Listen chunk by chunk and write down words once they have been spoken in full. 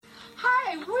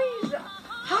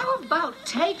about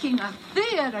taking a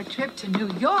theater trip to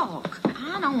New York?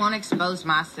 I don't want to expose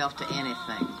myself to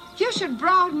anything. You should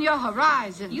broaden your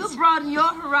horizons. You broaden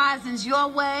your horizons your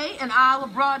way, and I will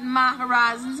broaden my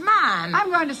horizons mine.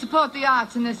 I'm going to support the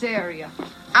arts in this area.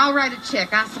 I'll write a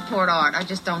check. I support art. I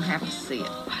just don't have to see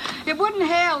it. It wouldn't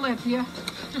hail if you...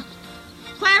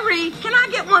 Clary, can I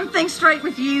get one thing straight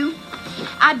with you?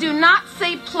 I do not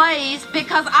see plays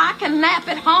because I can nap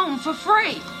at home for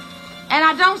free. And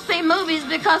I don't see movies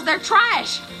because they're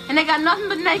trash. And they got nothing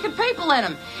but naked people in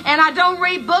them. And I don't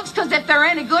read books because if they're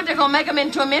any good, they're going to make them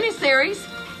into a miniseries.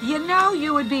 You know,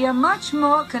 you would be a much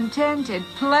more contented,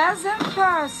 pleasant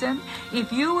person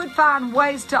if you would find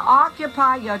ways to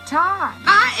occupy your time.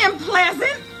 I am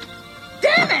pleasant.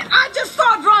 Damn it! I just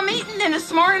saw Drum Eaton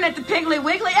this morning at the Piggly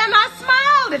Wiggly, and I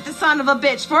smiled at the son of a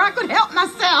bitch, for I could help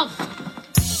myself.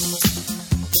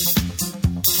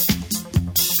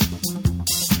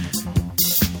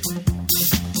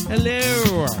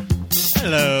 Hello.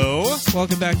 Hello.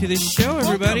 Welcome back to the show,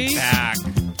 everybody. Welcome back.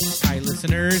 Hi,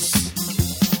 listeners.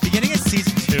 Beginning of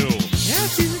season 2. Yeah,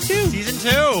 season 2.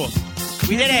 Season 2.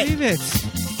 We did Believe it.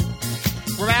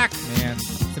 We're back. Man,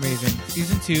 it's amazing.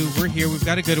 Season 2. We're here. We've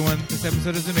got a good one. This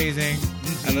episode is amazing.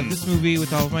 Mm-hmm. I love this movie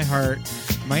with all of my heart.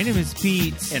 My name is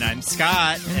Pete. And I'm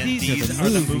Scott. And these are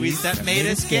the movies that made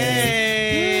us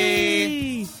gay.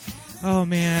 Yay. Oh,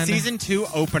 man. Season 2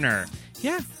 opener.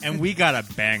 Yeah. And we got a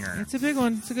banger. It's a big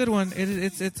one. It's a good one.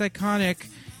 It's iconic.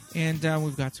 And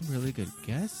we've got some really good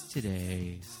guests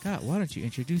today. Scott, why don't you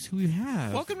introduce who we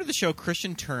have? Welcome to the show,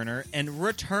 Christian Turner, and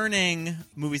returning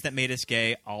Movies That Made Us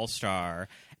Gay all-star,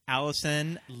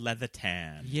 Allison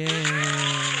Levitan. Yay.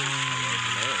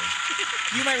 Hello.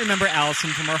 You might remember Allison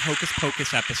from our Hocus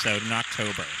Pocus episode in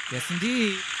October. Yes,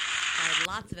 indeed. I had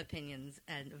lots of opinions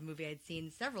and a movie I'd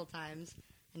seen several times.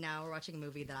 And now we're watching a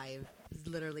movie that I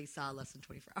literally saw less than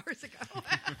 24 hours ago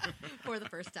for the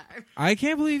first time. I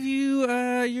can't believe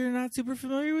you're not super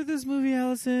familiar with this movie,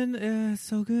 Allison.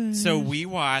 So good. So we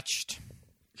watched,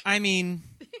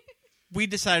 we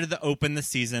decided to open the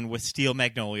season with Steel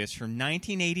Magnolias from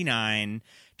 1989,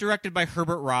 directed by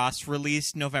Herbert Ross,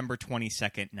 released November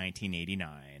 22nd,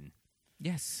 1989.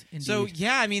 Yes, indeed. So,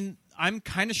 yeah, I'm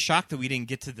kind of shocked that we didn't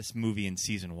get to this movie in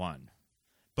season 1.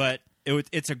 But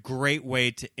it's a great way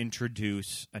to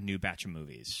introduce a new batch of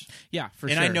movies. Yeah, for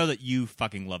and sure. I know that you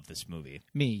fucking love this movie.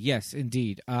 Me, yes,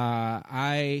 indeed.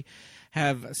 I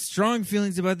have strong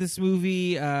feelings about this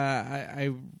movie.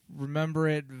 I remember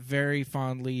it very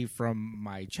fondly from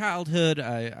my childhood.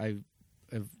 I've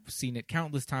seen it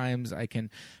countless times. I can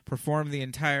perform the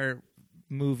entire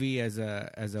movie as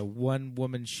a one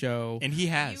woman show, and he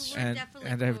has, and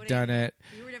I've done it.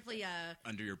 You were definitely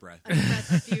under your breath.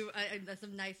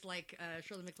 Some nice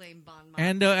Shirley MacLaine Bond.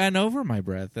 And over my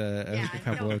breath a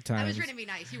couple of times. I was trying to be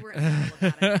nice. You weren't about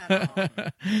it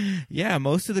at all. Yeah,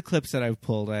 most of the clips that I've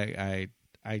pulled, I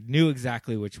knew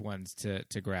exactly which ones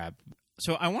to grab.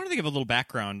 So I wanted to give a little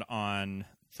background on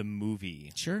the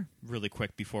movie, sure, really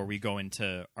quick before we go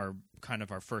into our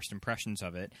first impressions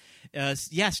of it.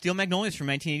 Steel Magnolias from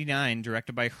 1989,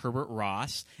 directed by Herbert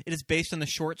Ross. It is based on the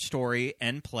short story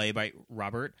and play by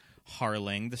Robert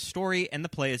Harling. The story and the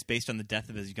play is based on the death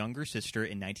of his younger sister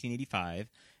in 1985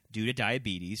 due to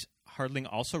diabetes. Harling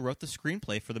also wrote the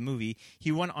screenplay for the movie.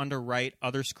 He went on to write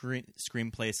other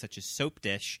screenplays such as Soap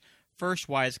Dish, First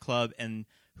Wives Club, and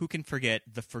who can forget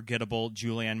the forgettable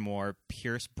Julianne Moore,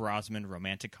 Pierce Brosnan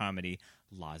romantic comedy,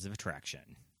 Laws of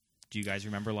Attraction. Do you guys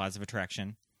remember Laws of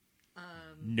Attraction?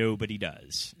 Nobody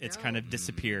does. It's kind of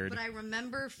disappeared. But I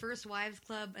remember First Wives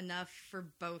Club enough for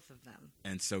both of them.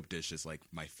 And Soap Dish is like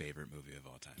my favorite movie of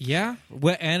all time. Yeah,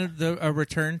 and a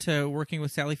return to working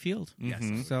with Sally Field. Yes.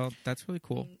 So that's really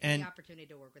cool. And the opportunity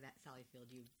to work with that Sally Field.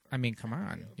 Come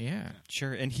on. Yeah.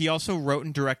 Sure. And he also wrote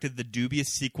and directed the dubious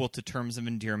sequel to Terms of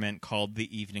Endearment called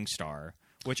The Evening Star,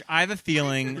 which I have a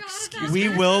feeling we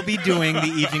will be doing The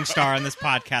Evening Star on this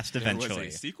podcast eventually. There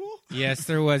was a sequel? Yes,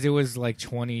 there was. It was like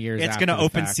 20 years It's after going to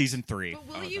open fact. season 3. But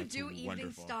will you do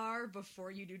Evening Star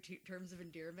before you do Terms of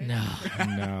Endearment? No.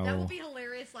 That will be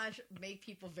hilarious / make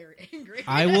people very angry.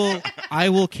 I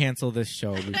will cancel this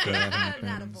show before that happens.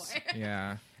 Not a boy.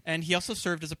 Yeah. And he also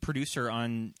served as a producer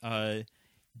on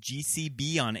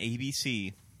GCB on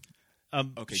ABC. A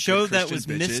show that was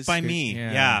missed by me.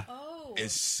 Yeah. Oh.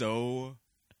 Is so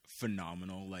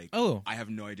phenomenal. I have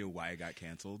no idea why it got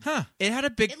canceled. Huh. It had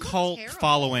a big cult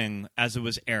following as it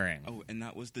was airing. Oh, and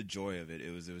that was the joy of it.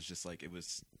 It was just like, it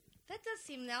was... That does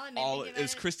seem now. It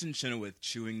was Kristen Chenoweth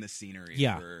chewing the scenery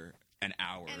for an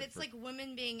hour. And it's like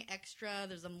women being extra.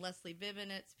 There's Leslie Bibb in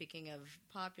it, speaking of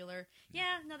popular.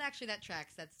 Yeah, no, actually that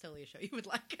tracks. That's totally a show you would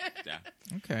like. Yeah.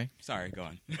 Okay. Sorry, go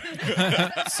on.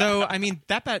 So, I mean,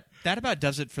 that about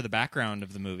does it for the background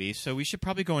of the movie. So we should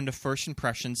probably go into first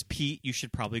impressions. Pete, you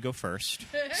should probably go first.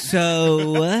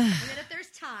 So... And then if there's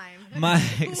time,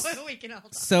 we can all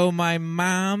talk. So my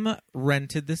mom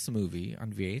rented this movie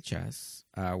on VHS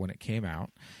when it came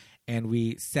out. And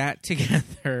we sat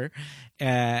together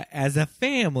as a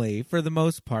family for the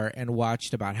most part and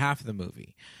watched about half of the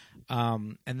movie.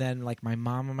 And then like my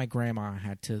mom and my grandma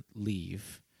had to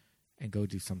leave and go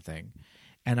do something.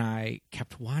 And I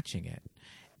kept watching it.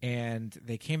 And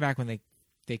they came back. When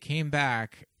they came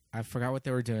back, I forgot what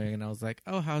they were doing. And I was like,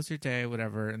 oh, how's your day?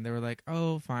 Whatever. And they were like,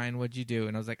 oh, fine. What'd you do?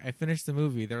 And I was like, I finished the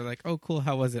movie. They were like, oh, cool.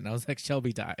 How was it? And I was like,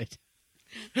 Shelby died.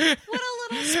 What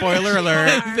a little spoiler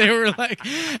alert. They were like,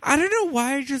 I don't know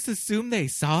why I just assumed they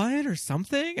saw it or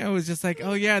something. I was just like,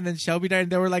 oh yeah, and then Shelby died,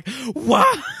 and they were like,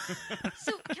 what?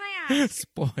 So can I ask?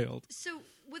 Spoiled. So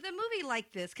with a movie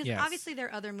like this, because Yes. obviously there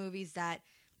are other movies that,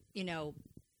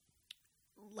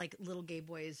 like little gay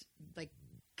boys like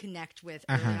connect with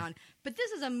early on, but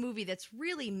this is a movie that's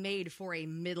really made for a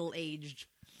middle-aged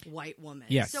white woman.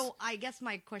 Yes. So I guess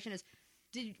my question is,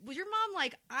 was your mom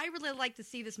like, I really like to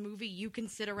see this movie, you can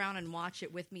sit around and watch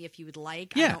it with me if you would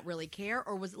like, Yeah. I don't really care?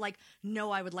 Or was it like,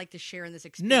 no, I would like to share in this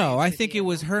experience? No, I with think you? it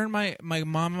was her and my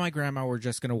mom and my grandma were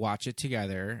just going to watch it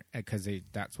together because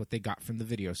that's what they got from the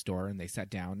video store, and they sat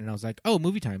down, and I was like, oh,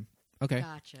 movie time. Okay,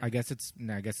 Gotcha. I guess it's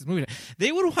movie time.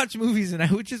 They would watch movies, and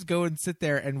I would just go and sit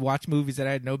there and watch movies that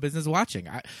I had no business watching.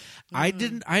 I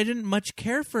didn't much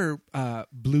care for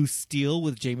Blue Steel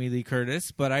with Jamie Lee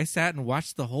Curtis, but I sat and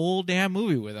watched the whole damn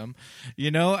movie with him,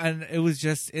 and it was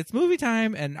just, it's movie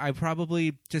time, and I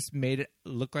probably just made it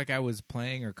look like I was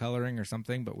playing or coloring or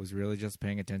something, but was really just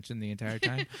paying attention the entire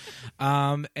time.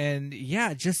 And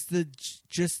yeah, just the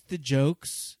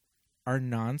jokes are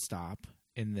nonstop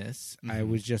in this. I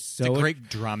was just so it's a great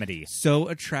dramedy. So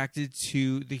attracted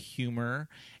to the humor,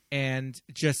 and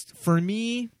just for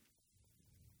me,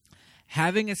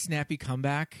 having a snappy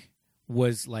comeback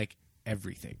was like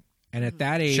everything. And at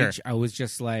that age, Sure. I was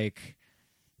just like,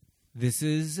 this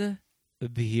is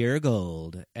pure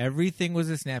gold. Everything was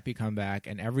a snappy comeback,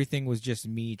 and everything was just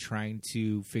me trying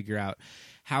to figure out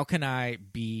how can I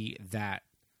be that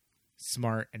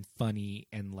smart and funny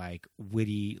and like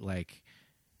witty, like.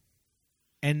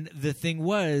 And the thing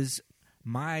was,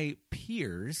 my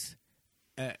peers,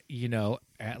 at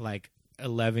like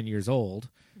 11 years old,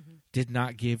 did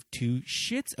not give two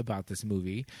shits about this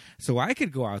movie. So I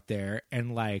could go out there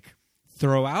and like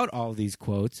throw out all these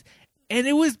quotes, and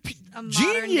it was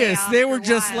genius. They were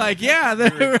just like, they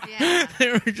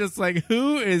were just like,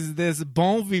 who is this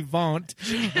bon vivant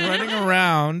running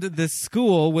around this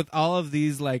school with all of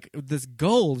these like this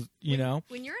gold,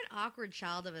 When you're an awkward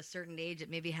child of a certain age, it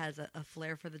maybe has a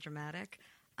flair for the dramatic.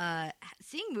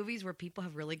 Seeing movies where people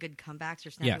have really good comebacks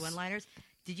or snappy one-liners,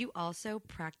 did you also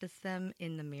practice them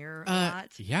in the mirror a lot?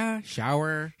 Yeah,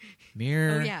 shower,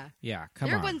 mirror. Oh, yeah. Yeah, come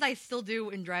on. There are ones I still do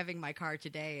in driving my car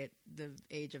today at the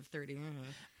age of 30.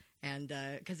 And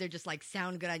because they're just like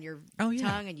sound good on your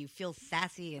tongue and you feel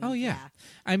sassy. And,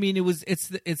 I mean, it's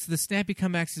the snappy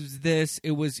comebacks.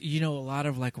 It was a lot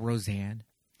of like Roseanne.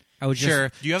 I would Do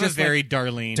you have a very like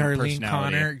Darlene personality?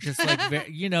 Connor, just like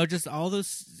just all those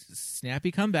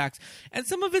snappy comebacks, and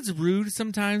some of it's rude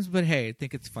sometimes, but hey, I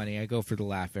think it's funny. I go for the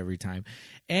laugh every time.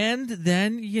 And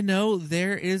then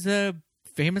there is a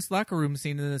famous locker room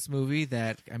scene in this movie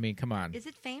that, I mean, come on, is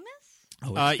it famous?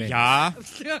 Oh, it's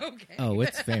famous. Yeah. Okay. Oh,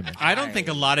 it's famous. I don't think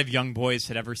a lot of young boys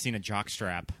had ever seen a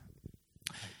jockstrap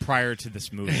prior to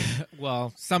this movie.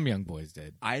 Well, some young boys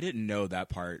did. I didn't know that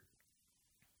part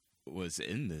was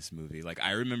in this movie. Like,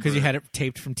 I remember because you had it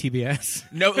taped from TBS.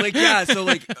 No, like, yeah. So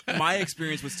like, my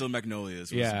experience with Still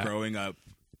Magnolias was growing up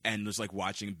and just like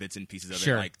watching bits and pieces of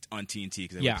it, like on TNT,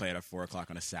 because they would play it at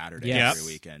 4:00 on a Saturday every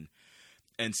weekend.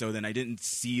 And so then I didn't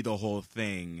see the whole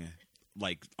thing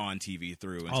like on TV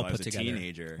through until I was a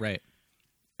teenager, right?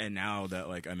 And now that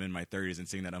like I'm in my 30s and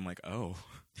seeing that, I'm like, oh.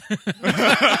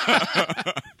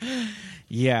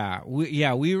 We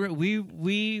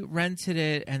rented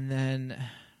it, and then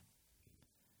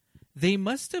they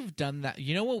must have done that.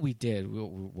 You know what we did?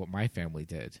 What my family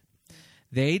did?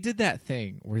 They did that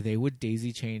thing where they would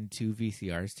daisy chain two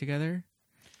VCRs together.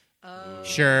 Oh.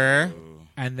 Sure.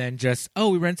 And then just,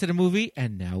 we rented a movie,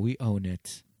 and now we own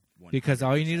it. Because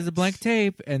all you need is a blank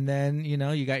tape, and then,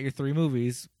 you got your 3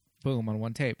 movies, boom, on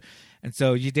one tape. And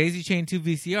so you daisy chain 2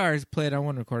 VCRs, play it on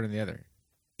one, record on the other.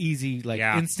 Easy,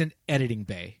 instant editing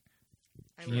bay.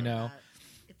 I love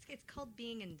that. It's called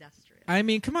being industrious. I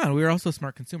mean, come on, we were also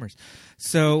smart consumers.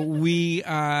 So we,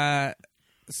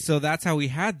 so that's how we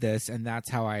had this, and that's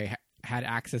how I had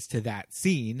access to that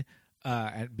scene,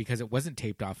 because it wasn't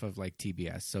taped off of like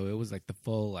TBS. So it was like the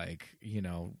full, like, you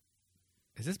know,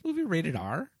 is this movie rated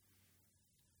R?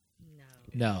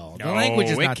 No, the language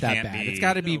is not that bad. It's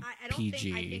got to be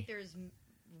PG. I think there's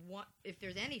one. If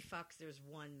there's any fucks, there's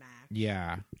one max.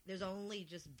 Yeah. There's only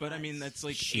just. But I mean, that's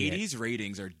like Shit. 80s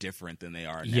ratings are different than they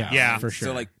are now. Yeah, for sure.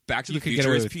 So like Back to the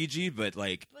Future is PG, but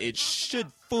like it should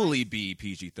fully be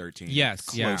PG-13. Yes,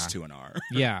 close to an R.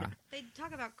 Yeah. They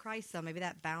talk about Christ though. Maybe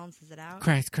that balances it out.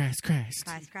 Christ. Christ.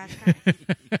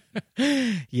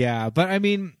 Yeah, but I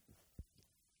mean,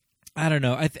 I don't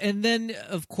know. And then,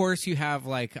 of course, you have,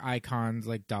 like, icons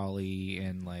like Dolly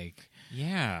and, like...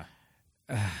 Yeah.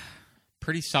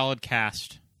 Pretty solid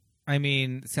cast. I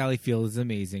mean, Sally Field is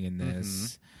amazing in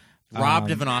this. Mm-hmm.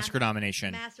 Robbed of an Oscar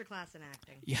nomination. Masterclass in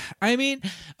acting. Yeah, I mean,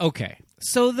 okay.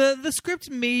 So the script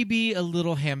may be a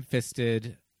little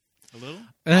ham-fisted. A little?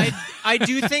 I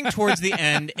do think towards the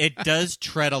end, it does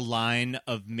tread a line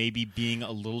of maybe being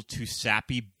a little too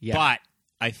sappy, but...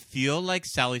 I feel like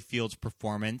Sally Field's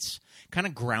performance kind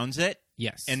of grounds it.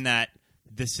 Yes. In that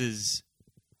this is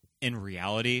in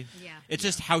reality. Yeah. It's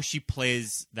just how she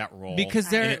plays that role.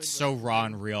 Because and it's so raw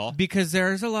and real. Because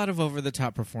there's a lot of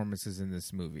over-the-top performances in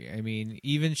this movie. I mean,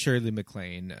 even Shirley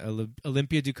MacLaine,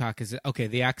 Olympia Dukakis. Okay,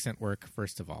 the accent work,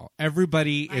 first of all.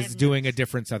 Everybody is doing a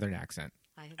different Southern accent.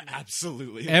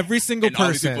 Absolutely. Every single person.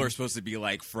 All these people are supposed to be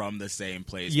like from the same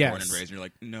place, born and raised. And you're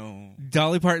like, no.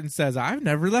 Dolly Parton says, "I've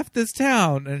never left this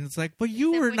town," and it's like, "Well,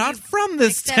 you were not from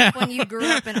this town." Except when you grew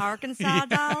up in Arkansas,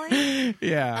 Dolly.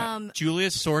 Yeah.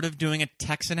 Julia's sort of doing a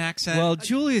Texan accent. Well,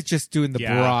 Julia's just doing the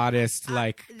broadest,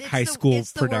 like high school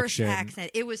it's production. The worst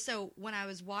accent. It was so when I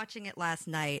was watching it last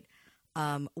night,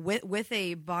 with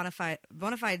a bona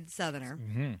fide Southerner.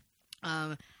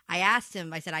 Mm-hmm. I asked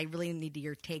him, I said, I really need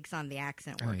your takes on the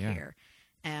accent work here.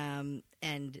 And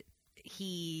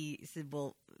he said,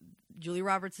 well, Julia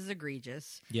Roberts is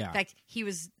egregious. Yeah. In fact, he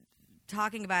was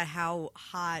talking about how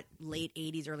hot late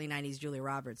 80s, early 90s Julia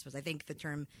Roberts was. I think the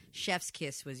term chef's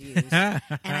kiss was used. And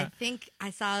I think I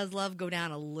saw his love go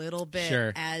down a little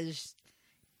bit as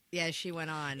she went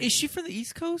on. Is she from the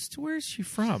East Coast? Where is she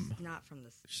from? She's not from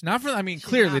the... She's not from... I mean,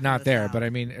 clearly not there, South. but I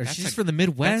mean, she's from the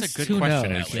Midwest? That's a good Who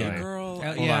question, knows? actually. Girl.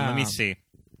 Hold on, let me see.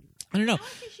 I don't know. I don't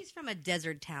think she's from a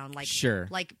desert town, like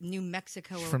like New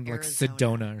Mexico or from Arizona. like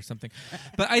Sedona or something.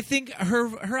 But I think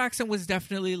her accent was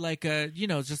definitely like a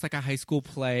just like a high school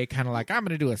play, kind of like I'm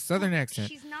going to do a Southern accent.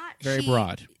 She's not very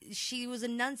broad. She was a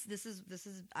nunc. This is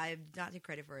I not take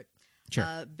credit for it.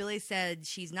 Sure. Billy said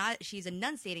she's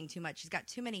enunciating too much. She's got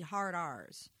too many hard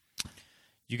R's.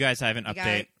 You guys have an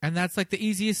update. And that's like the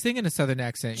easiest thing in a Southern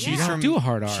accent. Yeah. You don't do a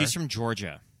hard R. She's from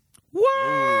Georgia.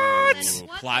 What?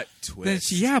 Plot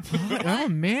twist. Oh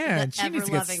man, she needs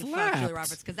to get slapped. Julia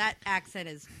Roberts, because that accent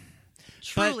is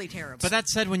truly terrible. But that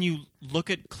said, when you look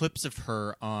at clips of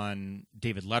her on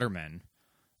David Letterman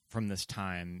from this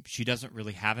time, she doesn't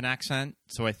really have an accent.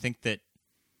 So I think that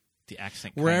the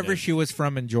accent wherever she was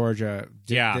from in Georgia,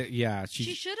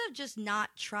 she should have just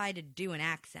not tried to do an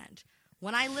accent.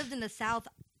 When I lived in the South,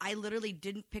 I literally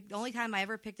didn't pick. The only time I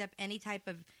ever picked up any type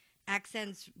of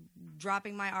accents,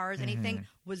 dropping my R's, anything,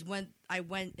 was when I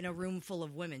went in a room full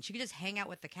of women. She could just hang out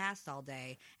with the cast all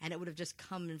day, and it would have just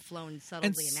come and flown subtly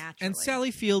and naturally. And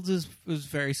Sally Fields was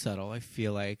very subtle. I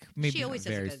feel like maybe she always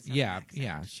not very, does a good accent.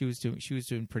 Yeah. She was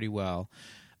doing pretty well.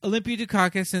 Olympia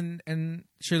Dukakis and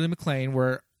Shirley MacLaine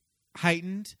were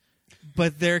heightened,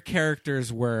 but their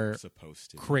characters were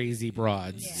supposed to crazy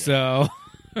broads. Yeah. So,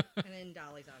 and then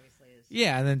Dolly's obviously is.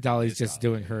 Yeah, and then Dolly's just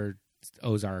doing her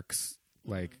Ozarks.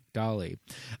 Like Dolly.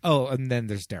 Oh, and then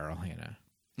there's Daryl Hannah.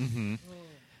 Mm-hmm.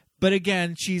 But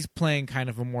again, she's playing kind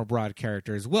of a more broad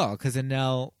character as well, because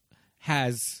Annelle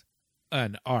has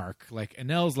an arc. Like,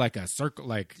 Annelle's like a circle.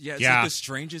 Like, it's like the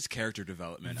strangest character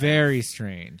development. Very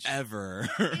strange. Ever.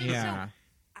 Yeah. So,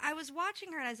 I was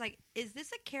watching her and I was like, is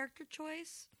this a character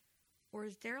choice? Or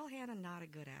is Daryl Hannah not a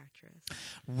good actress?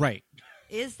 Right.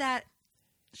 Is that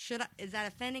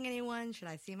offending anyone? Should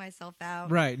I see myself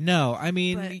out? Right. No, I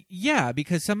mean,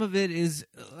 because some of it is,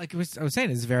 like I was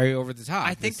saying, is very over the top.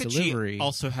 I think that she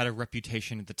also had a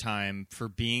reputation at the time for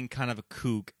being kind of a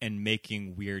kook and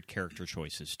making weird character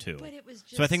choices too. But it was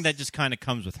just, so I think that just kind of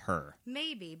comes with her.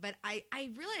 Maybe, but I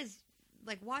realized,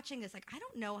 like, watching this, like, I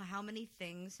don't know how many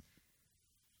things,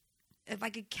 if I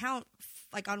could count,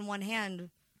 like, on one hand,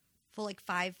 for like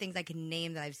 5 things I can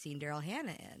name that I've seen Daryl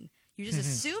Hannah in. You just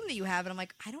assume that you have it. I'm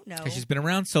like, I don't know. She's been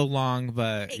around so long,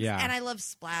 but And I love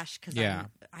Splash because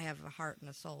I have a heart and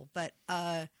a soul. But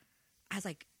I I was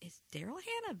like, is Daryl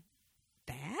Hannah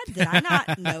bad? Did I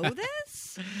not know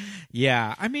this?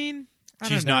 Yeah, I mean,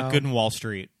 she's not good in Wall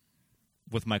Street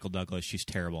with Michael Douglas. She's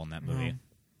terrible in that movie.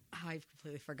 I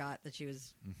completely forgot that she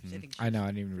was. I know. I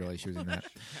didn't even realize she was in that.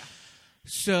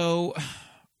 So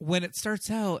when it starts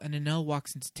out and Annelle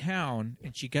walks into town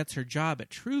and she gets her job at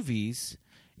Truvy's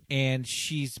and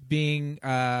she's being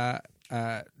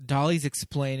Dolly's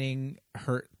explaining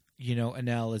her,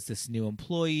 Annelle is this new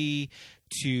employee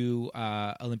to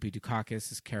Olympia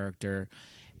Dukakis' character,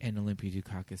 and Olympia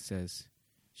Dukakis says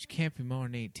she can't be more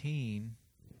than 18.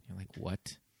 You're like,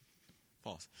 what?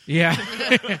 False. Yeah.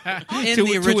 In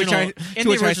the original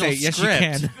say, yes, script,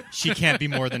 she can. She can't be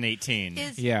more than 18.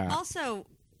 Also,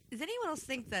 does anyone else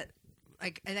think that,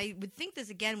 and I would think this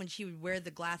again when she would wear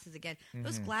the glasses again,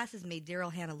 those glasses made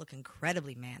Daryl Hannah look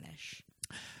incredibly mannish.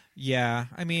 Yeah,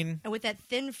 I mean... And with that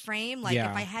thin frame, if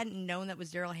I hadn't known that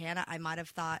was Daryl Hannah, I might have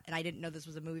thought, and I didn't know this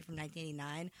was a movie from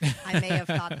 1989, I may have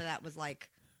thought that was like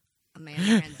a man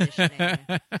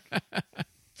transitioning.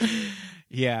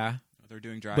 Yeah. They're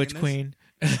doing drag Butch Queen.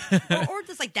 or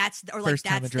just like that's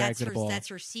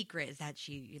her secret is that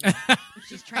she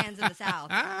she's trans in the South.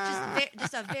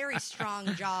 Just a very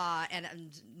strong jaw and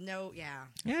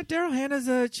Daryl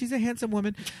Hannah's she's a handsome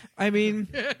woman. I mean,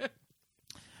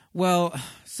 well,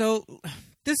 so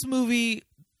this movie,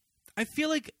 I feel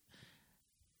like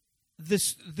the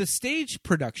stage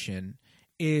production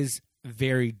is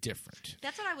very different.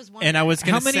 That's what I was wondering. And I was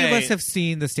going to say, how many of us have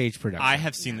seen the stage production? I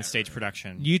have seen the stage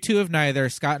production. You two have neither.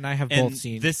 Scott and I have both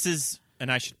seen. This is,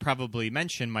 and I should probably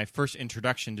mention, my first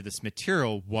introduction to this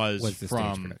material was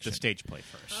from the stage play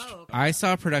first. Oh, okay. I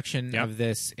saw a production of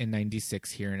this in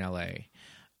 '96 here in LA.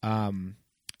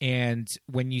 And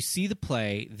when you see the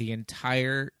play, the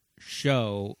entire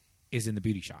show is in the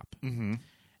beauty shop. Mm-hmm.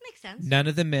 Makes sense. None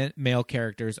of the male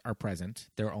characters are present.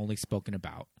 They're only spoken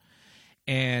about.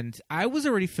 And I was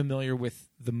already familiar with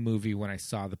the movie when I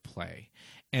saw the play.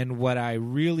 And what I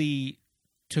really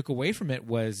took away from it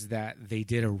was that they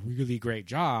did a really great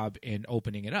job in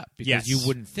opening it up. Because you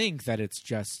wouldn't think that it's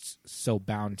just so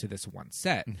bound to this one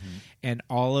set. Mm-hmm. And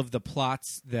all of the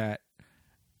plots that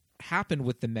happened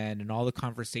with the men and all the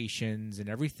conversations and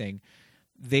everything,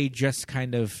 they just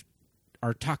kind of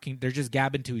are talking. They're just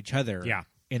gabbing to each other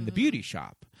in the beauty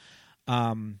shop.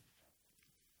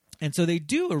 And so they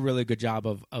do a really good job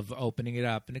of opening it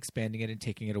up and expanding it and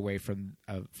taking it away from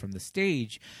the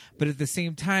stage. But at the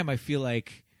same time, I feel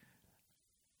like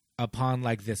upon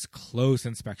like this close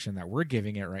inspection that we're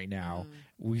giving it right now,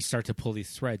 we start to pull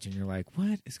these threads, and you're like,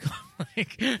 "What is going on?"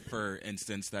 Like, for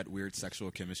instance, that weird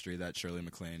sexual chemistry that Shirley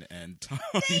MacLaine and Tom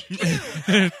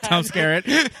Skerritt.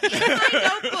 In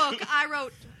my notebook, I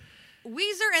wrote,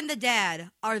 Weezer and the dad,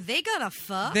 are they gonna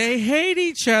fuck? They hate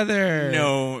each other.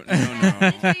 No.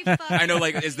 I know,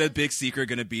 like, is the big secret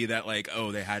gonna be that, like,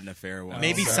 they had an affair once?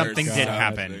 Maybe something did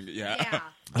happen. Yeah.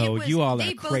 You all are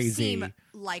they crazy. Both seem,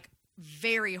 like,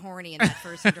 very horny in that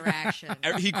first interaction.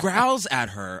 He growls at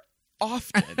her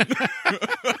often.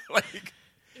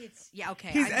 Okay.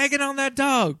 He's egging on that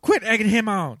dog. Quit egging him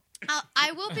on.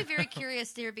 I will be very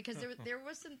curious there because there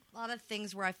was a lot of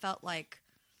things where I felt like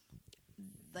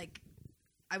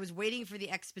I was waiting for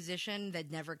the exposition that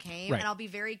never came, and I'll be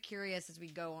very curious as we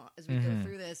go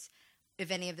through this if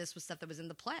any of this was stuff that was in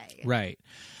the play. Right.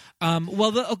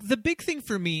 Well, the big thing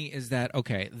for me is that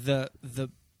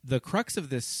the crux of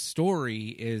this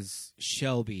story is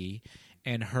Shelby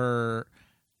and her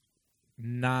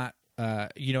not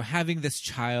having this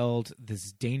child,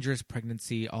 this dangerous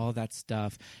pregnancy, all that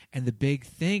stuff, and the big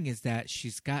thing is that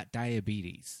she's got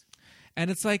diabetes,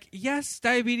 and it's like, yes,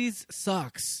 diabetes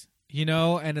sucks.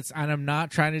 And I'm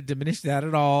not trying to diminish that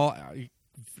at all.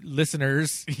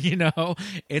 Listeners,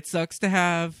 it sucks to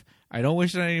have. I don't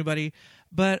wish it on anybody.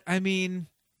 But, I mean,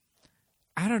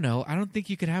 I don't know. I don't think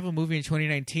you could have a movie in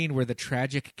 2019 where the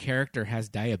tragic character has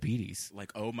diabetes.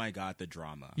 Like, oh my God, the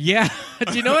drama. Yeah.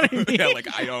 Do you know what I mean? Yeah, like,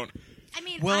 I don't... I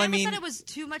thought it was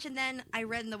too much, and then I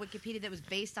read in the Wikipedia that it was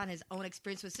based on his own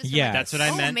experience with sister. Yeah, that's what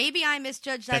I meant. Maybe I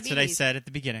misjudged diabetes. That's what I said at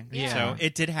the beginning. Yeah. So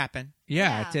it did happen.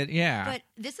 Yeah, it did. Yeah. But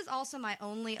this is also my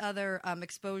only other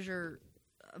exposure.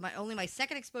 My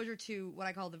second exposure to what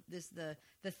I call the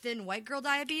thin white girl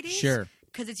diabetes. Sure.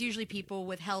 Because it's usually people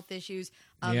with health issues.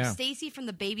 Stacy from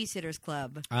the Babysitters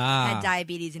Club had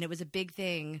diabetes, and it was a big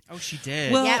thing. Oh, she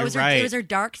did. Well, it was her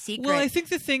dark secret. Well, I think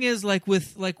the thing is, like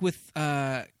with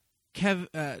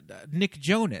Nick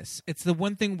Jonas, it's the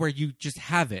one thing where you just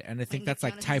have it, and I think that's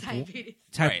like type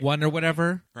 1 or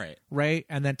whatever, right?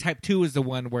 And then type 2 is the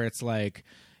one where it's like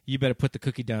you better put the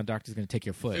cookie down. Doctor's going to take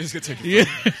your foot. He's going to take your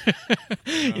foot.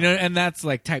 And that's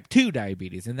like type 2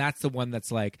 diabetes. And that's the one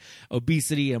that's like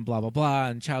obesity and blah, blah, blah,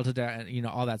 and childhood,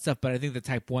 all that stuff. But I think the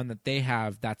type 1 that they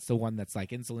have, that's the one that's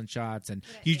like insulin shots and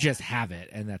you just have it.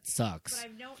 And that sucks. But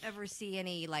I don't ever see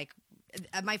any like,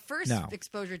 my first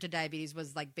exposure to diabetes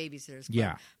was like Babysitter's Club.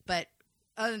 Yeah. But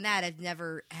other than that, I've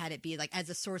never had it be like as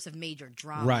a source of major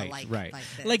drama. Right. Like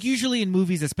this. Like usually in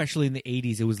movies, especially in the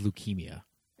 80s, it was leukemia.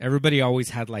 Everybody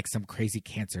always had like some crazy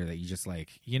cancer that you just like,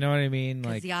 you know what I mean?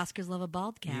 Like the Oscars love a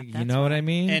bald cap. You know what I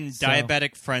mean? And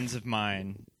diabetic friends of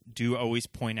mine do always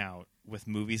point out with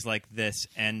movies like this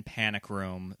and Panic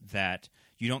Room that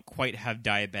you don't quite have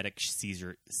diabetic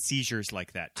seizures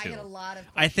like that too. I get a lot of.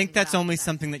 I think that's only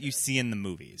something that you see in the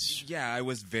movies. Yeah, I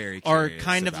was very curious. Or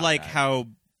kind of like that. How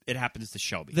it happens to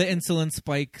Shelby. The insulin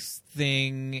spikes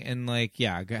thing and like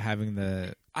having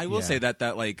the. I will say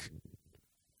that like.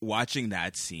 Watching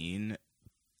that scene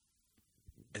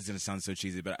is going to sound so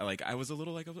cheesy, but I was a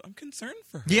little like, I'm concerned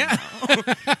for her. Yeah.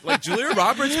 Like Julia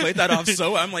Roberts played that off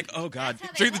so I'm like, oh God,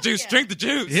 drink the juice, drink the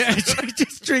juice. Yeah,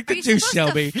 just drink the juice,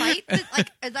 Shelby. Fight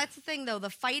that's the thing though,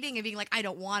 the fighting and being like, I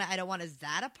don't want it. Is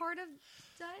that a part of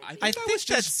diabetes? I think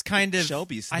that's kind of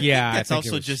Shelby's. I think that's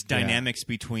also just dynamics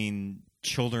between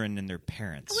children and their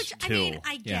parents. Which too. I mean,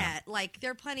 I get. Like there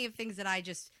are plenty of things that I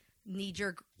just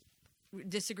knee-jerk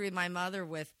disagree with my mother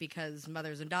with because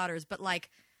mothers and daughters, but like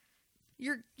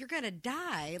you're gonna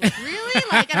die. Like really?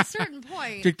 Like at a certain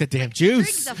point, drink the damn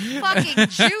juice. Drink the fucking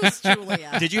juice,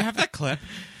 Julia. Did you have that clip?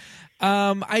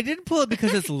 I didn't pull it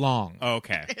because it's long. Oh,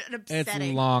 okay.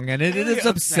 It's long and it is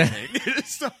upsetting.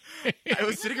 I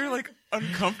was sitting here like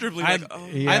uncomfortably. I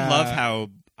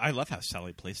love how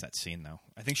Sally plays that scene, though.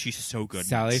 I think she's so good.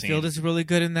 Sally Field is really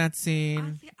good in that scene.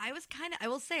 Honestly, I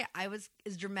will say, I was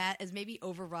as dramatic, as maybe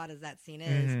overwrought as that scene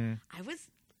is. Mm-hmm.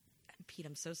 Pete,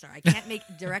 I'm so sorry. I can't make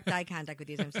direct eye contact with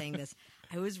you as I'm saying this.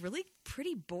 I was really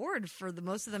pretty bored for the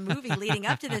most of the movie leading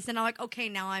up to this, and I'm like, okay,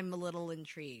 now I'm a little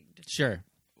intrigued. Sure.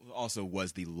 Also,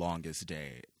 was the longest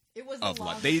day. It was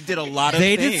They did a lot of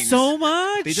things. They did so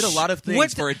much. They did a lot of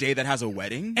things for a day that has a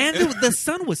wedding. And the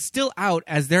sun was still out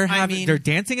as they're they're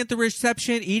dancing at the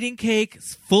reception, eating cake,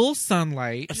 full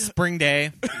sunlight. A spring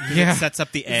day. Yeah. It sets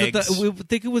up the eggs. We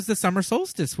think it was the summer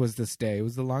solstice was this day. It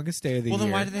was the longest day of the year. Well,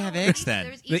 then why do they have eggs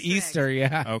then? The Easter,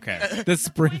 yeah. Okay. The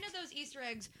spring. The point of those Easter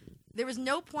eggs, there was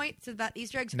no point to that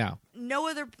Easter eggs. No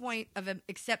other point of them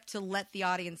except to let the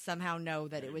audience somehow know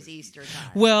that it was Easter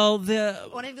time. Well, I think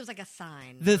there was like a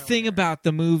sign. The thing about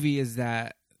the movie is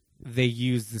that they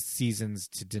use the seasons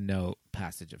to denote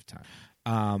passage of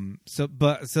time. So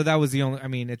that was the only. I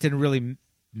mean, it didn't really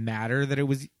matter that it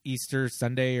was Easter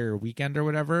Sunday or weekend or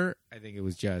whatever. I think it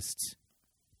was just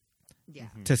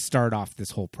to start off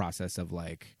this whole process of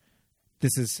like,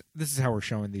 this is how we're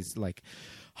showing these like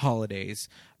holidays.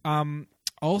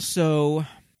 Also,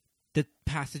 the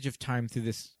passage of time through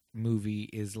this movie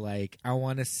is like, I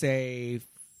want to say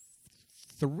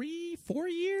 3-4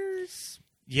 years.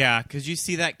 Yeah, because you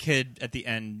see that kid at the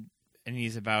end, and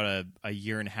he's about a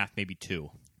year and a half, maybe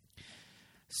 2.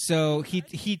 So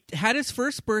he had his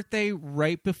first birthday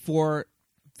right before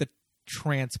the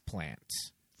transplant.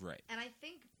 Right. And I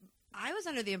think I was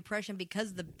under the impression,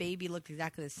 because the baby looked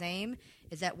exactly the same,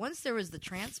 is that once there was the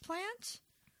transplant,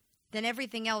 then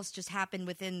everything else just happened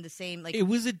within the same. Like it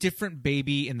was a different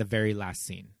baby in the very last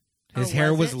scene. His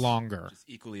hair was longer, just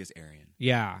equally as Aryan.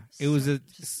 Yeah, it was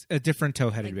a different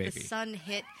toe-headed like baby. The sun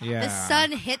hit. Yeah. The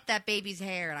sun hit that baby's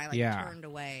hair, and I turned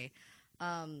away.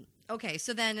 Okay,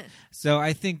 so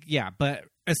I think but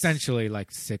essentially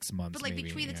like 6 months. But like maybe,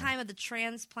 between the time of the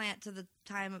transplant to the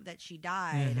time that she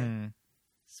died,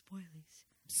 spoilies.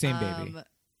 Same baby.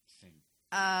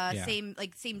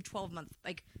 Same 12 months.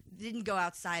 Like didn't go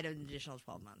outside of an additional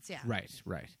 12 months. Yeah.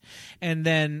 Right. And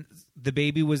then the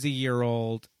baby was a year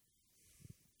old,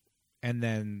 and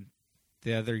then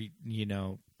the other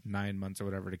 9 months or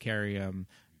whatever to carry him.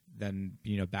 Then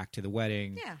back to the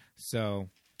wedding. Yeah. So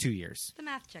 2 years. The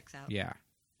math checks out. Yeah.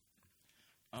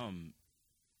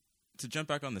 To jump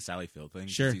back on the Sally Field thing,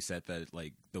 sure. Because you said that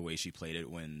like the way she played it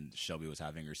when Shelby was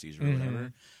having her seizure or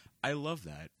whatever, I love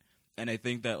that. And I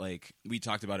think that, like, we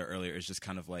talked about it earlier, it's just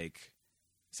kind of like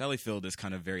Sally Field is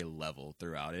kind of very level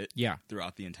throughout it. Yeah.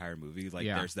 Throughout the entire movie. Like,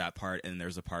 there's that part, and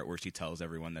there's a part where she tells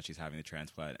everyone that she's having the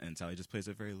transplant, and Sally just plays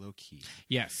it very low-key.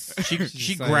 Yes.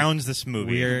 She grounds this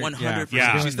movie. 100%.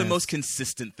 Yeah. She's the most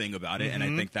consistent thing about it, and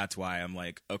I think that's why I'm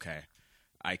like, okay,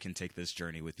 I can take this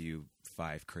journey with you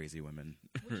 5 crazy women.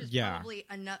 Which is probably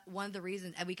one of the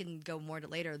reasons, and we can go more to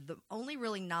later, the only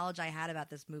really knowledge I had about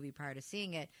this movie prior to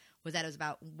seeing it was that it was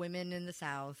about women in the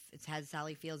South. It has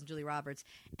Sally Fields and Julie Roberts,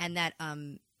 and that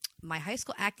my high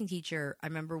school acting teacher, I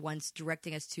remember once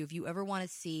directing us to, if you ever want to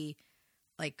see,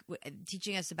 like,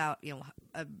 teaching us about,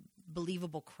 a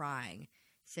believable crying,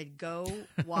 said, go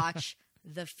watch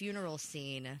the funeral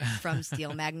scene from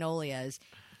Steel Magnolias.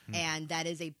 And that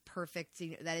is a perfect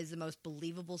scene. That is the most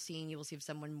believable scene you will see of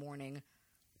someone mourning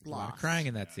loss. A lot of crying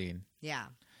in that scene. Yeah.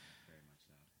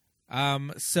 Very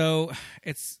much so. So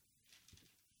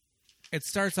it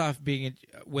starts off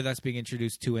with us being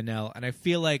introduced to Annelle, and I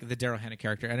feel like the Daryl Hannah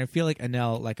character, and I feel like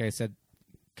Annelle, like I said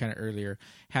kind of earlier,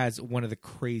 has one of the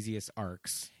craziest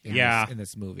arcs in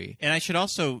this movie. And I should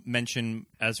also mention,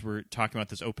 as we're talking about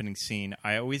this opening scene,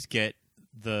 I always get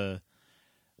the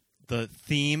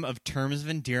theme of Terms of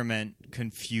Endearment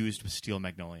confused with Steel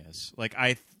Magnolias. Like,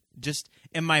 I just,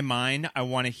 in my mind, I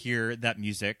want to hear that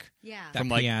music from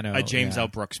like piano, a James L.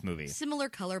 Brooks movie. Similar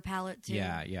color palette, too.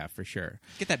 Yeah, for sure.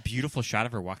 Get that beautiful shot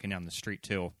of her walking down the street,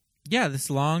 too. Yeah, this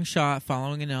long shot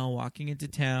following Annelle walking into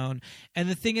town. And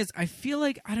the thing is, I feel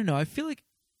like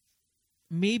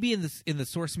maybe in the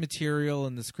source material,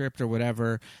 in the script or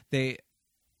whatever,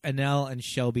 Annelle and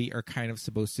Shelby are kind of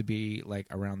supposed to be like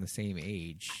around the same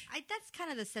age. That's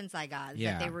kind of the sense I got,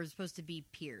 that they were supposed to be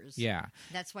peers. Yeah.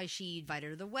 That's why she invited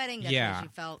her to the wedding. That's why she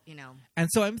felt, And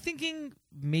so I'm thinking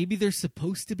maybe they're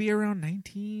supposed to be around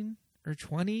 19 or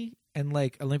 20, and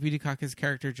like Olympia Dukakis'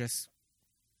 character just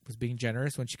was being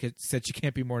generous when she said she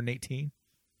can't be more than 18.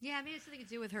 Yeah, maybe it's something to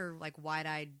do with her like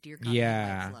wide-eyed deer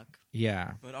look.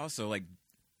 Yeah. But also like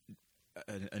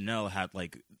Annelle had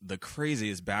like the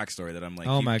craziest backstory that I'm like,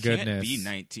 oh my can't goodness, be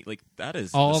 19. Like that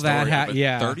is all the story that. Of a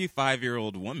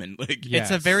 35-year-old woman. Like it's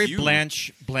a very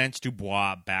Blanche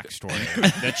Dubois backstory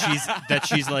that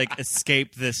she's like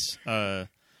escaped this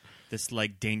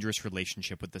like dangerous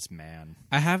relationship with this man.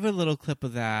 I have a little clip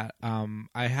of that.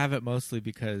 I have it mostly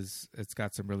because it's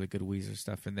got some really good Weezer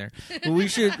stuff in there. But we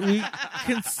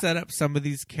can set up some of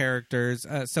these characters.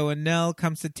 So Annelle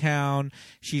comes to town.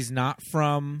 She's not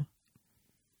from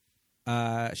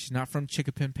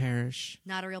Chickapin Parish.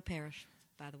 Not a real parish,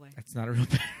 by the way. It's not a real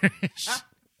parish.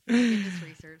 Did this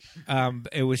research.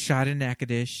 It was shot in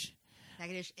Natchitoches.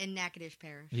 Natchitoches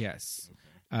Parish. Yes.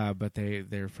 Okay. But they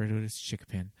refer to it as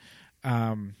Chickapin.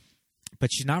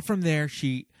 But she's not from there.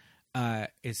 She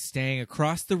is staying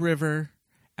across the river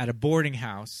at a boarding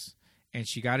house, and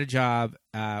she got a job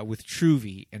with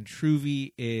Truvy. And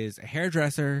Truvy is a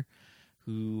hairdresser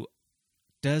who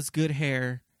does good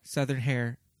hair, southern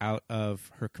hair, out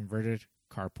of her converted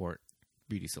carport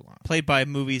beauty salon. Played by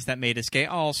movies that made us gay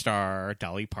all-star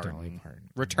Dolly Parton.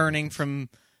 Returning from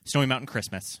Snowy Mountain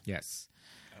Christmas. Yes.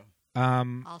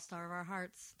 All-star of our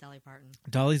hearts, Dolly Parton.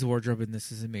 Dolly's wardrobe in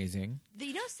this is amazing.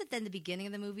 You notice that in the beginning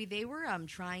of the movie, they were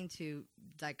trying to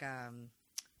like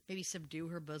maybe subdue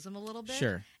her bosom a little bit.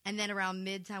 Sure. And then around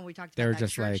mid-time, we talked they were about that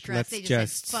just church like, dress. let's they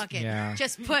just said, fuck it. Yeah.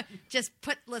 Just put.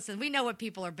 Listen, we know what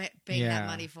people are paying that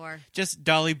money for. Just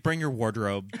Dolly, bring your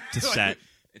wardrobe to set.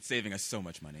 It's saving us so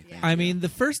much money. Yeah. I mean, the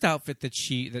first outfit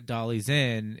that Dolly's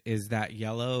in is that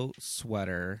yellow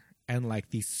sweater and like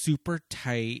these super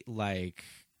tight like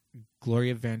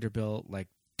Gloria Vanderbilt like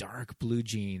dark blue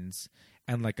jeans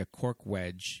and like a cork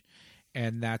wedge,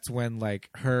 and that's when like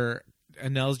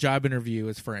Annelle's job interview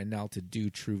is for Annelle to do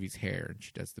Truvy's hair, and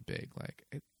she does the big like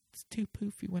it's too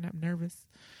poofy when I'm nervous,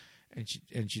 and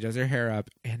she does her hair up,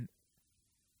 and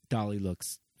Dolly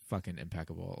looks fucking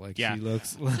impeccable. Like she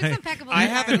looks like impeccable. I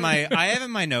have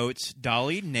in my notes,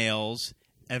 Dolly nails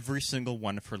every single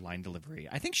one of her line delivery.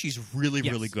 I think she's really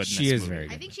good in this movie. She is very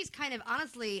good. I think she's kind of,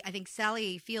 honestly, I think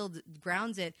Sally Field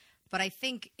grounds it, but I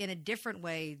think in a different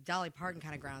way, Dolly Parton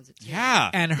kind of grounds it too. Yeah.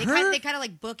 And they kind of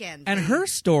like bookend. And her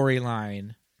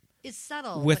storyline is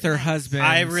subtle with her husband.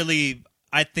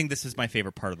 I think this is my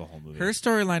favorite part of the whole movie. Her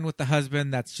storyline with the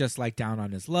husband that's just like down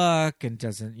on his luck and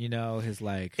doesn't, his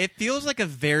like... It feels like a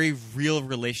very real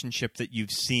relationship that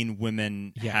you've seen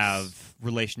women have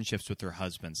relationships with their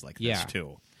husbands like this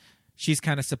too. She's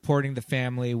kind of supporting the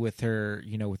family with her,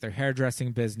 with her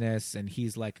hairdressing business, and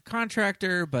he's like a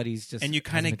contractor, but he's just... And you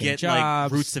kind of get like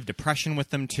roots of depression with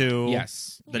them too.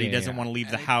 Yes. That he doesn't want to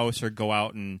leave the house or go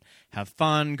out and have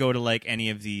fun, go to like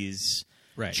any of these...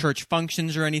 Right. Church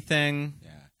functions or anything. Yeah.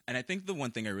 And I think the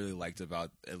one thing I really liked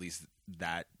about at least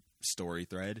that story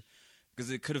thread, because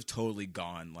it could have totally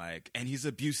gone like, and he's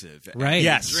abusive. Right.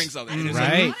 Yes. Drinks all that.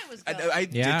 Right. I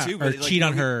did too. But or cheating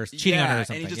on her or something. And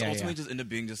he just ultimately just ended up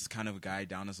being just kind of a guy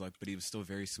down his luck, but he was still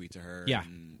very sweet to her. Yeah.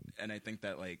 And I think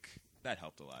that like that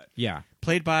helped a lot. Yeah.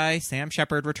 Played by Sam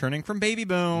Shepard, returning from Baby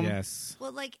Boom. Yes.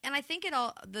 Well, like, and I think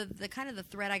the kind of the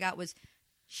thread I got was,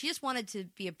 she just wanted to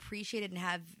be appreciated and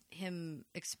have him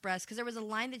express, because there was a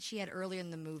line that she had earlier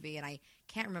in the movie, and I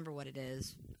can't remember what it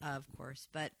is, of course,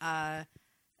 but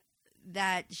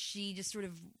that she just sort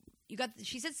of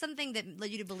she said something that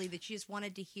led you to believe that she just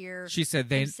wanted to hear. She said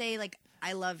they say like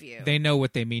I love you. They know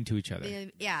what they mean to each other.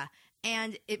 Yeah,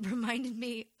 and it reminded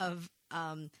me of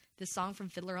the song from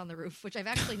Fiddler on the Roof, which I've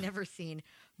actually never seen,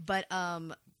 but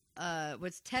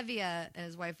what's Tevye and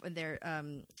his wife when they're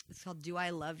it's called Do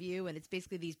I Love You, and it's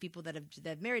basically these people that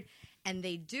have married and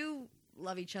they do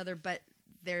love each other, but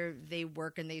they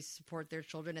work and they support their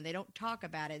children and they don't talk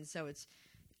about it, and so it's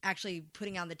actually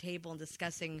putting on the table and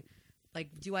discussing like,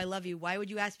 do I love you? Why would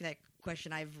you ask me that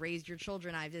question? I've raised your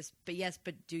children.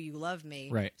 But do you love me?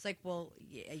 Right. It's like, well,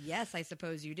 yes, I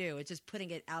suppose you do. It's just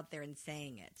putting it out there and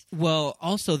saying it. Well,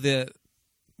 also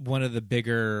one of the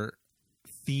bigger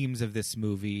themes of this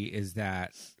movie is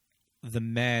that the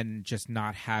men just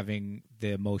not having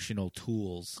the emotional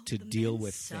tools to deal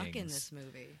with things in this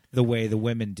movie the way the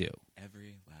women do.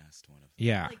 Every last one of them.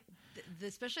 Yeah. Like,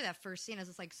 especially that first scene, I was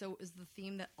just like, so is the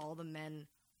theme that all the men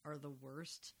are the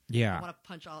worst? Yeah. I want to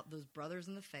punch all those brothers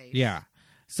in the face. Yeah.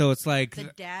 So it's like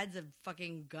the dad's a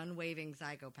fucking gun-waving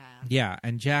psychopath. Yeah,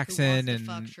 and Jackson who wants to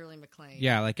fuck Shirley MacLaine.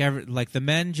 Yeah, like the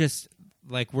men just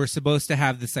like we're supposed to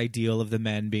have this ideal of the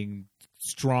men being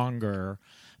stronger,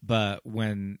 but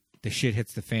when the shit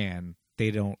hits the fan,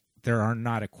 they are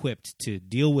not equipped to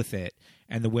deal with it,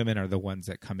 and the women are the ones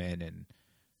that come in and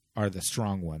are the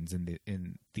strong ones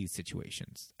in these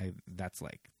situations. That's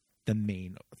like the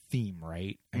main theme,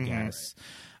 right? I guess.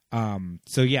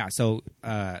 So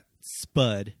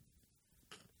Spud,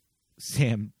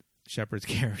 Sam Shepard's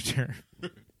character.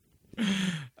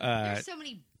 There's so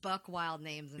many buck wild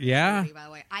names in this movie, by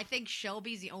the way. I think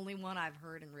Shelby's the only one I've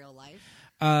heard in real life.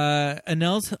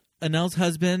 Annelle's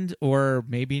husband, or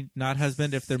maybe not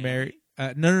husband if they're married.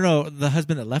 No, the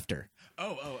husband that left her.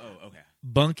 Oh, okay.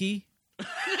 Bunky.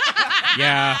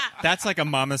 Yeah, that's like a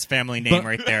mama's family name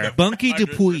right there. Bunky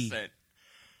Dupuy.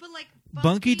 But like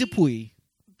Bunky Dupuy.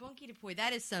 Bunky Dupuy.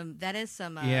 That is some.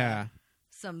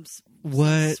 Some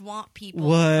swamp people.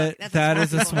 What? That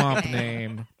is a swamp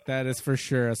name. That is for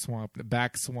sure a swamp.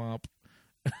 Back swamp.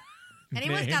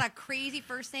 Anyone's got a crazy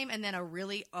first name and then a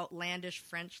really outlandish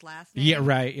French last name. Yeah,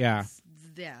 right. Yeah.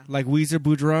 Yeah. Like Weezer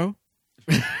Boudreaux.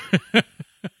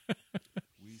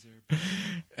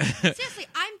 Seriously,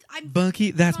 I'm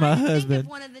Bunky. That's my husband. Think of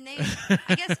one of the names.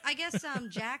 I guess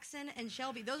Jackson and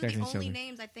Shelby. Those are the only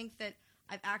names I think that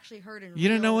I've actually heard in. You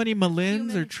don't know any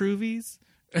Malins or Truvies?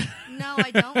 No,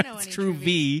 I don't know any. It's True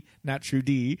V, not True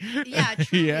D. Yeah,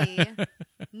 True V.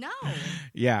 No.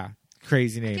 Yeah,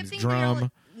 crazy names.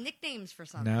 Drum. Nicknames for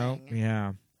something. No.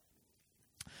 Yeah.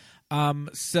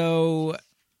 So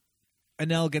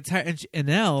Annelle gets hired, and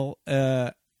Annelle.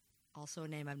 Also a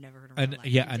name I've never heard of.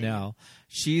 Annelle.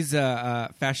 She's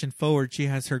fashion forward. She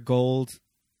has her gold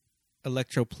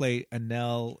electroplate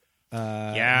Annelle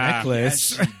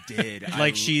necklace. Yes, she did.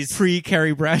 Like she's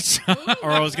pre-Carrie Bradshaw.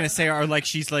 Or I was going to say, or like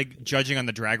she's like judging on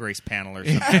the Drag Race panel or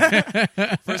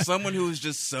something. For someone who was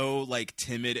just so like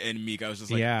timid and meek, I was just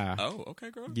like, oh, okay,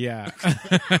 girl. Yeah.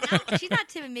 No, she's not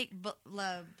timid, meek, but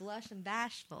blush and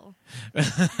bashful.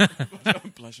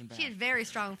 Blush and bashful. She had very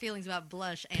strong feelings about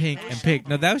blush and pink bashful. and pink.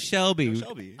 No, that was Shelby.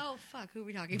 Oh fuck, who are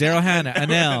we talking Daryl about? Hannah,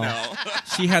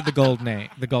 Annelle. She had the gold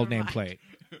nameplate.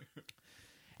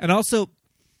 And also,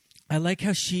 I like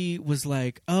how she was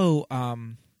like, I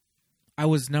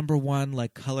was number one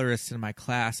like colorist in my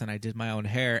class and I did my own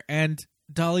hair. And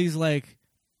Dolly's like,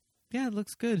 yeah, it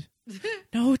looks good.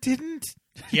 No, it didn't.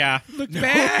 Yeah. It looked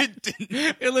bad.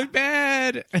 It looked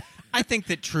bad. I think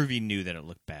that Truvy knew that it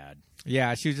looked bad.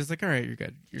 Yeah, she was just like, all right, you're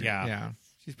good. Yeah.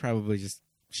 She's probably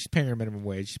she's paying her minimum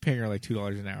wage. She's paying her like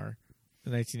 $2 an hour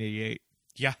in 1988.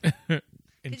 Yeah.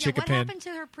 What happened to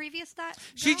her previous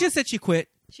She just said she quit.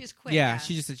 She just quit. Yeah,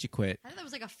 she just said she quit. I thought that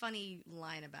was like a funny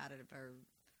line about it,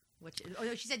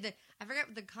 no, she said that I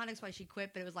forgot the context why she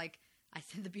quit, but it was like I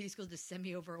sent the beauty school to send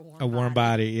me over a warm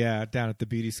body. Yeah, down at the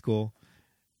beauty school.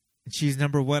 And she's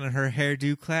number one in her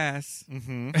hairdo class.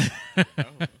 Mm-hmm.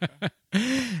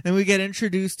 Then we get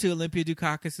introduced to Olympia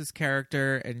Dukakis'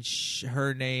 character, and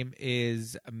her name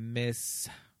is Miss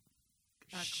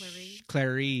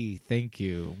Clary. Thank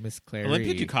you, Miss Clary.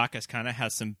 Olympia Dukakis kind of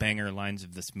has some banger lines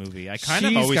of this movie. I kind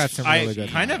of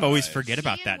always forget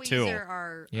about that too.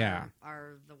 Are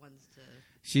the ones to.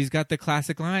 She's got the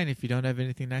classic line: "If you don't have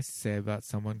anything nice to say about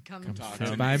someone, come talk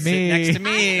by me." Sit next to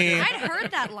me. I'd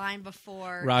heard that line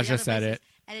before. Raja said it,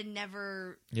 and it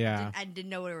never. Yeah, I didn't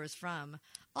know where it was from.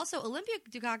 Also, Olympia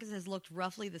Dukakis has looked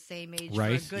roughly the same age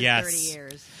right? for a good 30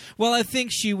 years. Well, I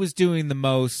think she was doing the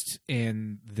most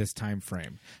in this time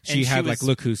frame. She had like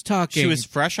Look Who's Talking. She was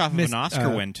fresh off of an Oscar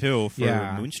win too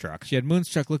for Moonstruck. She had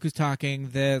Moonstruck, Look Who's Talking.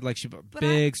 She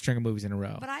big string of movies in a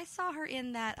row. But I saw her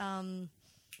in that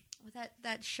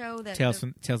that show that Tales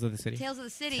of the City. Tales of the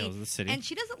City. Tales of the City. And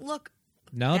she doesn't look.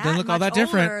 No, it doesn't look all that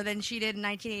different. Older than she did in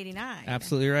 1989.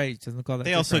 Absolutely right. It doesn't look all that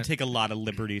They different. also take a lot of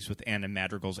liberties with Anna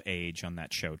Madrigal's age on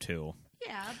that show too.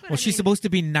 Yeah, but well, she's supposed to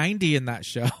be 90 in that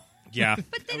show. Yeah,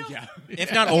 but they don't.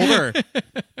 if not older.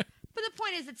 But the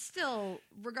point is, it's still,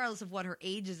 regardless of what her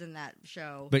age is in that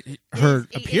show. But her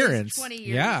it is appearance, 20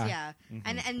 years, yeah.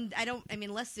 Mm-hmm. And I don't. I mean,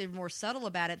 unless they're more subtle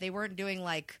about it, they weren't doing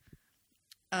like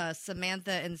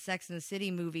Samantha and Sex and the City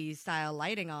movie style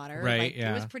lighting on her. Right? Like,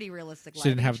 yeah. It was pretty realistic. She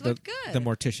didn't have she looked good. the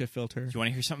Morticia filter. Do you want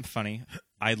to hear something funny?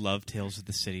 I love Tales of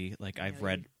the City. Like I've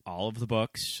read all of the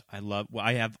books.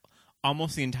 I have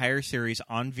almost the entire series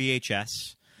on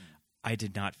VHS. I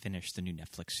did not finish the new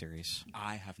Netflix series.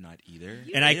 I have not either.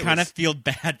 And I kind of feel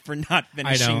bad for not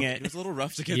finishing it. It was a little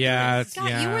rough to get through.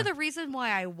 Scott, you were the reason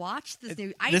why I watched this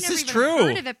movie. I this never is even true.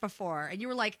 heard of it before. And you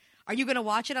were like, are you going to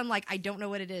watch it? I'm like, I don't know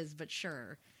what it is, but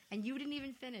sure. And you didn't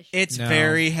even finish it. It's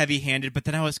very heavy-handed, but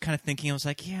then I was kind of thinking, I was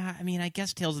like, yeah, I mean, I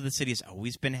guess Tales of the City has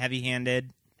always been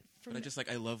heavy-handed. But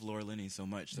I love Laura Linney so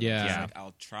much. So yeah. I'm just like,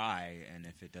 I'll try, and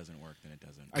if it doesn't work, then it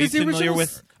doesn't. Are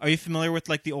you familiar with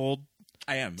like the old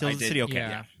I am. Tales of the City? Okay.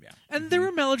 Yeah. And they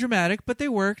were melodramatic, but they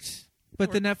worked.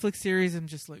 But the Netflix series, I'm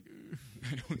just like,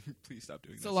 please stop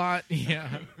doing this. It's a lot. Yeah.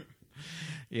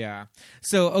 Yeah.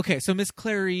 So Miss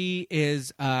Clary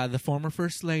is the former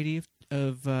First Lady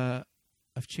of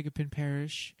Chickapin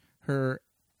Parish. Her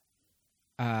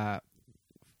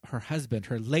husband,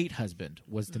 her late husband,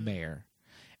 was the mayor,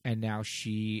 and now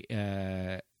she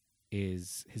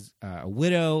is a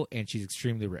widow, and she's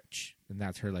extremely rich, and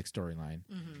that's her like storyline.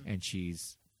 Mm-hmm. And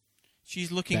she's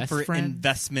looking for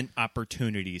investment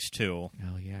opportunities too.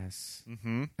 Oh yes.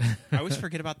 Mm-hmm. I always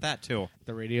forget about that too.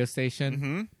 The radio station.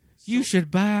 Mm-hmm. You should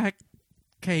back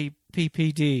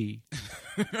KPPD.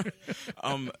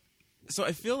 So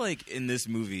I feel like in this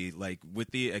movie, like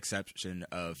with the exception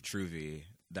of Truvy,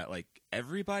 that like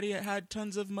everybody had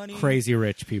tons of money, crazy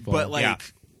rich people. But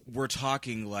like we're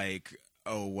talking like,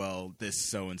 oh well, this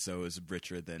so and so is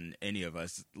richer than any of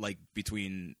us. Like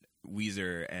between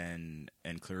Weezer and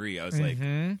Clary, I was like,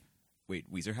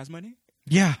 wait, Weezer has money?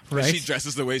 Yeah, right. She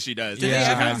dresses the way she does. Did they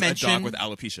ever mention a dog with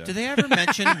alopecia? Do they ever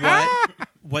mention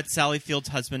what Sally Field's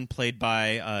husband, played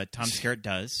by Tom Skerritt,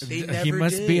 does? He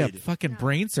must be a fucking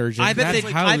brain surgeon. I bet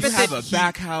they have a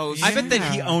back house. I bet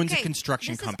that he owns a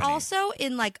construction this company. Is also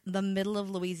in like the middle of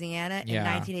Louisiana in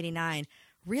 1989.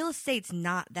 Real estate's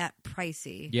not that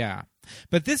pricey. Yeah,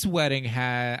 but this wedding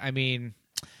had. I mean,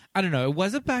 I don't know. It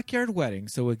was a backyard wedding,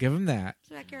 so we'll give them that.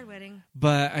 It's a backyard wedding.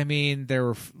 But I mean, there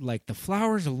were like the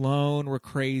flowers alone were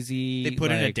crazy. They put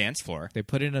in a dance floor. They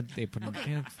put in a.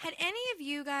 Had any of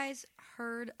you guys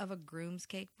heard of a groom's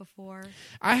cake before?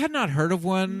 I had not heard of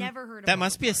one. Never heard of that one. That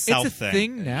must before. be a South it's a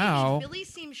thing now. Billy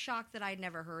seemed shocked that I'd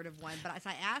never heard of one, but as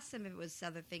I asked him if it was a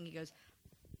Southern thing, he goes,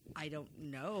 "I don't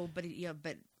know," but he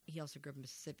also grew up in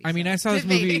Mississippi. I mean, I saw this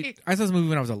movie. I saw this movie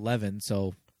when I was 11,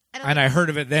 so I heard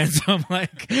of it then. So I'm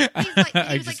like, he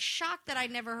was like shocked that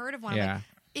I'd never heard of one. Yeah, like,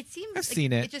 it seems I've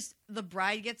seen it. It just the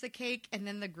bride gets a cake and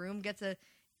then the groom gets a.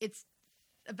 It's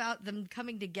about them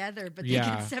coming together, but they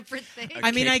get separate things.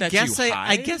 I mean, I guess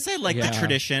I like the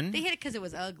tradition. They hit it because it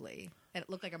was ugly and it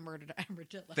looked like a murdered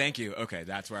armadillo. Thank you. Okay,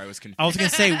 that's where I was confused. I was going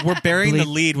to say we're burying the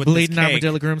lead with bleeding this cake.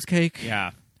 armadillo groom's cake.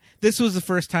 Yeah. This was the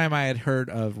first time I had heard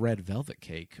of red velvet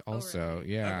cake. Also,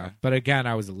 really? yeah. Okay. But again,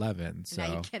 I was 11, so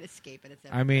now you can't escape it. It's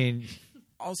I mean,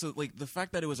 also like the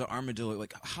fact that it was an armadillo.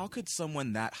 Like, how could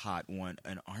someone that hot want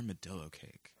an armadillo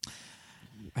cake?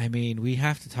 I mean, we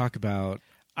have to talk about.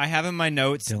 I have in my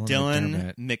notes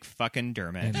Dylan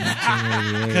McFucking-Dermott.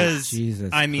 Because,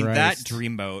 I mean, that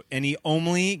dreamboat. And he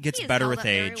only gets better with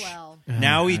age. Well.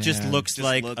 Now he just looks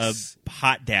like a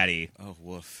hot daddy. Oh,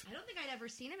 woof. I don't think I'd ever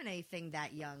seen him in anything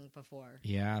that young before.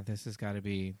 Yeah, this has got to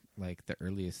be like the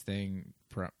earliest thing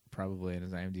probably in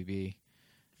his IMDb.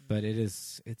 But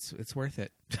it's worth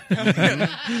it.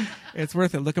 It's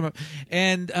worth it. Look him up.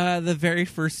 And the very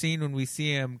first scene when we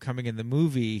see him coming in the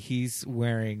movie, he's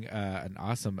wearing an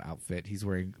awesome outfit. He's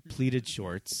wearing pleated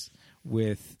shorts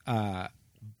with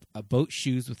boat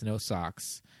shoes with no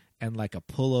socks and like a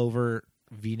pullover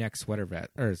V-neck sweater.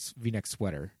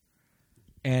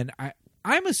 And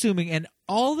I'm assuming, and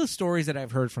all the stories that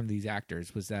I've heard from these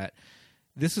actors was that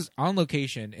this was on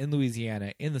location in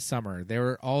Louisiana in the summer. They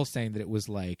were all saying that it was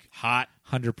like hot,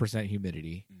 100%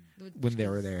 humidity when they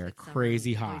were there.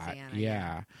 Crazy hot.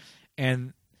 Yeah.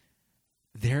 And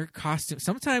their costume.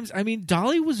 Sometimes, I mean,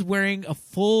 Dolly was wearing a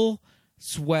full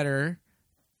sweater,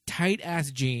 tight ass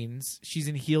jeans. She's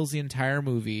in heels the entire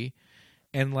movie.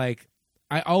 And like,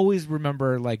 I always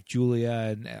remember like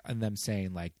Julia and them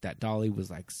saying like that Dolly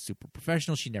was like super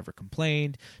professional. She never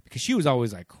complained because she was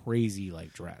always like crazy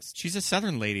like dressed. She's a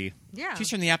Southern lady. Yeah. She's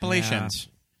from the Appalachians.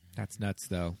 Yeah. That's nuts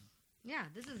though. Yeah,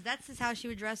 that's just how she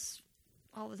would dress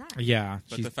all the time. Yeah.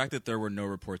 But the fact that there were no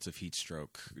reports of heat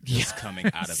stroke just coming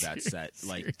out of that set.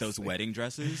 Like those wedding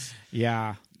dresses.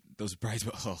 Yeah. Those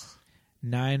bridesmaids. Oh.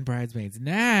 9 bridesmaids.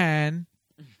 9.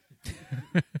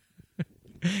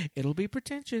 It'll be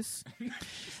pretentious.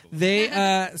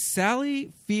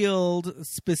 Sally Field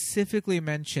specifically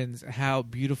mentions how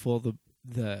beautiful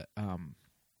the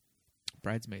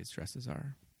bridesmaids dresses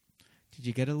are. Did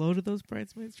you get a load of those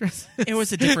bridesmaids dresses? It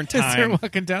was a different As time. they're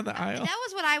walking down the aisle. That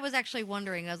was what I was actually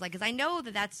wondering. I was like, because I know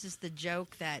that's just the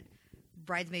joke that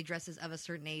bridesmaid dresses of a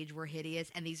certain age were hideous,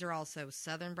 and these are also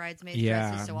Southern bridesmaid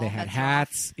dresses. So all they had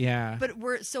hats. Off. Yeah, but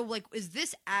were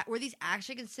these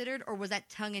actually considered, or was that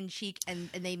tongue in cheek and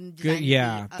they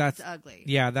designed that's ugly?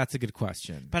 Yeah, that's a good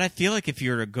question. But I feel like if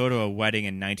you were to go to a wedding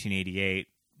in 1988,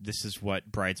 this is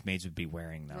what bridesmaids would be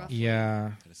wearing, though. Roughly.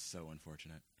 Yeah, that is so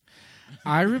unfortunate.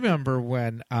 I remember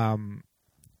when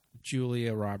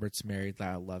Julia Roberts married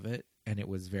Lyle Lovett, and it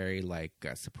was very like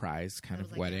a surprise kind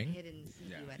of like wedding. A hidden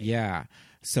wedding. Yeah.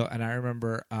 So, and I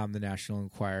remember the National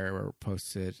Enquirer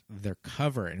posted their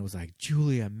cover, and it was like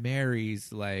Julia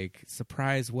marries like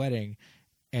surprise wedding,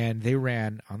 and they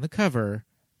ran on the cover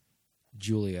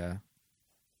Julia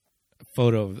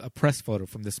a press photo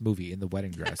from this movie in the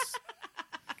wedding dress.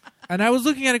 And I was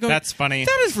looking at it going, that's funny.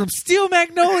 That is from Steel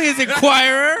Magnolias,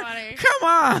 Enquirer. Come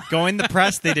on. Going the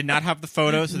press, they did not have the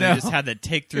photos, so they just had to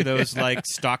take through those like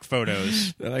stock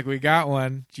photos. They're like, we got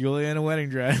one. Julia in a wedding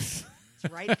dress.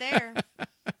 It's right there.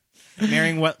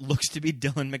 Marrying what looks to be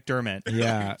Dylan McDermott.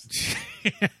 Yeah.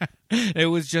 It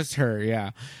was just her,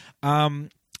 yeah.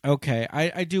 Okay,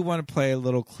 I do want to play a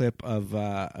little clip of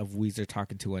Weezer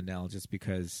talking to Annelle just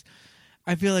because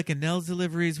I feel like Annelle's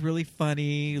delivery is really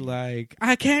funny. Like,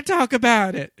 I can't talk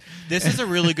about it. This is a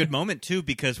really good moment, too,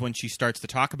 because when she starts to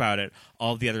talk about it,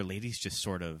 all the other ladies just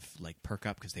sort of like perk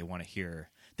up because they want to hear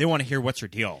what's her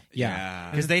deal.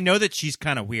 Yeah. Because they know that she's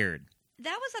kind of weird.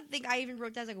 That was something I even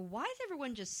wrote down. I was like, why is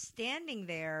everyone just standing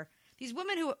there? These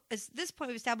women who, at this point,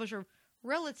 we've established are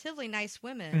relatively nice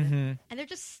women, and they're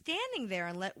just standing there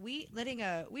and letting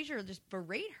Weezer just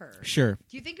berate her. Sure.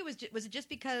 Do you think it was it just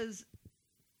because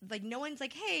like no one's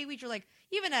like, hey, Weezer, like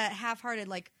even a half-hearted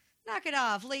like knock it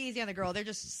off, lay easy on the girl. They're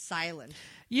just silent.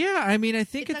 Yeah, I mean, I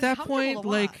think It's at that point,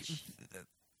 like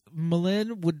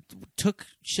Malin took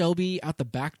Shelby out the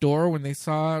back door when they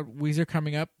saw Weezer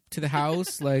coming up to the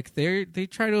house. Like they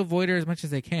try to avoid her as much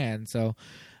as they can. So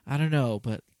I don't know,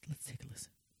 but let's take a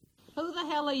listen. Who the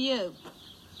hell are you?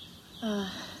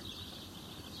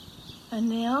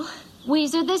 Annelle?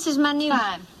 Weezer, this is my new...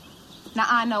 Fine. Now,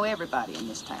 I know everybody in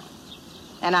this town.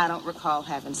 And I don't recall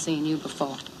having seen you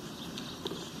before.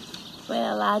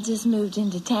 Well, I just moved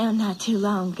into town not too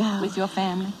long ago. With your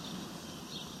family?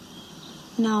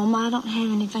 No, Ma, I don't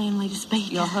have any family to speak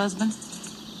of. Your husband?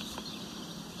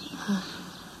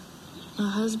 My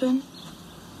husband?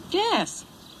 Yes.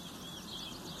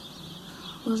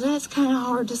 Well, that's kind of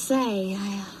hard to say.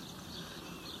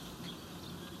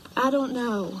 I don't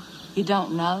know. You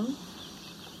don't know?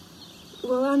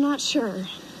 Well, I'm not sure.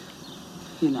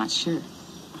 You're not sure?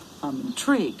 I'm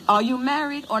intrigued. Are you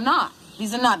married or not?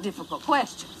 These are not difficult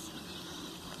questions.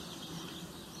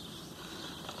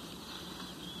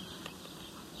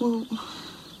 Well,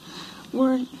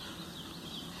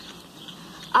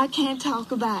 I can't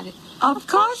talk about it. Of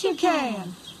course you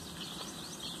can.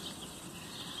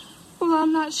 Well,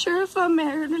 I'm not sure if I'm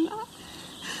married or not.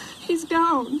 He's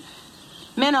gone.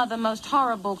 Men are the most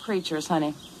horrible creatures,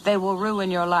 honey. They will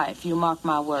ruin your life, you mark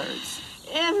my words.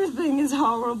 Everything is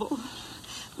horrible.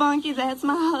 Bunky, that's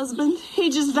my husband. He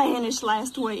just vanished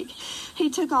last week. He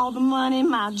took all the money,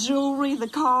 my jewelry, the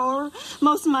car.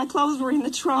 Most of my clothes were in the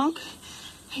trunk.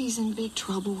 He's in big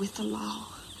trouble with the law.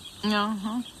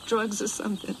 Uh-huh. Drugs or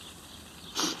something.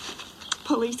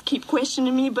 Police keep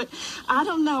questioning me, but I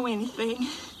don't know anything.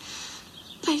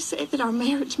 They say that our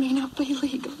marriage may not be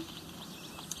legal.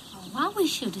 Oh, I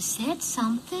wish you'd have said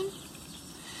something.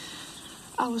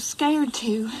 I was scared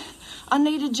to. I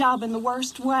need a job in the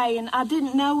worst way, and I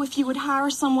didn't know if you would hire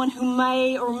someone who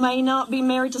may or may not be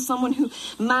married to someone who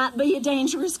might be a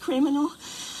dangerous criminal.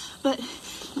 But,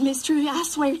 Miss Trudy, I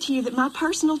swear to you that my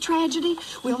personal tragedy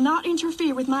will not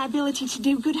interfere with my ability to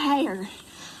do good hair.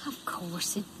 Of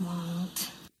course it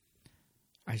won't.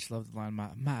 I just love the line,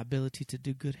 my ability to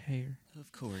do good hair.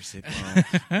 Of course it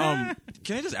won't.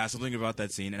 Can I just ask something about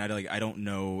that scene? And I don't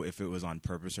know if it was on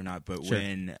purpose or not, but sure.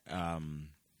 when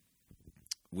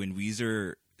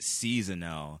Weezer sees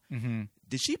Annelle,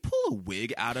 did she pull a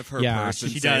wig out of her Yeah, purse?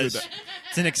 She does.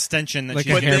 It's an extension that Like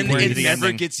she's a But then hairbrain it to the never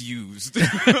ending. gets used.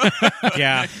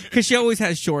 Yeah. Because she always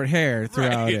has short hair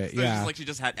throughout Right. it. So Yeah. it's like she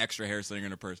just had extra hair sitting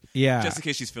in her purse. Yeah. Just in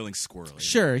case she's feeling squirrely.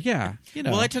 Sure, yeah. You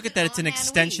know. Well, I took it that it's an On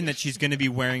extension Halloween. that she's going to be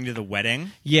wearing to the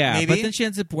wedding. yeah, maybe? but then she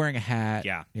ends up wearing a hat.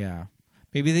 Yeah. Yeah.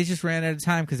 Maybe they just ran out of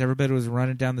time because everybody was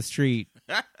running down the street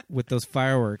with those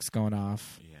fireworks going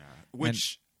off. Yeah.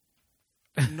 Which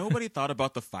nobody thought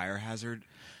about the fire hazard.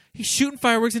 He's shooting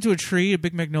fireworks into a tree, a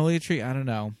big magnolia tree. I don't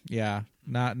know. Yeah,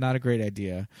 not a great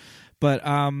idea. But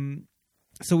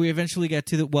so we eventually get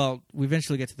to the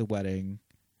wedding.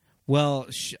 Well,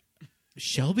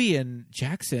 Shelby and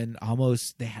Jackson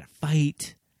they had a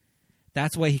fight.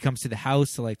 That's why he comes to the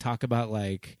house to like talk about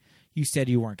like, you said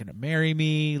you weren't going to marry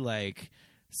me, like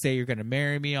say you're going to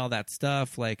marry me, all that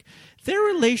stuff. Like their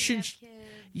relationship.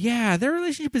 Yeah, their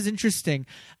relationship is interesting.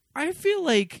 I feel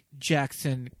like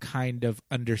Jackson kind of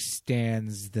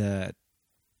understands the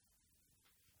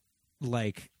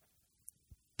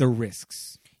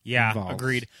risks. Yeah, involved.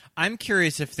 agreed. I'm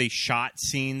curious if they shot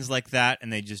scenes like that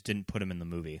and they just didn't put them in the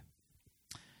movie.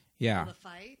 Yeah. The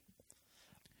fight?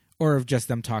 Or of just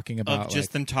them talking about Of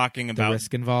just them talking about the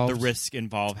risk involved. The risk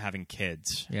involved having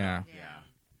kids. Yeah.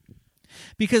 Yeah.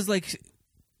 Because like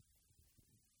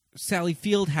Sally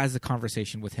Field has a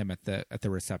conversation with him at the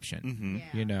reception. Mm-hmm. Yeah.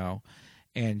 You know.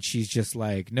 And she's just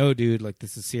like, no, dude, like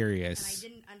this is serious.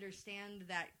 And I didn't understand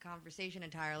that conversation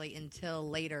entirely until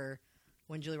later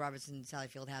when Julie Roberts and Sally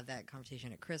Field have that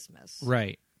conversation at Christmas.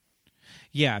 Right.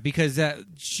 Yeah, because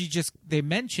they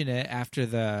mention it after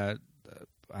the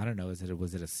I don't know,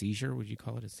 was it a seizure? Would you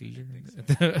call it a seizure?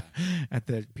 So. At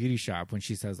the beauty shop when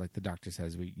she says like the doctor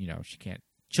says she can't,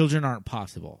 children aren't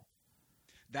possible.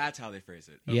 That's how they phrase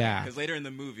it. Okay. Yeah. Because later in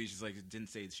the movie, she's like, didn't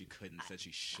say she couldn't, said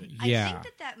she shouldn't. Yeah. I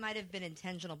think that might have been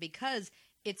intentional because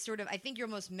it's sort of, I think you're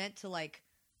almost meant to like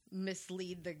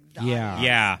mislead the audience.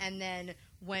 Yeah. And then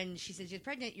when she says she's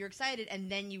pregnant, you're excited, and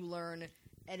then you learn,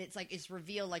 and it's like it's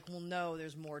revealed like, well, no,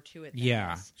 there's more to it.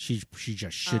 Yeah, this. she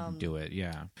just shouldn't do it.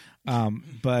 Yeah,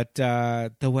 but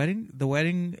the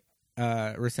wedding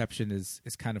reception is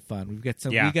kind of fun. We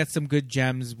get some good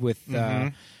gems with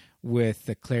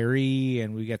Clary,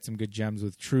 and we get some good gems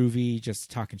with Truvy,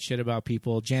 just talking shit about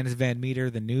people. Janice Van Meter,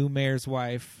 the new mayor's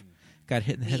wife, got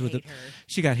hit in the head with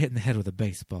she got hit in the head with a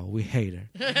baseball. We hate her.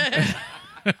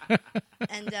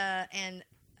 And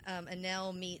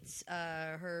Annelle meets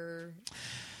her.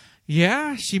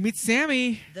 Yeah, she meets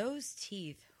Sammy. Those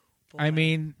teeth. Boy. I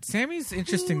mean, Sammy's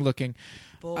interesting looking.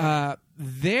 Boy.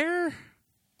 Their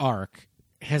arc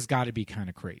has got to be kind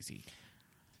of crazy.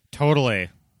 Totally.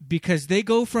 Because they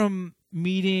go from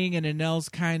meeting and Annelle's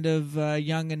kind of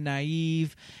young and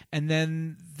naive, and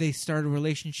then they start a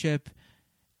relationship,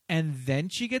 and then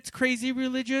she gets crazy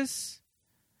religious,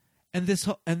 and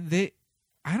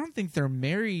I don't think they're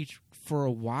married for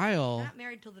a while. Not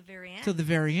married till the very end. Till the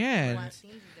very end.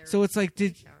 So it's like,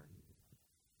 did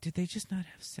they just not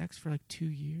have sex for like 2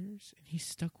 years, and he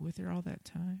stuck with her all that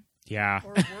time? Yeah.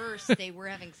 Or worse, they were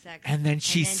having sex, and then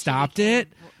she stopped became it.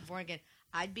 Born again.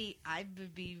 I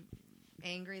would be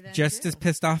angry then. Just too. as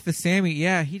pissed off as Sammy.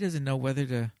 Yeah, he doesn't know whether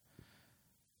to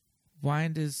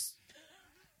wind his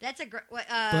That's a great.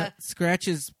 butt, scratch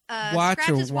his watch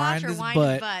or wind his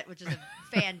butt, which is a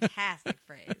fantastic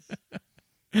phrase.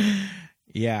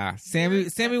 Yeah,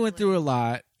 Sammy went through a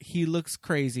lot. He looks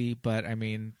crazy, but I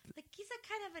mean, Like he's a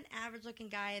kind of an average-looking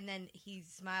guy, and then he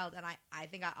smiled, and I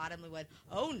think I audibly went,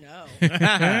 "Oh no!"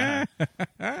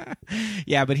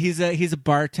 yeah, but he's a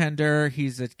bartender.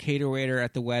 He's a cater waiter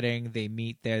at the wedding. They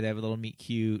meet there. They have a little meet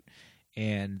cute,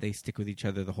 and they stick with each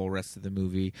other the whole rest of the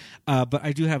movie. But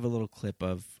I do have a little clip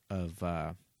of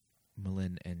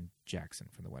Malin and Jackson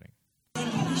from the wedding.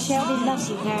 Shelby loves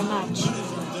you very much.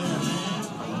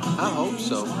 I hope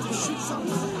so.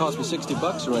 It cost me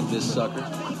 $60 to rent this sucker.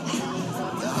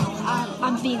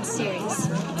 I'm being serious.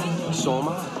 So am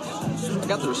I. I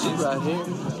got the receipt right here.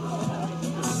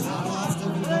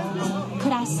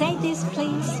 Could I say this,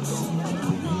 please?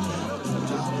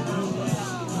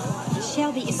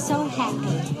 Shelby is so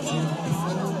happy.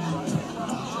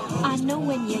 I know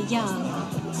when you're young,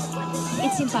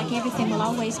 it seems like everything will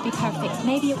always be perfect.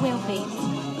 Maybe it will be.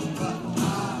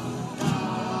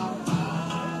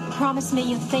 Promise me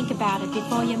you'll think about it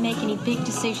before you make any big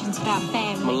decisions about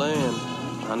family. Milan,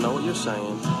 I know what you're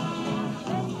saying.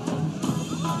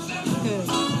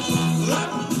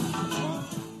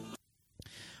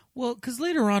 Well, because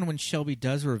later on when Shelby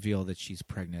does reveal that she's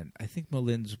pregnant, I think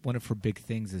Malin's one of her big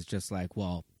things is just like,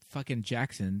 well, fucking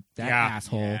Jackson, that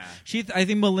asshole. Yeah. I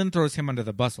think Malin throws him under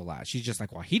the bus a lot. She's just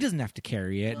like, well, he doesn't have to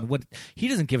carry it, and he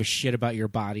doesn't give a shit about your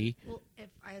body. Well,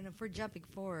 if we're jumping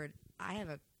forward, I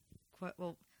have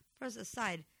first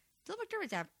aside, Dylan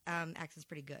McDermott's accent's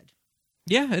pretty good.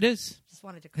 Yeah, it is. Just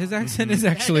wanted to. His accent is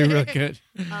actually real good.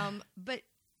 But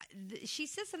she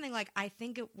says something like, "I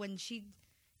think it when she."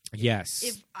 Yes.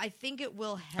 If I think it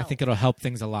will help. I think it'll help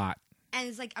things a lot. And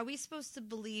it's like, are we supposed to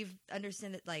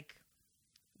understand that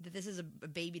that this is a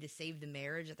baby to save the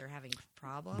marriage, that they're having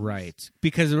problems? Right.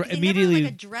 Because they immediately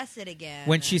never, address it again.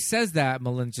 When she says that,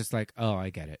 Malin's just like, "Oh, I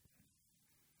get it."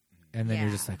 And then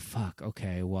you're just like, "Fuck,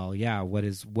 okay, well, yeah, what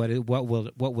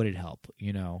would it help,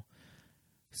 you know?"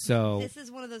 So this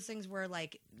is one of those things where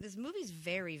this movie's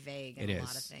very vague in a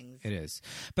lot of things. It is.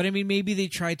 But I mean, maybe they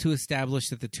tried to establish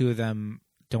that the two of them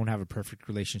don't have a perfect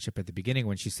relationship at the beginning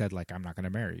when she said, I'm not going to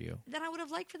marry you. Then I would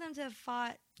have liked for them to have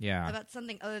fought about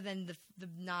something other than the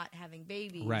not having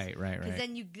babies. Right. Because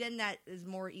then that is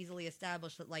more easily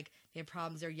established that they have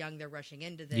problems, they're young, they're rushing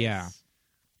into this. Yeah.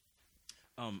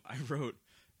 I wrote,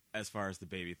 as far as the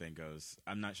baby thing goes,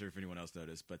 I'm not sure if anyone else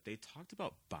noticed, but they talked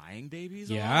about buying babies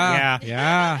a lot.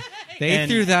 Yeah. They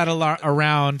threw that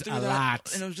around a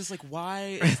lot. And I was just like,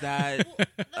 why is that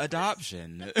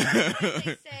adoption? They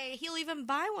say he'll even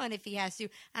buy one if he has to.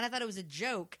 And I thought it was a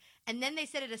joke. And then they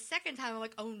said it a second time. I'm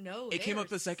like, oh, no. It came up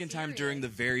the second time during the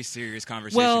very serious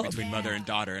conversation between mother and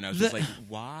daughter. And I was just like,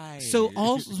 why? So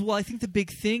I think the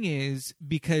big thing is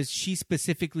because she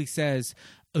specifically says,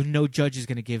 "Oh, no judge is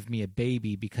going to give me a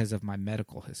baby because of my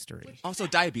medical history." Also,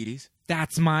 diabetes.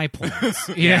 That's my point.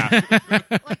 Yeah.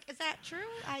 Is that true?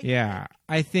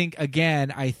 I think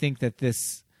that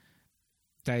this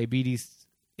diabetes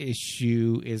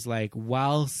issue is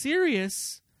while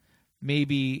serious,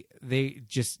 maybe they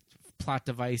just plot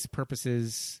device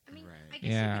purposes. I mean, I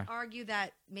guess you could argue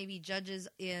that maybe judges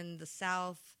in the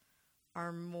South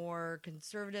are more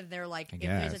conservative. They're like, if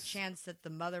there's a chance that the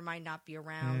mother might not be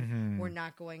around, we're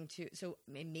not going to. So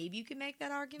maybe you can make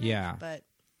that argument. Yeah.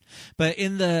 But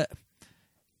in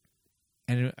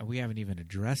and we haven't even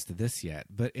addressed this yet,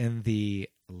 but in the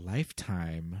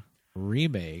Lifetime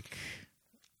remake.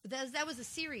 That was a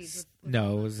series. It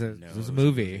was a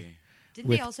movie. Didn't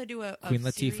they also do a Queen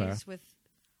Latifah series with...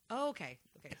 Oh, okay.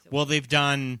 So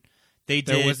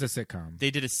there was a sitcom.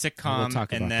 They did a sitcom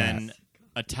and then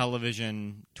a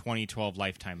television 2012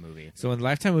 Lifetime movie. So in the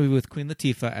Lifetime movie with Queen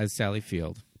Latifah as Sally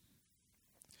Field.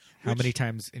 How many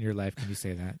times in your life can you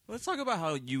say that? Let's talk about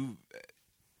how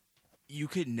you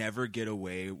could never get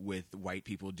away with white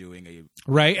people doing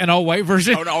an all-white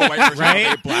version. An all-white version, right?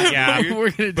 Of a black movie.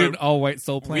 We're gonna do an all-white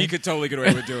soul plane. We could totally get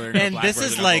away with doing a black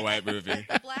version of a white movie.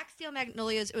 Black Steel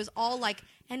Magnolias. It was all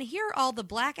and here are all the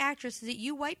black actresses that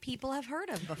you white people have heard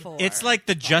of before. It's like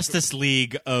the Justice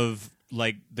League of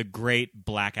the great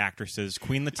black actresses: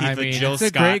 Queen Latifah, Jill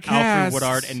Scott, Alfred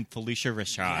Woodard, and Felicia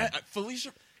Rashad.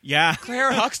 Yeah.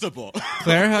 Claire Huxtable.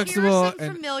 Here are some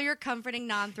familiar, comforting,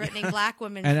 non-threatening black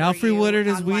women. And Alfred Woodard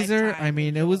as Weezer. I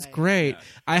mean, it was great. Yeah.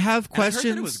 I have questions. I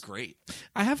heard that it was great.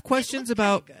 I have questions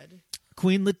about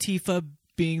Queen Latifah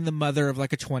being the mother of a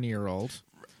 20-year-old.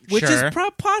 Which is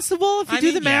possible if you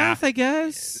do the math, I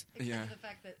guess. Yeah.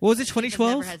 What was it,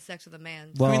 2012? Never had sex with a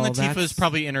man. Well, Queen Latifah is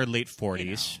probably in her late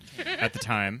 40s at the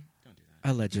time.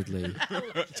 Allegedly.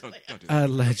 Don't do that.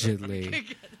 Allegedly.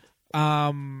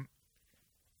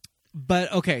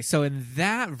 But okay, so in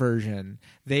that version,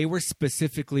 they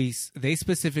specifically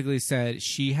said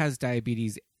she has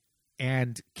diabetes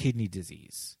and kidney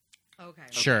disease. Okay.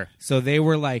 Sure. So they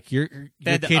were like your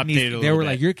kidneys. They were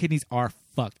like your kidneys are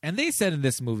fucked, and they said in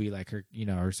this movie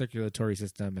her circulatory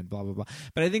system and blah blah blah.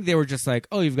 But I think they were just like,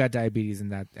 oh, you've got diabetes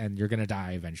and you're gonna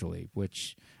die eventually,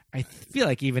 which I feel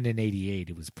like even in '88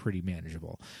 it was pretty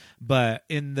manageable. But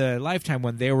in the Lifetime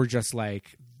one, they were just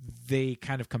like. They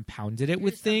kind of compounded it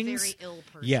with things. A very ill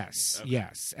person.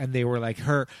 Yes, and they were like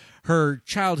her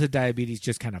childhood diabetes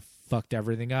just kind of fucked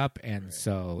everything up, and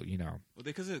so Well,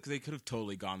 they could have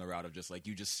totally gone the route of just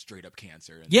you just straight up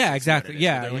cancer. And exactly.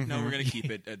 Yeah, so they're like, no, we're going to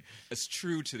keep it as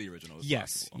true to the original as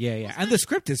possible. Yeah, and the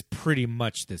script is pretty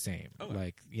much the same.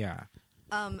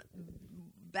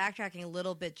 Backtracking a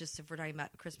little bit, just if we're talking about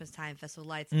Christmas time, Festival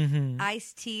Lights,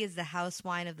 Iced Tea is the house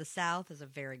wine of the South is a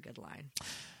very good line.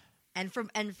 And from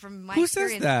my Who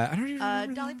experience, says that? I don't even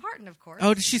remember Dolly that. Parton, of course.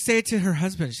 Oh, did she say it to her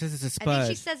husband? She says it's a spud. I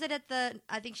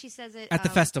think she says it at the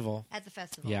festival. At the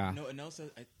festival. Yeah. No, I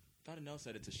thought Annelle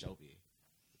said it to Shelby.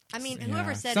 I mean,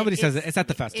 whoever said somebody says it. It's at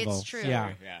the festival. It's true.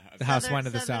 Yeah. The house wine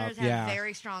of the South. Have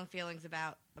very strong feelings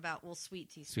about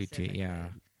sweet tea. Sweet tea. Yeah.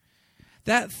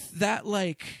 That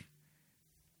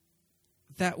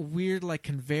that weird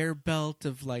conveyor belt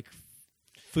of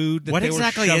food that What they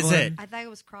exactly were is shoveling. it? I thought it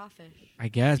was crawfish. I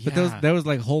guess, but there was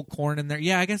like whole corn in there.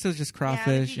 Yeah, I guess it was just crawfish.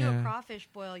 Yeah, if you do a crawfish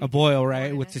boil, you a boil, put right,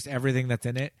 corn with in just everything that's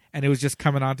in it, and it was just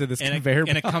coming onto this conveyor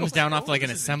and it belt. comes down off like an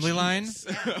assembly line.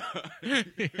 Yeah.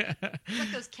 It's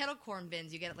like those kettle corn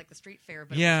bins you get at like the street fair,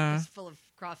 but Yeah. it's full of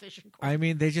crawfish and corn. I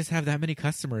mean, they just have that many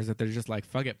customers that they're just like,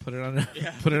 fuck it, put it on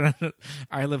a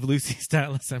I Love Lucy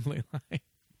style assembly line.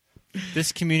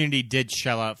 This community did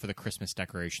shell out for the Christmas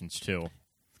decorations too.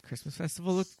 Christmas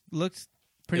festival looks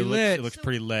pretty lit. lit. It looks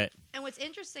pretty lit. And what's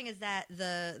interesting is that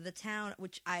the town,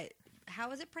 which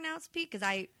how is it pronounced, Pete?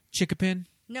 Because Chickapin?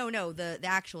 No, the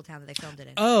actual town that they filmed it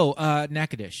in. Oh,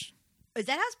 Natchitoches. Is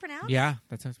that how it's pronounced? Yeah,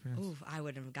 that's how it's pronounced. Ooh, I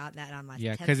wouldn't have got that on my 10th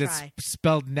Yeah, because it's try.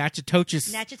 spelled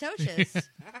Natchitoches. Natchitoches.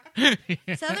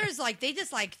 So there's they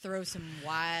just throw some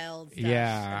wild stuff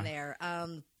in there.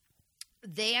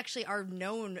 They actually are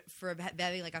known for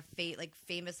having a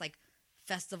famous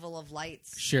Festival of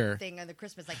Lights thing on the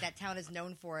Christmas. That town is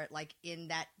known for it, in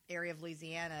that area of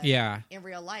Louisiana. Yeah. In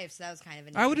real life, so that was kind of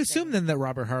interesting. I would assume then that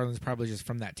Robert Harlan's probably just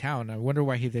from that town. I wonder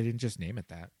why they didn't just name it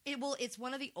that. It's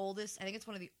one of the oldest. I think it's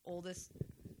one of the oldest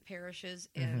parishes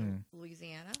in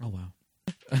Louisiana. Oh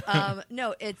wow.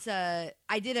 No, it's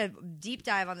I did a deep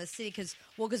dive on the city because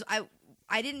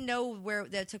I didn't know where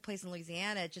that took place in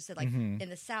Louisiana. It just said in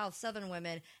the South, Southern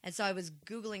women, and so I was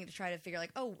Googling to try to figure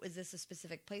is this a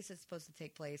specific place that's supposed to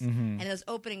take place? And those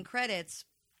opening credits,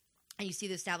 and you see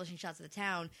the establishing shots of the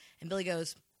town, and Billy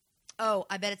goes, "Oh,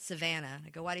 I bet it's Savannah."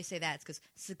 I go, "Why do you say that?" It's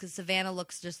because Savannah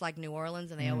looks just like New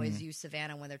Orleans, and they always use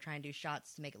Savannah when they're trying to do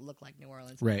shots to make it look like New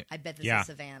Orleans. Right. I bet this is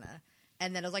Savannah.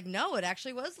 And then I was like, no, it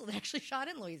actually shot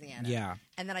in Louisiana. Yeah.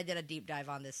 And then I did a deep dive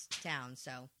on this town.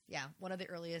 So, yeah, one of the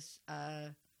earliest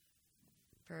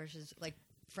parishes,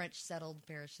 French settled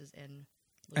parishes in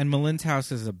Louisiana. And Malin's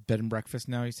house is a bed and breakfast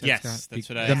now, you said, yes, Scott? That's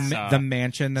what I saw. The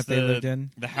mansion that they lived in?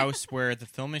 The house where the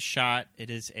film is shot, it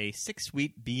is a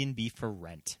 6-suite B&B for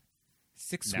rent.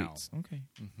 6 suites. Okay.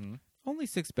 Mm-hmm. Only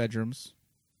 6 bedrooms.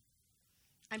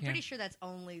 I'm pretty sure that's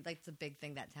only, the big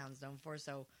thing that town's known for,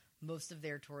 so most of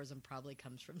their tourism probably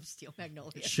comes from Steel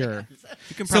Magnolias. Sure.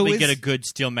 You can probably get a good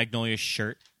Steel Magnolias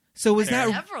shirt. So is that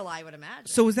several, I would imagine.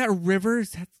 So is that river? Is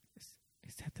that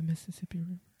the Mississippi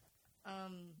River?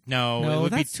 No,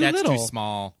 that's too little. Too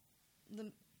small.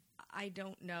 I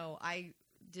don't know. I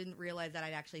didn't realize that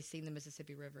I'd actually seen the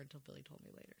Mississippi River until Billy told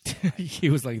me later. So he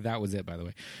was like, "That was it." By the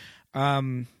way,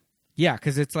 yeah,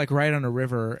 because it's right on a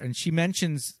river, and she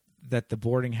mentions that the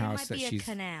boarding house that she's a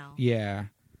canal. Yeah,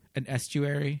 an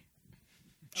estuary.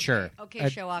 Okay. Sure. Okay,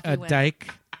 show off. A dike.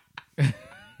 All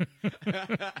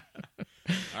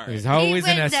right. There's always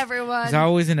everyone. There's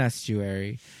always an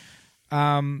estuary.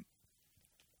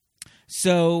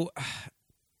 So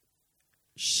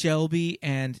Shelby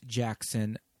and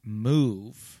Jackson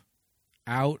move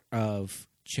out of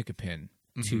Chickapin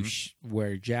to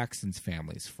where Jackson's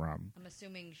family's from. I'm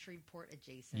assuming Shreveport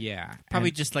adjacent. Yeah.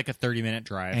 Probably just a 30-minute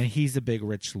drive. And he's a big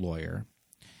rich lawyer.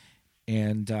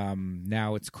 And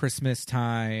now it's Christmas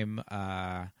time.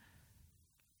 And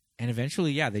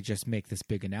eventually, they just make this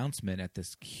big announcement at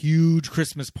this huge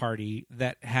Christmas party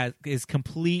that is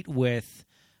complete with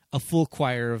a full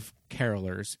choir of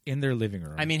carolers in their living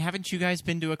room. I mean, haven't you guys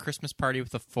been to a Christmas party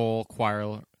with a full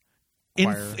choir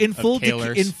in full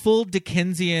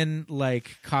Dickensian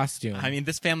costume? I mean,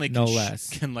 this family no can less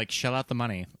can shell out the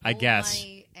money. I guess.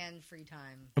 Money and free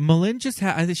time. Malin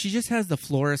she just has the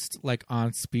florist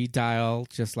on speed dial,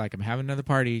 just I'm having another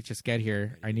party. Just get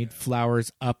here. I need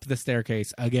flowers up the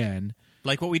staircase again,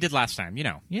 like what we did last time.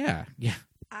 Yeah.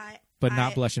 But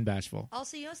not blush and bashful.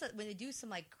 Also, you notice that when they do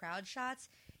some crowd shots,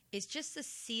 it's just a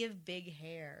sea of big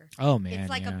hair. Oh man,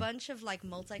 it's a bunch of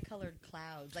multicolored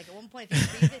clouds. At one point, if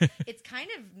you freeze it, it's kind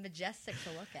of majestic to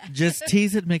look at. Just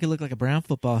tease it, make it look like a brown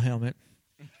football helmet.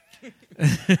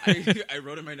 I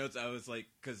wrote in my notes. I was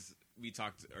because we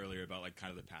talked earlier about kind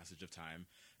of the passage of time,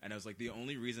 and I was the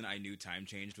only reason I knew time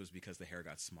changed was because the hair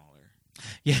got smaller.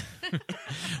 Yeah.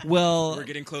 Well, we're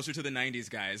getting closer to the 90s,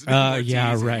 guys.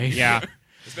 Yeah, right. Yeah.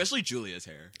 Especially Julia's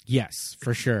hair. Yes,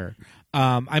 for sure.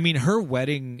 I mean, her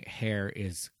wedding hair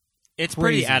is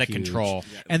pretty out of huge. Control.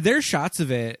 Yeah. And there's shots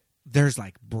of it. There's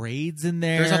braids in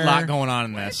there. There's a lot going on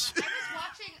in this. I was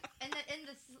watching in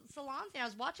the salon thing. I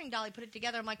was watching Dolly put it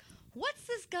together. I'm like, what's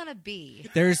this gonna be?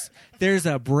 There's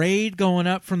a braid going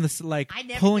up from the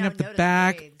pulling up the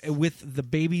back with the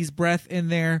baby's breath in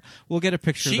there. We'll get a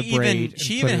picture of the braid.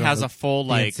 She even has a full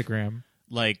Instagram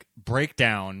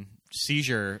breakdown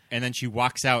seizure, and then she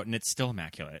walks out and it's still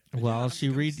immaculate. Well, she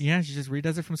just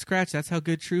redoes it from scratch. That's how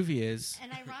good Truvy is.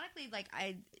 And ironically,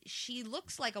 she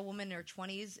looks like a woman in her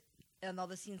 20s, and all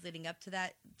the scenes leading up to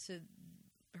that, to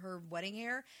her wedding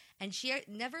hair, and she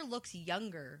never looks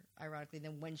younger, ironically,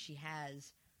 than when she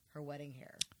has her wedding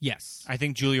hair. Yes. I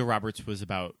think Julia Roberts was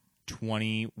about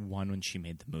 21 when she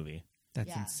made the movie.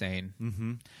 That's insane.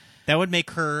 Mm-hmm. That would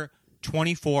make her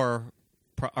 24,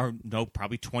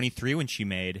 probably 23 when she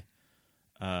made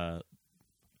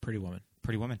Pretty Woman.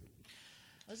 Pretty Woman.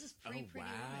 This is Pretty Woman.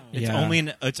 It's only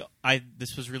in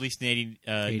this was released in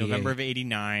November of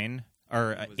 89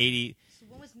 or 80. So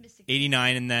when was Mystic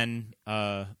 89, and then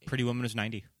Pretty Woman was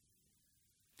 90.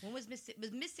 When was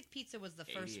Mystic Pizza was the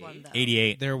first one, though.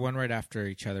 88. They're one right after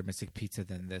each other. Mystic Pizza,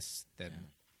 then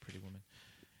Pretty Woman.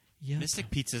 Yeah. Mystic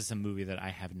Pizza is a movie that I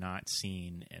have not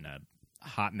seen in a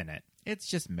hot minute. It's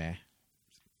just meh.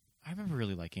 I remember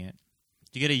really liking it.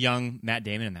 You get a young Matt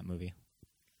Damon in that movie.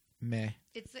 Meh.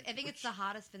 I think it's the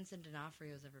hottest Vincent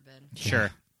D'Onofrio's ever been.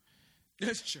 Sure.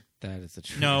 Sure. That is the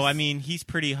truth. No, I mean, he's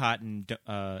pretty hot in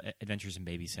Adventures in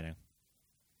Babysitting.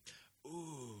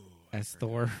 Ooh. As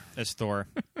Thor. As Thor.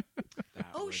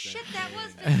 Oh, shit, that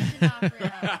was Vincent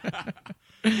D'Onofrio.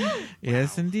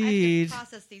 Yes, Wow. indeed. I have to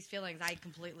process these feelings. I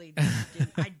completely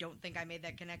didn't. I don't think I made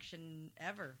that connection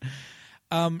ever.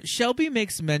 Shelby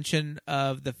makes mention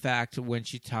of the fact when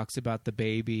she talks about the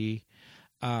baby,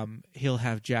 he'll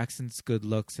have Jackson's good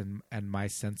looks and my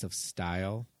sense of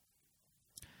style.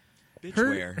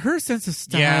 Her sense of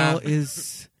style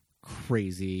is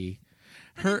crazy.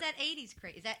 But is that 80s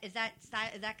crazy? Is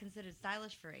that considered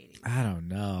stylish for 80s? I don't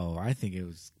know. I think it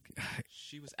was.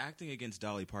 She was acting against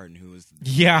Dolly Parton, who was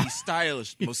the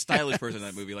most stylish person in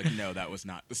that movie. Like, no, that was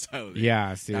not the style of it.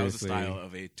 Yeah, seriously. That was the style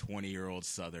of a 20-year-old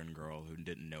Southern girl who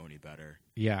didn't know any better.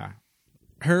 Yeah.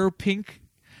 Her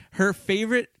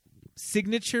favorite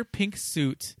signature pink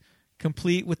suit,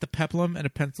 complete with the peplum and a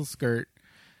pencil skirt.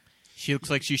 She looks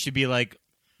like she should be, like,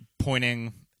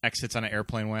 pointing exits on an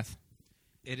airplane with.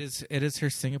 It is her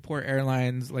Singapore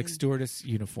Airlines stewardess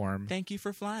uniform. Thank you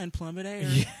for flying, Plummet Air.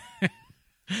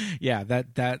 Yeah,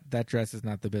 that dress is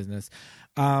not the business.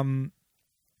 So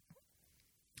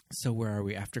where are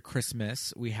we? After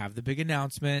Christmas, we have the big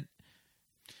announcement.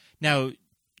 Now,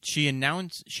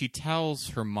 she tells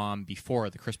her mom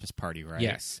before the Christmas party, right?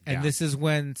 Yes. And this is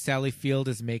when Sally Field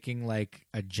is making like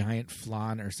a giant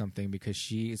flan or something because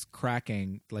she is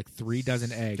cracking like 3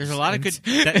 dozen eggs. There's a lot of good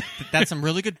that's some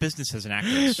really good business as an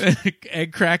actress.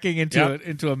 Egg cracking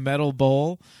into a metal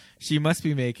bowl. She must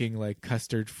be making like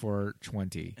custard for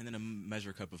 20. And then a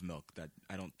measure cup of milk that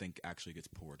I don't think actually gets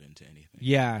poured into anything.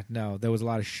 Yeah, no. There was a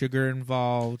lot of sugar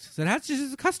involved. So that's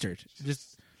just custard.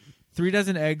 Just 3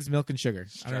 dozen eggs, milk, and sugar.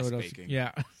 Stress I don't know what baking.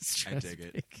 else. Yeah. I dig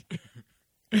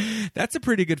it. That's a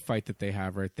pretty good fight that they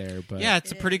have right there. But yeah,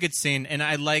 it's a pretty good scene. And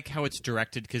I like how it's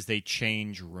directed because they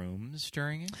change rooms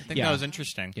during it. I think that was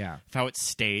interesting. Yeah. How it's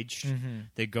staged.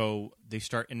 Mm-hmm. They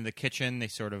start into the kitchen. They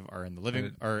sort of are in the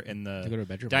living or in the go to a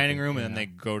bedroom, dining room, and then they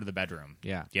go to the bedroom.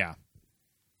 Yeah. Yeah.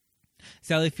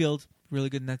 Sally Field, really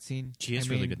good in that scene. She is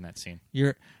really good in that scene.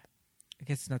 I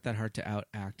guess it's not that hard to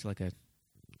out-act like a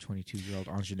 22-year-old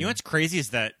ingenue. You know what's crazy is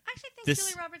that I actually think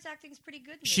Julia Roberts' acting is pretty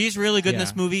good. She's really good in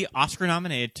this movie. Oscar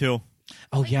nominated too.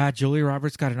 Oh yeah, Julia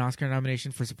Roberts got an Oscar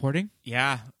nomination for supporting.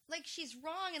 Yeah, like she's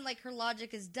wrong and like her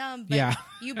logic is dumb. But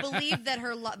you believe that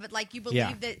you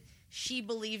believe that she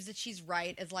believes that she's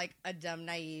right as like a dumb,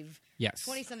 naive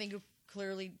 20-something who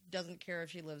clearly doesn't care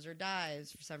if she lives or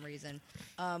dies for some reason.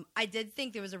 I did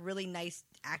think there was a really nice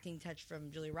acting touch from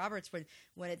Julia Roberts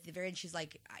when at the very end she's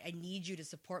like, I need you to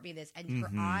support me in this, and her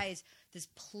eyes, this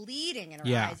pleading in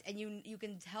her eyes, and you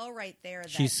can tell right there that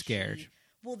she's scared.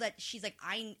 That she's like,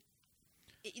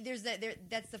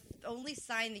 that's the only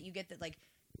sign that you get that like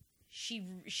she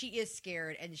is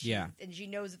scared and she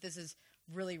knows that this is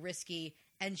really risky,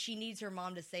 and she needs her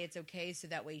mom to say it's okay so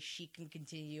that way she can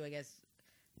continue, I guess,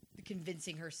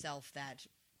 convincing herself that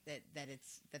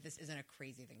this isn't a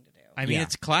crazy thing to do. I mean,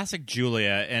 it's classic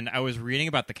Julia, and I was reading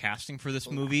about the casting for this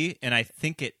movie, and I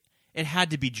think it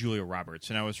had to be Julia Roberts.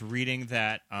 And I was reading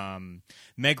that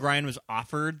Meg Ryan was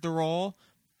offered the role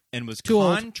and was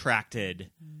contracted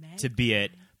to be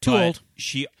it. Too old.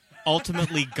 She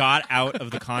ultimately got out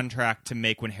of the contract to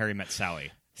make When Harry Met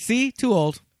Sally. See? Too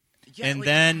old. Yeah, and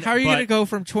then, how are you going to go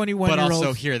from 21-year-old? But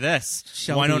also, hear this: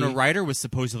 Shelby. Winona Ryder was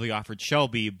supposedly offered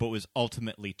Shelby, but was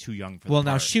ultimately too young for. Well, the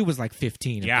part. now she was like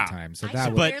 15 at the time, so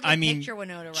that. But I mean,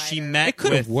 she met. It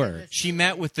could have worked. She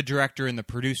met with the director and the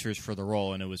producers for the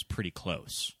role, and it was pretty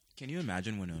close. Can you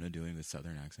imagine Winona doing the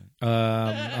Southern accent?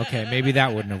 Okay, maybe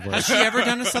that wouldn't have worked. Has she ever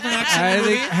done a Southern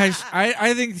accent?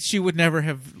 I think she would never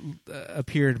have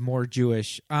appeared more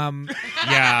Jewish. Yeah,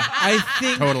 I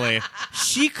think totally.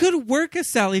 She could work as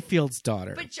Sally Field's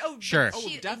daughter. But sure.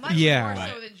 Definitely. Much more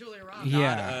so than Julia Roberts.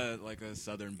 Yeah, not like a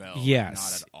Southern belle.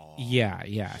 Yes, not at all.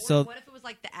 Yeah. Or So what if it was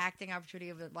like the acting opportunity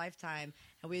of a lifetime,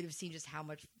 and we'd have seen just how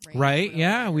much? Right?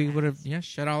 Yeah, we would have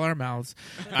shut all our mouths.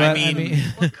 But, I mean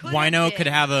Wino could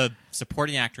have a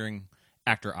supporting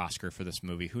actor Oscar for this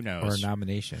movie. Who knows? Or a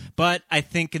nomination. But I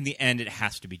think in the end, it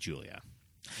has to be Julia.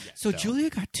 So Julia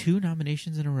got 2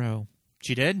 nominations in a row.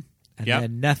 She did, and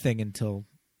then nothing until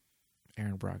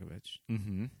Aaron Brockovich.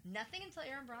 Mm-hmm. Nothing until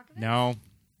Aaron Brockovich. No.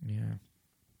 Yeah.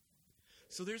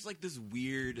 So there's like this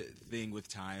weird thing with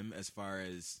time as far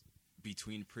as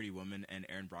between Pretty Woman and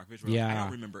Aaron Brockovich. Where I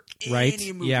don't remember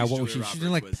any movies. Yeah, what was she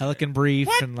doing? Like Pelican Brief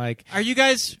and like. Are you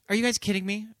guys kidding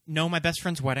me? No, My Best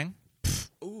Friend's Wedding.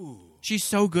 Ooh, she's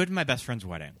so good in My Best Friend's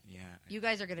Wedding. Yeah, you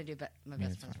guys are gonna do My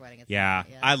Best Friend's Wedding. It's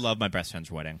I love My Best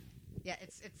Friend's Wedding. Yeah,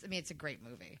 it's a great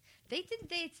movie. They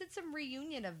did some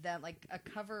reunion of them, like a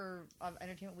cover of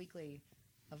Entertainment Weekly,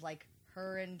 of like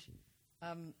her and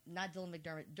not Dylan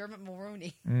McDermott, Dermot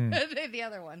Mulroney, the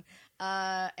other one,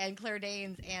 and Claire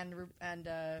Danes and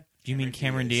Do you mean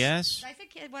Cameron Diaz? I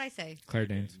said what I say. Claire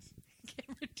Danes.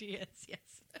 Cameron Diaz, yes.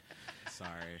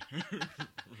 Sorry.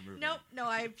 No,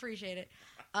 I appreciate it.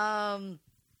 That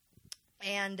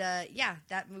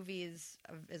movie is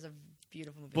a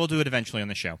beautiful movie. We'll do it eventually on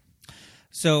the show.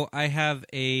 So I have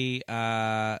a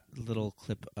little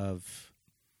clip of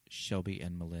Shelby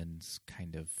and Malin's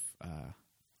kind of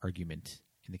argument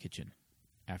in the kitchen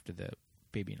after the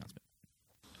baby announcement.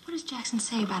 What does Jackson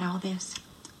say about all this?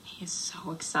 He's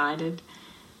so excited.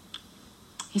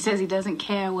 He says he doesn't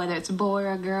care whether it's a boy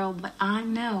or a girl, but I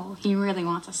know he really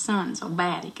wants a son so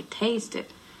bad he could taste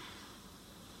it.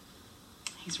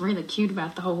 He's really cute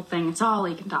about the whole thing. It's all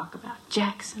he can talk about.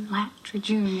 Jackson Lantry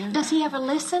Jr. Does he ever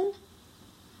listen?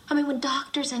 I mean, when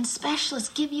doctors and specialists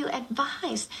give you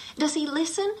advice, does he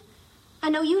listen? I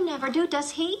know you never do,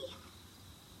 does he?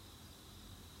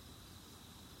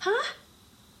 Huh?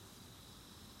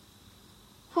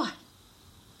 What?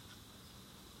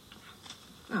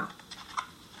 Oh.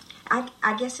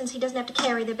 I guess since he doesn't have to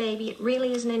carry the baby, it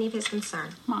really isn't any of his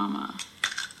concern. Mama,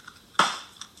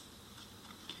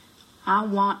 I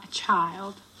want a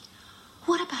child.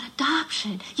 What about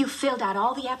adoption? You filled out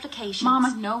all the applications.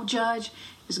 Mama, no judge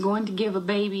is going to give a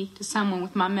baby to someone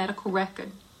with my medical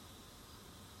record.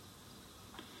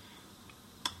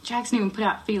 Jackson even put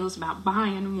out feelers about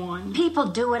buying one. People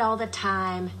do it all the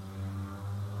time.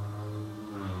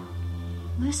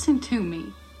 Listen to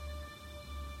me.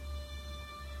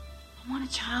 I want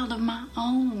a child of my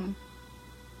own.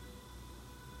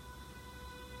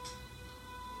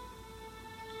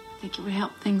 I think it would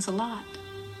help things a lot.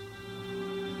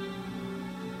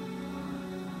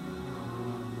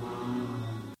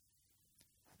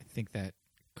 I think that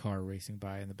car racing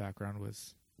by in the background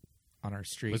was on our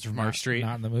street. Was from our street,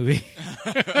 not in the movie.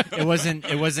 It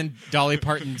wasn't Dolly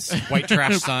Parton's white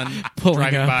trash son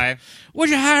driving up by.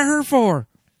 What'd you hire her for?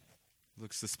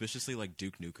 Looks suspiciously like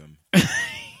Duke Nukem.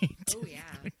 Oh yeah.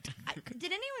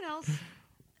 Did anyone else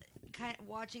kind of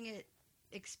watching it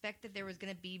expect that there was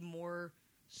going to be more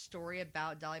story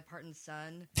about Dolly Parton's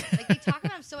son? Like they talk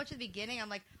about him so much at the beginning. I'm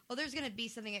like, oh, there's going to be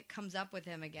something that comes up with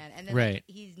him again, and then like,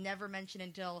 he's never mentioned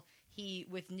until he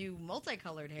with new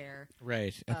multicolored hair.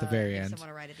 Right at the very end.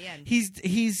 Someone right at the end.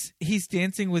 He's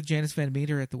dancing with Janice Van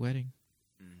Meter at the wedding.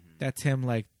 Mm-hmm. That's him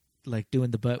like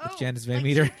doing the butt with Janice Van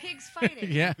Meter. 2 pigs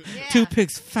fighting. yeah, 2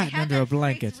 pigs fighting under a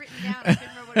blanket. Written down. I couldn't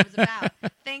remember what it was about.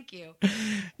 Thank you.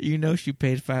 You know she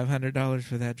paid $500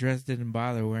 for that dress. Didn't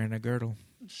bother wearing a girdle.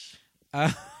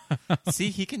 See,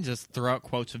 he can just throw out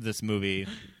quotes of this movie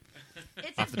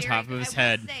off the top of his I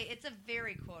head. will say, it's a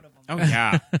very quotable movie. Oh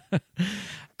yeah.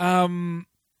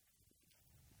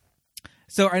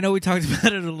 So I know we talked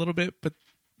about it a little bit, but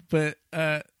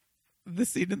the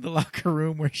scene in the locker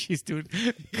room where she's doing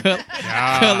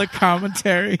color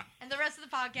commentary. And the rest of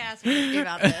the podcast will be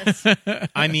about this.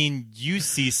 I mean, you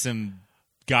see some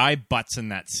guy butts in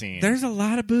that scene. There's a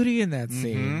lot of booty in that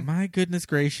scene. My goodness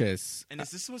gracious. And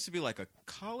is this supposed to be like a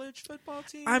college football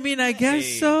team? I mean, I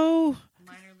guess so.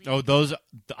 Oh, those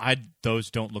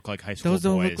don't look like high school those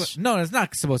don't boys. look like, no, it's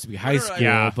not supposed to be high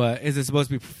school, but is it supposed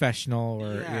to be professional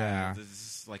or Does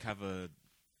this like have a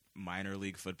minor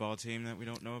league football team that we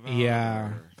don't know about? Yeah.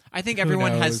 Or? I think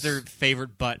everyone has their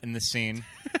favorite butt in the scene.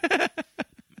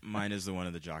 Mine is the one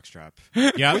of the jockstrap.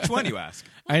 Yeah. Which one, you ask?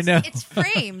 Well, I know. It's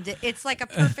framed. It's like a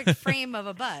perfect frame of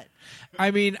a butt.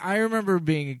 I mean, I remember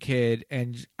being a kid,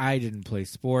 and I didn't play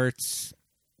sports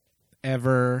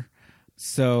ever,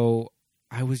 so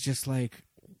I was just like,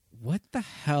 what the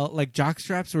hell? Like,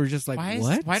 jockstraps were just like,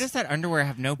 what? Why does that underwear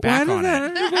have no back Why on does that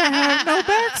it? underwear have no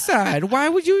backside? Why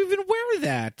would you even wear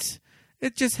that?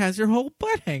 It just has your whole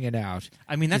butt hanging out.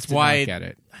 I mean, that's Just did why. not get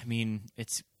it. I mean,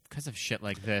 it's because of shit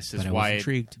like this is But I was why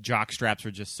intrigued. jock straps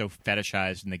are just so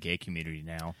fetishized in the gay community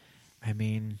now. I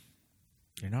mean,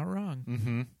 you're not wrong.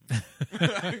 Mm-hmm.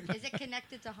 Is it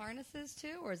connected to harnesses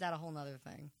too, or is that a whole nother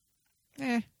thing?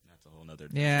 Eh. That's a whole nother.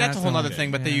 Yeah, That's a whole other okay.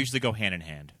 thing, but they Yeah. usually go hand in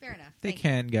hand. Fair enough. They Thank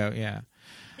can go, yeah.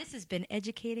 you. This has been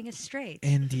educating us straight.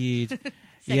 Indeed. Segment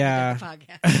Yeah. of the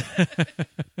podcast.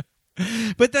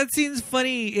 But that scene's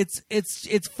funny. It's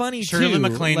funny Shirley too.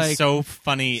 MacLaine's like, so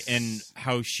funny in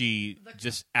how she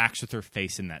just acts with her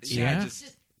face in that scene. Yeah.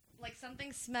 Just like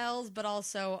something smells, but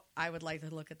also I would like to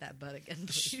look at that butt again,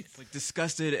 please. Like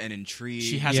disgusted and intrigued.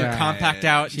 She has Yeah. her compact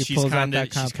out. She She's pulls out kind that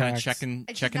of compact. checking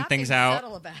And she's not things being out.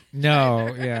 subtle about it.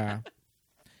 No, yeah.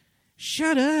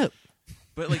 Shut up.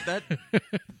 But like that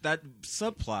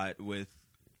subplot with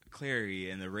Clary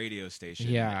and the radio station.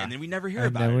 Yeah. And then we never hear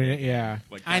And about then it. yeah.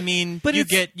 Like I mean, But you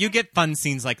it's- get fun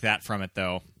scenes like that from it,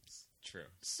 though. true.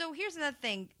 So here's another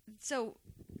thing. So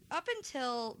up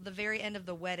until the very end of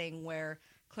the wedding, where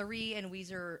Clary and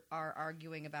Weezer are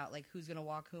arguing about like who's gonna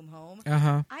walk whom home,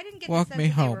 Uh-huh. I didn't get Walk the sense me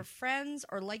that they home. were friends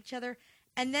or liked each other.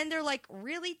 And then they're like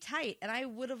really tight, and I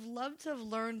would have loved to have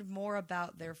learned more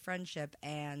about their friendship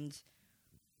and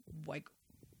like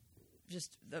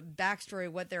just the backstory,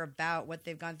 what they're about, what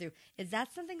they've gone through. Is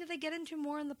that something that they get into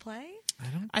more in the play?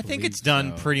 I think believe it's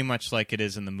done so. pretty much like it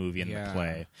is in the movie and Yeah. the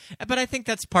play. But I think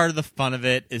that's part of the fun of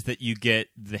it is that you get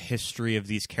the history of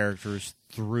these characters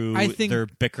through I think- their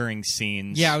bickering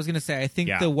scenes. Yeah, I was going to say, I think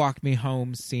Yeah. the Walk Me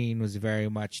Home scene was very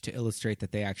much to illustrate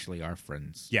that they actually are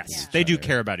friends. Yes, Yeah. they do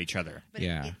care about each other. But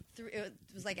Yeah. it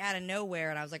was like out of nowhere,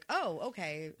 and I was like, oh,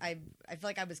 okay. I feel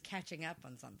like I was catching up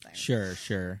on something.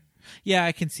 Sure. Yeah,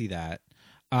 I can see that.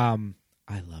 I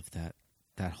love that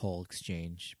whole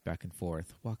exchange back and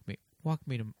forth. Walk me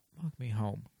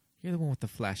home. You're the one with the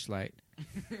flashlight.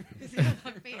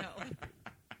 Walk me home.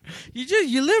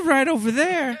 You live right over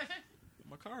there.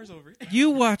 My car's over.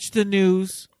 You watch the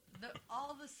news.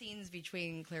 All the scenes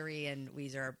between Clary and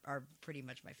Weezer are pretty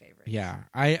much my favorite. Yeah,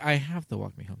 I have the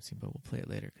Walk Me Home scene, but we'll play it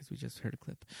later because we just heard a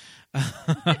clip.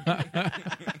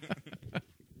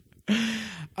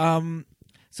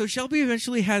 So Shelby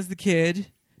eventually has the kid.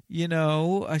 You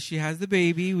know, she has the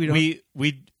baby. We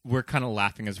were kind of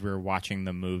laughing as we were watching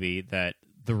the movie that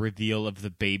the reveal of the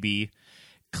baby.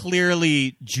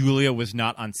 Clearly, Julia was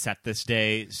not on set this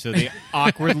day, so they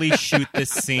awkwardly shoot this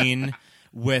scene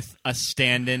with a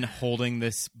stand-in holding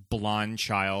this blonde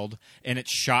child, and it's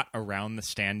shot around the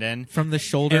stand-in from the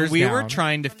shoulders. And we down. were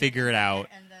trying to figure it out.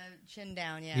 And the chin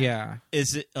down, yeah. Yeah.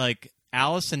 Is it like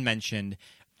Allison mentioned?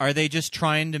 Are they just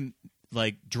trying to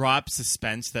like drop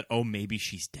suspense that maybe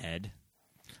she's dead?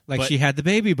 Like she had the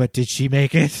baby, but did she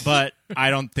make it? But I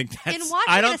don't think that's. In watching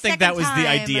I it don't a think that was second the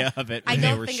time, idea of it. I When they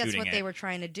don't were think that's shooting what it. they were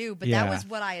trying to do, but Yeah. that was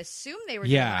what I assumed they were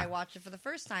Yeah. doing when I watched it for the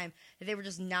first time. That they were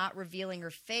just not revealing her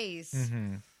face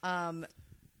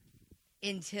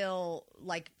until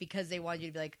because they wanted you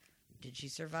to be like, did she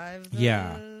survive the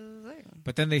thing?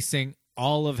 But then they sing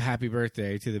all of Happy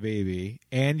Birthday to the baby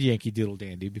and Yankee Doodle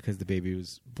Dandy because the baby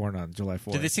was born on July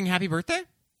 4th. Did they sing Happy Birthday?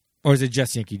 Or is it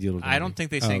just Yankee Doodle Dandy? I don't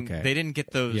think they sing. Okay. They didn't get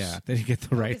those. Yeah, they didn't get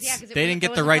the rights. Yeah, 'cause They didn't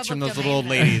get the rights from those little old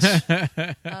ladies. ladies.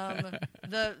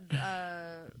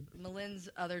 Malin's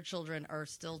other children are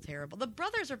still terrible. The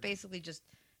brothers are basically just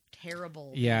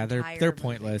terrible. Yeah, the they're entire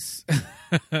pointless. movie.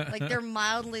 Like they're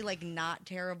mildly not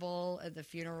terrible at the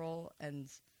funeral, and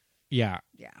yeah.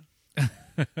 yeah.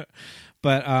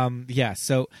 But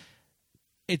so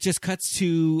it just cuts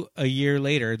to a year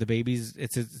later. The baby's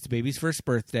it's the baby's first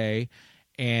birthday,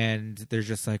 and they're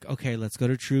just like, okay, let's go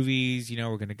to Truvy's. You know,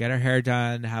 we're gonna get our hair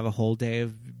done, have a whole day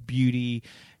of beauty.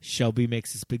 Shelby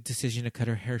makes this big decision to cut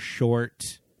her hair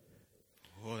short.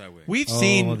 Oh, that wig. We've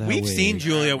seen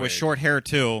Julia with short hair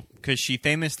too, because she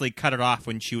famously cut it off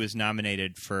when she was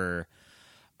nominated for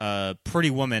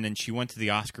Pretty Woman, and she went to the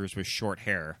Oscars with short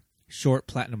hair, short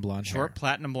platinum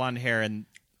blonde hair, and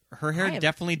her hair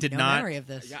definitely did no not. memory of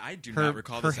this. Yeah, I do her, not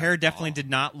recall her this hair at definitely all. did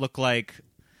not look like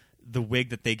the wig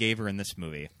that they gave her in this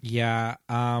movie. Yeah,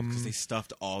 because they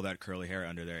stuffed all that curly hair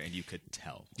under there, and you could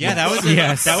tell. Yeah, that was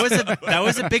Yes. that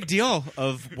was a big deal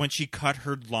of when she cut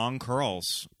her long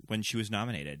curls when she was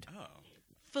nominated. Oh.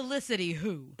 Felicity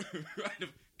who?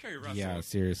 Carrie Russell. Yeah,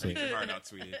 seriously. Make your heart out,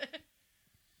 sweetie.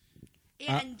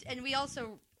 And we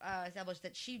also established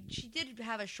that she did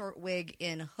have a short wig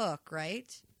in Hook, right?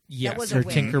 Yes, that was her a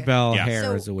wig. Tinkerbell hair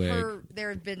so is a wig. There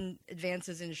have been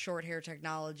advances in short hair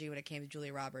technology when it came to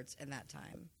Julia Roberts in that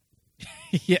time.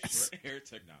 Yes, short hair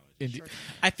technology.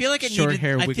 I feel like it short needed.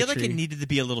 hair I feel like wiggatry. it needed to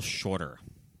be a little shorter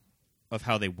of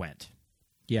how they went.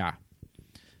 Yeah.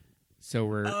 So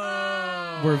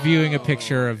we're viewing a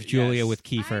picture of Julia with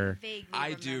Kiefer.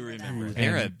 I do remember.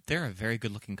 They're a very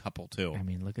good looking couple too. I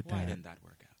mean, look at Why that. didn't that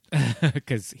work out?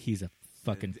 Because he's a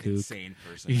fucking kook. Insane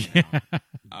person.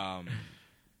 Now.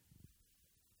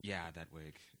 Yeah, that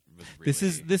wig was really...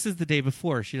 This is the day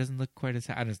before. She doesn't look quite as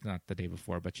happy. It's not the day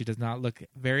before, but she does not look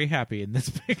very happy in this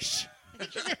picture. I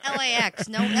think she's at LAX.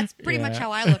 No, that's pretty much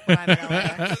how I look when I'm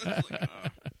at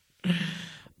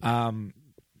LAX.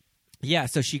 Yeah,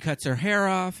 so she cuts her hair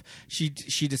off. She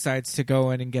decides to go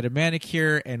in and get a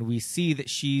manicure, and we see that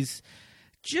she's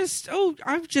just,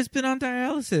 I've just been on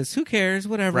dialysis. Who cares?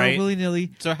 Whatever, right.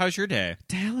 willy-nilly. So how's your day?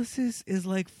 Dialysis is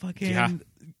like fucking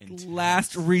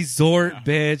last resort,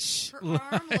 bitch. Her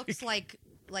arm looks like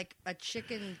a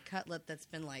chicken cutlet that's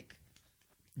been like...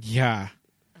 Yeah.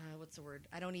 What's the word?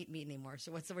 I don't eat meat anymore,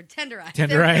 so what's the word? Tenderized.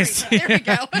 Tenderized. There we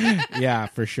go. Yeah,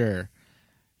 for sure.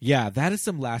 Yeah, that is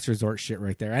some last resort shit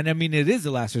right there. And I mean, it is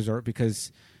a last resort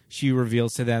because she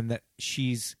reveals to them that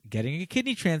she's getting a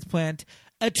kidney transplant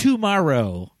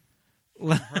tomorrow.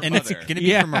 And it's going to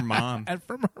be from her mom. And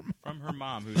from her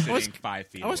mom, who's sitting 5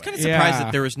 feet away. I was kind of surprised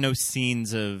that there was no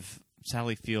scenes of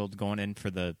Sally Field going in for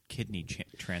the kidney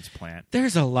transplant.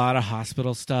 There's a lot of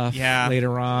hospital stuff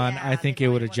later on. I think it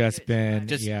would have just been...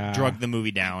 drug the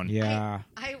movie down. Yeah.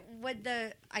 I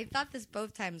thought this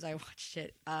both times I watched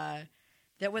it,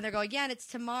 that when they're going, and it's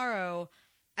tomorrow,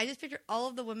 I just picture all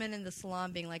of the women in the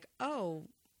salon being like,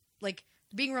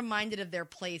 being reminded of their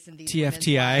place in these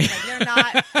TFTI. They're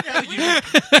not...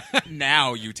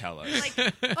 Now you tell us.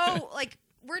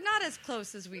 We're not as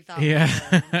close as we thought. Yeah.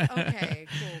 Okay,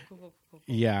 cool.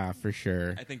 Yeah, for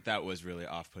sure. I think that was really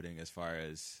off-putting as far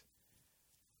as...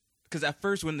 Because at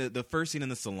first, when the first scene in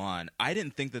the salon, I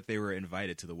didn't think that they were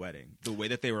invited to the wedding. The way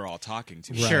that they were all talking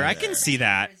to each other. Sure, I can see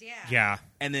that. Yeah.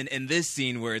 And then in this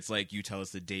scene where it's like, you tell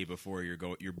us the day before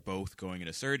you're both going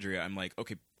into surgery, I'm like,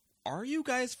 okay, are you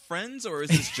guys friends, or is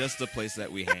this just the place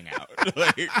that we hang out?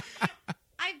 I've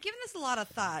given this a lot of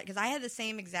thought, because I had the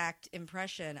same exact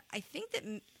impression. I think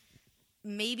that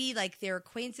maybe, they're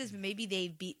acquaintances, but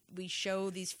maybe we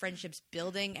show these friendships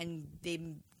building, and they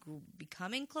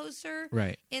becoming closer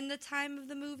in the time of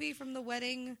the movie from the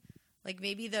wedding.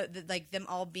 Maybe them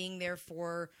all being there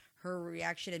for her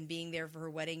reaction and being there for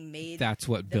her wedding made that's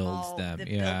what builds them.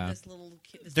 Yeah,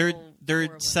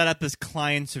 they're set up as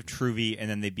clients of Truvy, and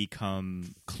then they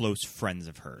become close friends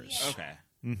of hers. Yeah.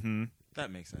 Okay,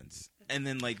 that makes sense. And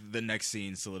then the next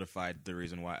scene solidified the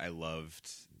reason why I loved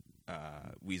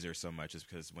Weezer so much is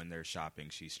because when they're shopping,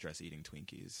 she's stress eating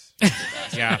Twinkies.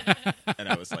 Yeah, and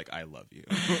I was like, I love you.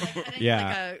 Yeah,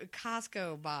 like a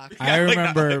Costco box. I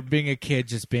remember being a kid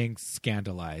just being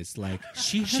scandalized.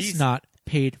 She's not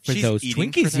paid for those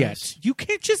Twinkies yet. You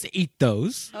can't just eat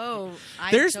those. Oh,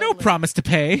 there's no promise to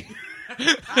pay.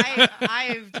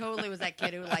 I totally was that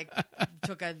kid who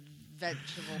took a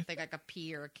vegetable thing like a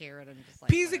pea or a carrot and just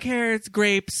peas and carrots,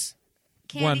 grapes.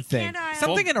 One thing,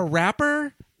 something in a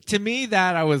wrapper. To me,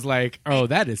 that I was like, oh,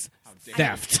 that is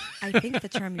theft. I think the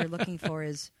term you're looking for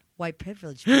is white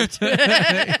privilege. You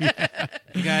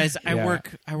guys, I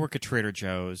work at Trader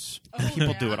Joe's.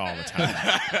 People do it all the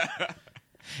time.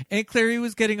 And Clary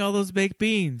was getting all those baked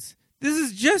beans. This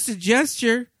is just a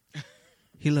gesture.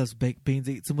 He loves baked beans.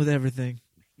 Eats them with everything.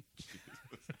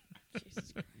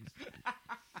 Jesus Christ.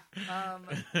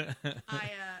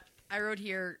 I wrote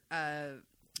here.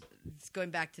 Going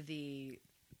back to the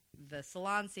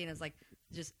salon scene is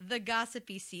just the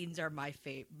gossipy scenes are my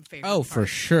favorite. Oh, for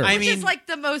sure. Which is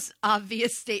the most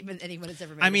obvious statement anyone has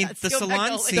ever made. I mean, the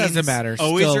salon scenes doesn't matter.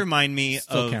 Always remind me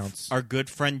of counts. Our good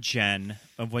friend Jen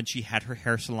of when she had her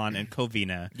hair salon in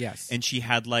Covina. Yes, and she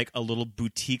had a little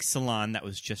boutique salon that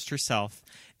was just herself,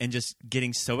 and just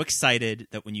getting so excited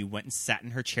that when you went and sat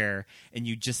in her chair and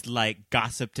you just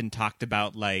gossiped and talked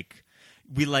about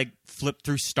we flipped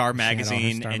through Star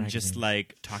Magazine and just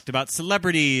talked about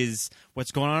celebrities,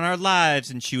 what's going on in our lives,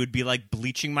 and she would be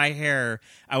bleaching my hair.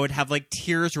 I would have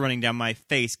tears running down my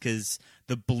face because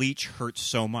the bleach hurt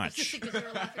so much.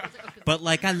 But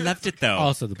I loved it though.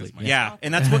 Also the bleach. Yeah,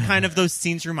 and that's what kind of those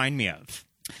scenes remind me of.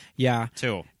 Yeah,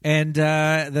 too. And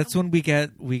that's when we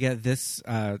get this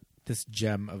this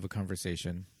gem of a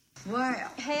conversation. Well,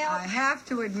 I have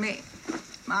to admit,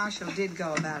 Marshall did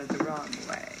go about it the wrong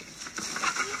way.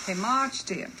 He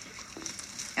marched in,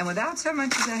 and without so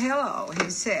much as a hello, he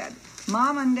said,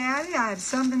 Mom and Daddy, I have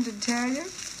something to tell you.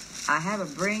 I have a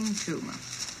brain tumor.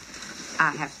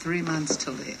 I have 3 months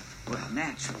to live. Well,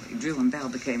 naturally, Drew and Belle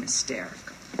became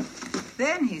hysterical.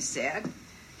 Then he said,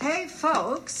 hey,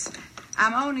 folks,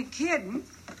 I'm only kidding.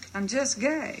 I'm just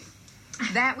gay.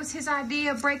 That was his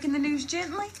idea of breaking the news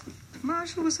gently?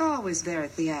 Marshall was always very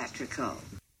theatrical.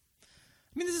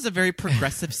 I mean, this is a very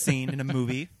progressive scene in a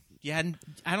movie. I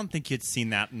don't think you'd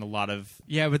seen that in a lot of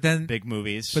but then big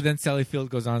movies. But then Sally Field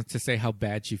goes on to say how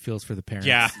bad she feels for the parents.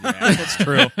 Yeah. That's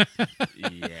true.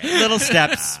 Little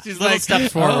steps. She's little like,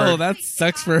 steps forward. Oh, that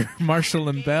sucks for Marshall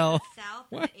and Belle. South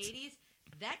in the 80s,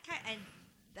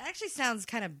 that actually sounds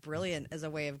kind of brilliant as a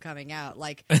way of coming out.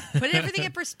 Like, put everything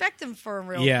in perspective for him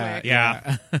real quick.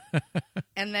 Yeah.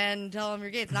 And then tell him you're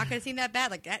gay. It's not going to seem that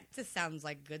bad. Like, that just sounds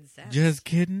like good sense. Just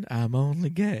kidding. I'm only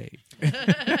gay.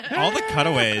 All the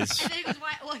cutaways.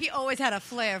 Well, he always had a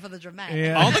flair for the dramatic.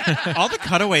 Yeah. All the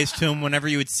cutaways to him whenever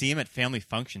you would see him at family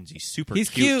functions. He's super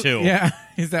cute too. Yeah,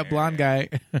 he's that blonde guy.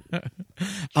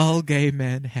 All gay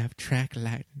men have track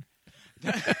lighting.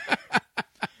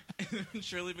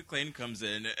 Shirley MacLaine comes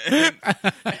in, and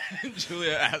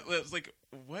Julia was like,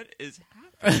 what is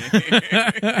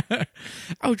happening?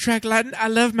 Oh, track lighting, I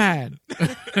love mine.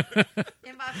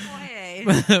 In my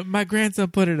foyer. My grandson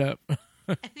put it up.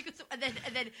 And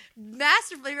then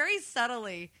masterfully, very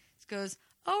subtly, goes,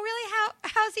 oh, really?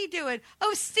 How's he doing?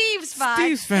 Oh, Steve's fine.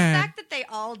 Steve's fine. The fact that they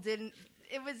all didn't,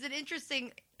 it was an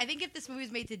interesting, I think if this movie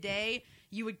was made today,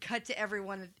 you would cut to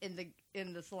everyone in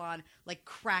the salon like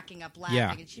cracking up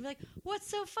laughing, and she'd be like, "What's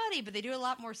so funny?" But they do it a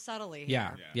lot more subtly.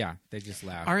 Yeah, they just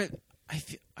laugh. Are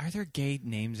there gay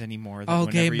names anymore? All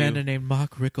gay men are named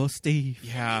Mark, Rick, or Steve.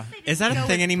 Yeah, is that a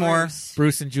thing anymore?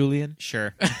 Bruce and Julian.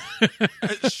 Sure,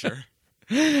 sure.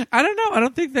 I don't know. I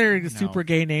don't think they're super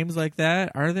gay names like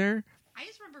that. Are there? I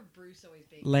just remember Bruce always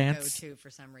being Lance. go-to for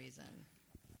some reason.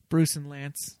 Bruce and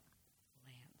Lance.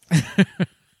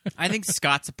 I think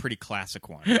Scott's a pretty classic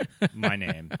one. My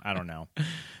name. I don't know.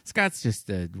 Scott's just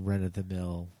a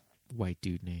run-of-the-mill white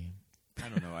dude name. I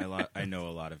don't know. I know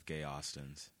a lot of gay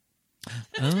Austins.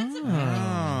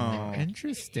 Oh,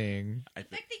 interesting. The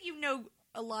fact that you know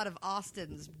a lot of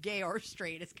Austins, gay or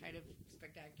straight, is kind of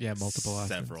spectacular. Yeah, multiple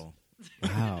Austins. Several.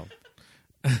 Wow.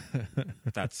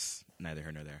 That's neither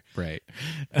here nor there. Right.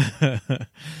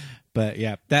 But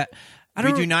yeah,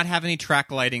 we do not have any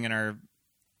track lighting in our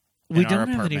We don't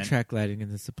have any track lighting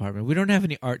in this apartment. We don't have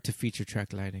any art to feature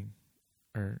track lighting.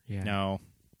 No.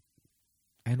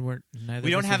 And we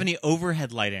don't have any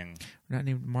overhead lighting. We're not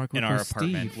named Mark in our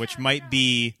apartment, which might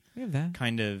be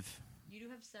kind of. You do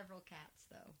have several cats,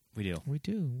 though. We do. We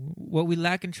do. What we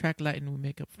lack in track lighting, we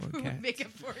make up for in cats. We make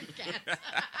up for in cats.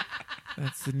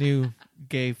 That's the new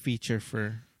gay feature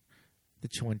for the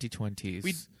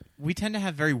 2020s. We tend to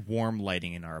have very warm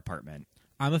lighting in our apartment.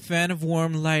 I'm a fan of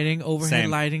warm lighting. Overhead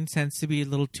Same. lighting tends to be a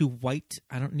little too white.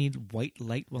 I don't need white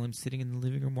light while I'm sitting in the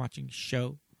living room watching a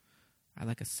show. I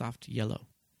like a soft yellow.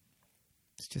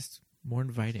 It's just more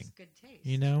inviting. It's good taste.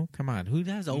 You know? Come on. Who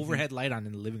has overhead light on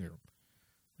in the living room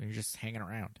when you're just hanging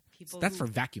around? That's for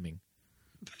vacuuming.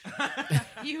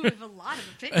 You have a lot of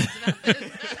opinions about this.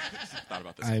 Thought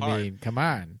about this I mean, come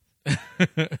on.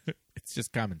 It's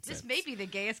just common sense. This may be the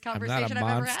gayest I'm conversation not a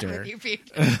I've monster. ever had with you,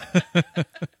 Pete.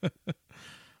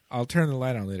 I'll turn the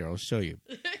light on later. I'll show you.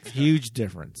 Huge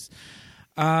difference.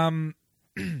 So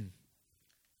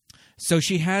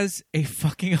she has a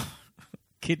fucking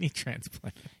kidney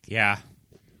transplant. Yeah.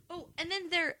 Oh, and then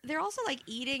they're also like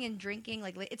eating and drinking.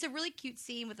 Like it's a really cute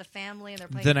scene with the family, and they're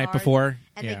playing the night cards, before,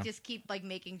 and yeah. they just keep like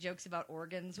making jokes about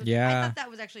organs. Which Yeah. I thought that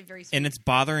was actually very sweet. And it's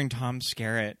bothering Tom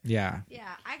Skerritt. Yeah. Yeah,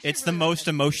 I actually It's the really most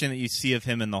like emotion that you see of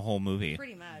him in the whole movie.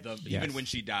 pretty much. Yes. Even when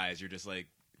she dies, you're just like,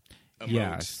 emote,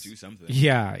 Yes. do something.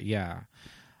 Yeah.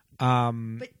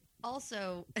 But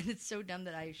also, and it's so dumb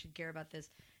that I should care about this.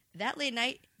 That late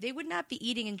night, they would not be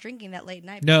eating and drinking that late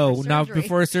night. No, before not surgery.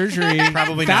 before surgery.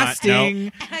 Probably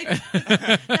fasting. not.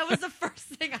 That was the first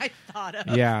thing I thought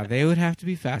of. Yeah, they would have to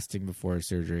be fasting before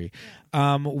surgery.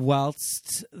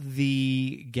 Whilst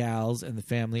the gals and the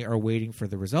family are waiting for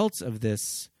the results of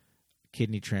this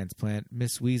kidney transplant,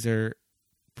 Miss Weezer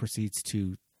proceeds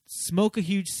to smoke a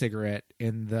huge cigarette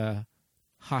in the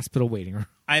hospital waiting room.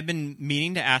 I've been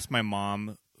meaning to ask my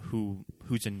mom,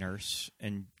 who's a nurse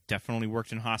and definitely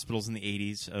worked in hospitals in the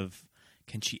 80s,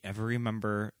 can she ever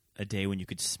remember a day when you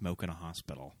could smoke in a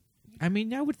hospital? I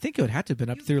mean, I would think it would have to have been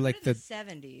up through like the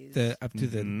 70s, up to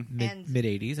the mid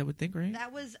 80s. I would think, right?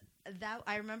 That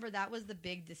I remember that was the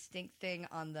big distinct thing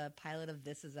on the pilot of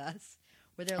This Is Us,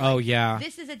 where they're Oh, like, yeah.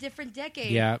 this is a different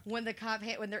decade. Yeah. When the cop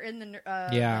when they're in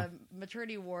the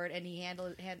maternity ward and he hands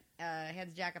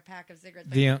Jack a pack of cigarettes.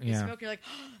 Smoke, you're like,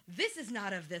 oh, this is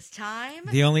not of this time.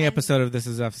 The only episode of This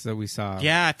Is Us that we saw.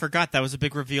 Yeah, I forgot that was a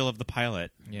big reveal of the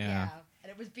pilot. Yeah.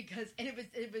 And it was because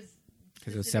it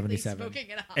was 77.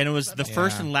 smoking in a and it was the hospital.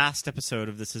 first and last episode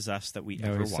of This Is Us that we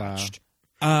ever watched.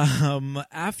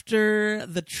 After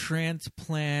the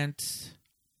transplant,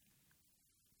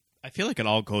 I feel like it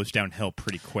all goes downhill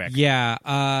pretty quick. yeah,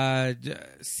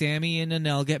 Sammy and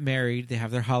Annelle get married. They have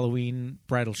their Halloween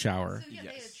bridal shower. So, they had a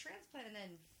transplant, and then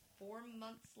 4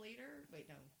 months later... Wait,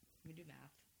 no. Let me do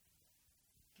math.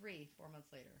 4 months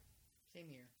later.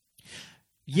 Same year.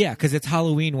 Yeah, because it's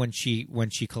Halloween when she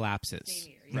collapses. Same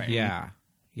year. Right.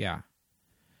 Yeah.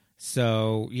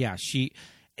 So, yeah,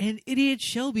 and idiot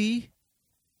Shelby,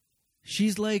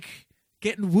 she's like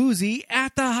getting woozy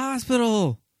at the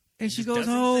hospital. And she goes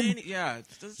home.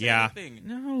 Doesn't say anything.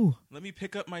 No. Let me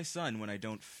pick up my son when I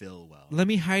don't feel well. Let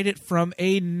me hide it from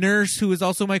a nurse who is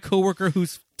also my coworker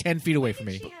who's 10 feet away from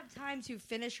me. When did she have time to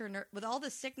finish her with all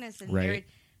the sickness and right.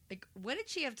 like when did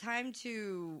she have time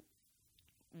to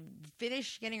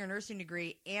finish getting her nursing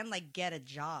degree and like get a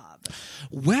job?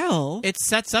 Well, it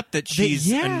sets up that she's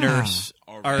a nurse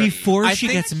before she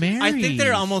gets married. I think that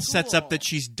it almost sets up that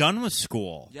she's done with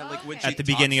school. Yeah, like when at the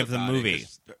beginning of the movie.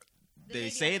 They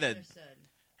say that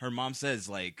her mom says,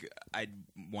 like, I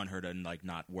want her to like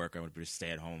not work. I want her to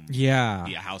stay at home. Yeah,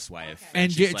 be a housewife. Okay.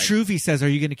 And Truvy says, "Are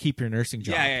you going to keep your nursing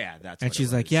job?" Yeah. That's. And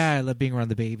she's like, "Yeah, I love being around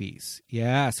the babies."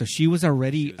 Yeah, so she was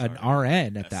already an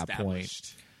RN at that point.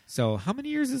 So how many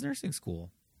years is nursing school?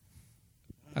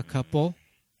 A couple.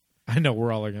 I know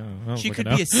we're all like, oh, she could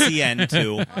be a CN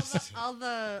too. all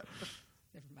the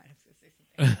never mind. I was going to say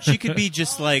something. She could be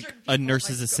just like a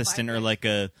nurse's assistant or like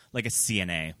a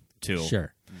CNA too.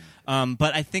 Sure.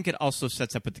 But I think it also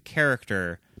sets up with the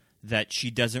character that she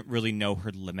doesn't really know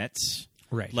her limits.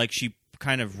 Right. Like she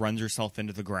kind of runs herself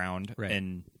into the ground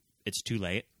and it's too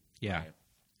late. Yeah. Right.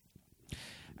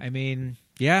 I mean,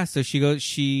 yeah, so she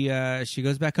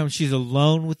goes back home. She's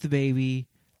alone with the baby.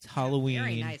 It's Halloween.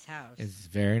 Very nice house. It's a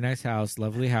very nice house,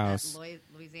 lovely house.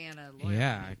 Louisiana.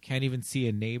 Yeah, I can't even see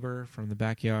a neighbor from the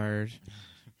backyard.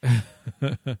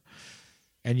 And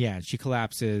yeah, she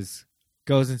collapses,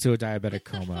 goes into a diabetic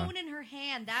coma. The phone in her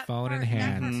hand. That phone part, in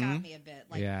hand. That part got me a bit.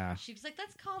 Like, yeah. She was like,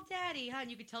 "Let's call Daddy," huh?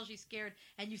 And you could tell she's scared.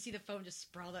 And you see the phone just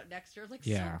sprawled out next to her, like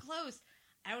so close.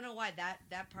 I don't know why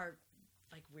that part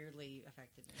like weirdly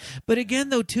affected me. But again,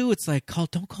 though, too, it's like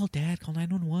don't call Dad, call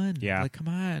 911. Yeah, like come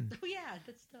on. Oh yeah,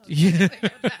 that's dumb. Yeah.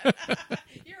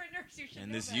 You're a nurse. You should.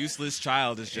 And know this that. useless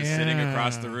child is just sitting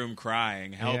across the room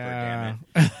crying. Help her,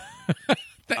 damn it.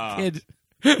 That kid.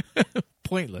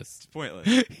 Pointless. It's pointless.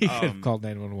 He could have called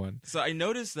 911. So I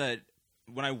noticed that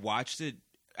when I watched it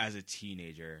as a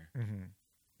teenager,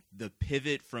 the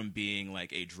pivot from being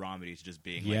like a dramedy to just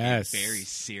being like a very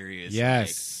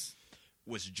serious,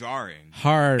 was jarring.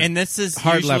 Hard. And this is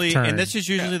hard usually, left turn. And this is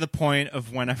usually the point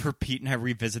of whenever Pete and I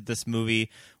revisit this movie,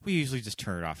 we usually just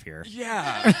turn it off here.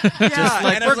 Yeah, just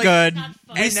like we're good.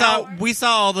 We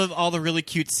saw all the really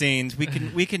cute scenes. We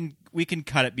can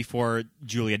cut it before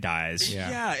Julia dies.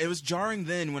 Yeah, it was jarring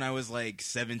then when I was like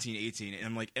 17, 18,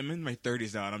 and I'm in my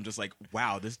 30s now, and I'm just like,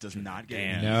 wow, this does not get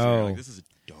any easier. Like, this is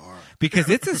dark. Because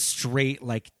it's a straight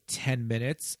like 10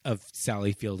 minutes of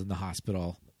Sally Field in the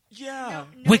hospital. Yeah.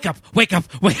 Wake up,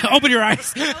 open your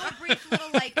eyes. No brief little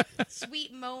like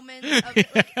sweet moments. Of,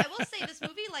 like, I will say this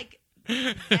movie like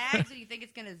zags when you think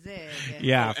it's gonna zig.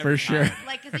 Yeah, for sure.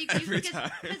 Like because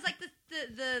like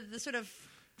the sort of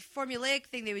formulaic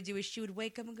thing they would do is she would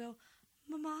wake up and go,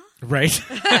 "Mama." Right.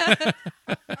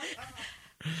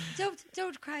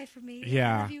 Don't cry for me.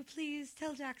 Yeah. I love you. Please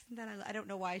tell Jackson that I don't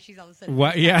know why she's all of a sudden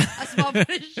what? Yeah. a small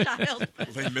British child.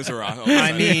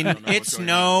 I mean, it's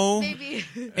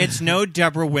no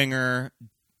Deborah Winger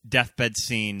deathbed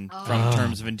scene from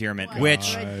Terms of Endearment,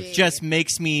 which just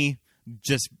makes me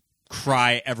just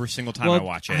cry every single time I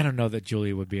watch it. I don't know that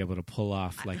Julia would be able to pull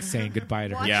off like saying goodbye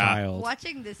to her child.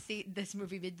 Watching this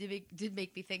movie did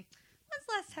make me think, when's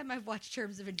the last time I've watched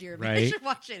Terms of Endearment? Right? I should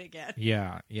watch it again.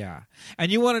 Yeah.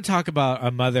 And you want to talk about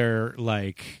a mother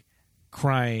like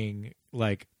crying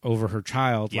like over her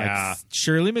child, like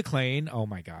Shirley MacLaine. Oh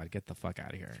my God, get the fuck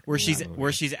out of here! Where she's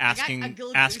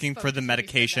asking for the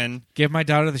medication. Give my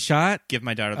daughter the shot. Give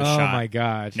my daughter the shot. Oh my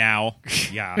God! Now,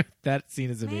 yeah, that scene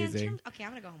is amazing. Okay, I'm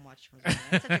gonna go home and watch Terms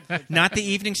of Endearment. Not the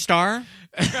Evening Star.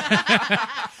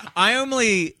 I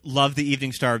only love the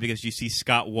Evening Star because you see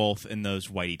Scott Wolf in those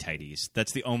whitey tighties.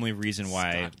 That's the only reason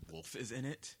why. Scott Wolf is in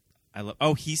it. I love.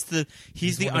 Oh, he's the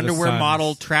one of underwear the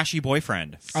model, trashy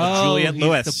boyfriend. Julian He's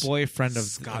Lewis, the boyfriend of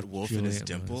Scott Wolf Julian and his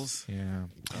dimples. Lewis.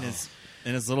 Yeah,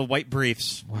 in his little white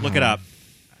briefs. Wow. Look it up.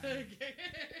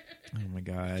 Oh my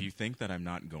God! If you think that I'm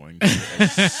not going to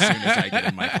as soon as I get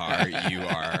in my car, you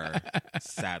are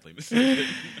sadly mistaken.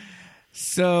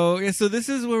 So this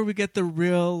is where we get the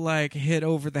real like hit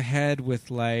over the head with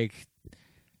like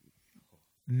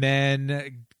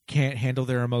men can't handle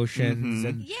their emotions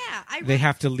and they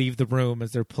have to leave the room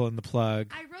as they're pulling the plug.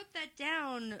 I wrote that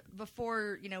down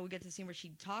before we get to the scene where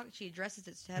she addresses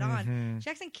it head on.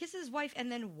 Jackson kisses his wife and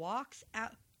then walks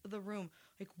out of the room.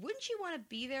 Like, wouldn't you want to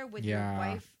be there with your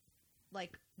wife?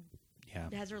 Like,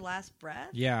 has her last breath.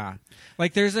 Yeah,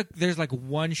 like there's like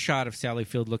one shot of Sally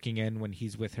Field looking in when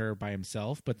he's with her by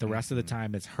himself, but the rest of the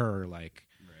time it's her like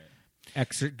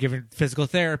giving physical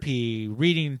therapy,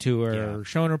 reading to her,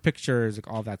 showing her pictures, like,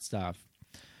 all that stuff.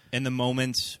 In the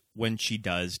moments when she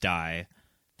does die,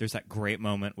 there's that great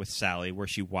moment with Sally where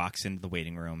she walks into the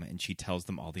waiting room and she tells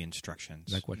them all the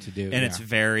instructions, like what to do, and it's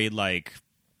very like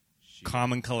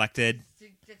calm and collected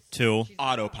too.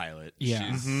 Autopilot.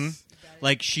 Yeah.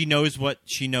 Like she knows what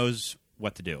to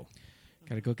do.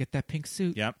 Gotta go get that pink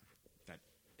suit. Yep. That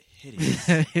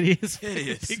hideous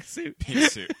pink suit.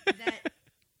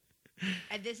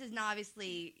 And this is not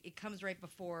obviously. It comes right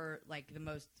before like the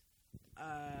most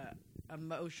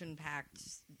emotion-packed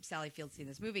Sally Field scene in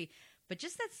this movie. But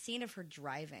just that scene of her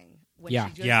driving when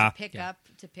she goes to pick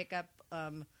up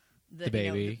the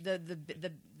baby,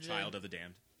 the child of the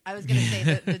damned. I was going to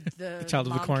say the child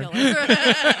of the corn.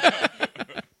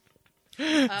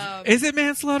 Is it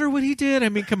manslaughter what he did? I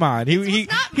mean, come on. He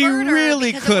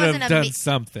really could have done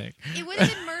something. It would have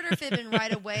been murder if it had been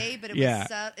right away, but it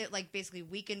was it like basically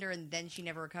weakened her and then she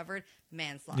never recovered.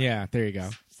 Manslaughter. Yeah, there you go.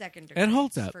 Second degree. It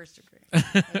holds up. First degree.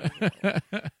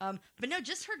 But no,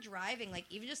 just her driving, like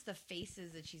even just the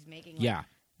faces that she's making. Like,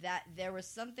 that there was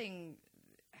something.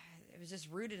 It was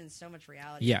just rooted in so much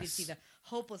reality. Yes. You could see the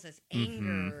hopelessness,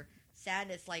 anger,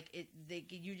 sadness. Like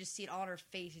you just see it all on her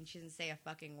face, and she doesn't say a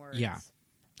fucking word. Yeah.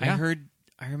 I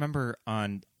remember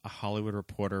on a Hollywood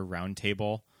Reporter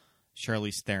roundtable,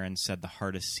 Charlize Theron said the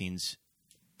hardest scenes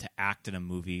to act in a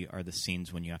movie are the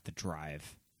scenes when you have to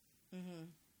drive,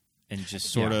 and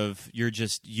just sort of you're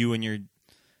just you and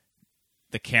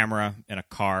the camera in a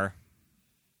car.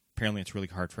 Apparently, it's really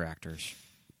hard for actors.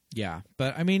 Yeah,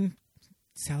 but I mean,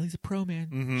 Sally's a pro,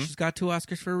 man. She's got 2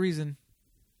 Oscars for a reason.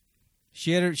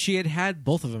 She had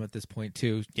both of them at this point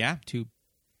too. Yeah, 2.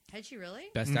 Had she really?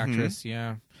 Best actress,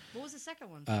 yeah. What was the second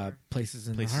one for? Places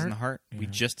in the Heart. Yeah. We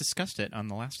just discussed it on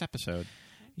the last episode.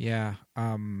 Yeah.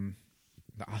 The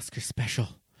Oscar special.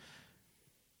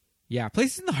 Yeah,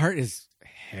 Places in the Heart is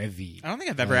heavy. I don't think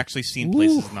I've ever actually seen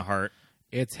Places in the Heart.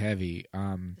 It's heavy.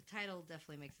 The title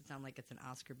definitely makes it sound like it's an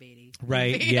Oscar baity.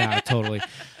 Right, yeah, totally.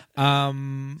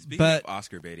 Speaking of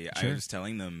Oscar baity, I was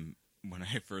telling them when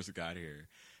I first got here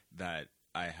that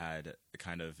I had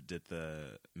kind of did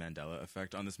the Mandela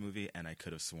effect on this movie, and I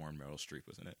could have sworn Meryl Streep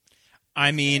was in it.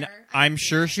 I mean, I'm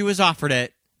sure she was offered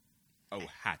it. Oh,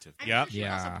 had to. Yep. She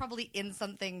was also probably in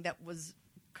something that was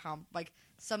like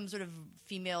some sort of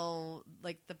female,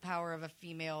 like the power of a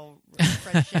female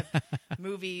friendship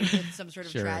movie with some sort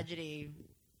of tragedy.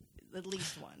 At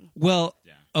least one. Well,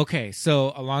 okay,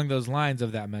 so along those lines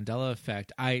of that Mandela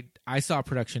effect, I saw a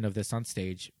production of this on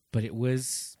stage, but it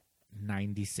was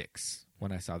 96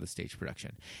 when I saw the stage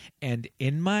production. And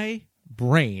in my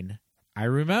brain, I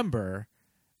remember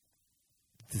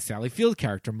the Sally Field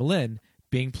character, Malin,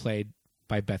 being played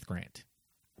by Beth Grant.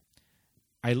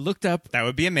 I looked up. That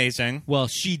would be amazing. Well,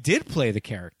 she did play the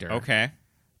character. Okay.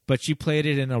 But she played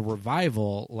it in a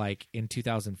revival like in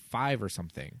 2005 or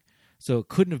something. So it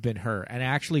couldn't have been her. And I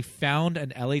actually found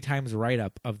an LA Times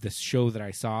write-up of this show that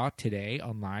I saw today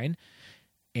online,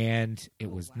 and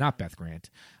it was not Beth Grant.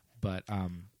 But I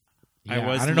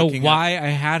don't know why I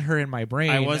had her in my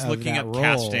brain. I was looking up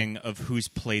casting of who's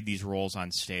played these roles on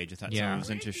stage. I thought that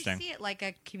was interesting. Did you see it like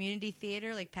a community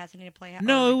theater, like Pasadena Playhouse?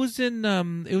 No, it was in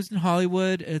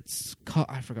Hollywood. It's called,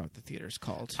 I forgot what the theater's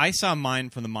called. I saw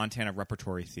mine from the Montana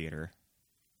Repertory Theater.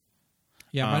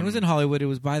 Yeah, mine was in Hollywood. It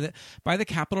was by the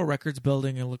Capitol Records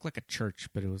building. It looked like a church,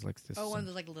 but it was like this. Oh, one of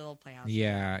those like little playhouses.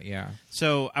 Yeah.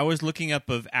 So I was looking up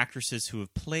of actresses who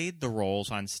have played the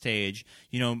roles on stage.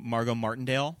 You know, Margot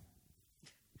Martindale.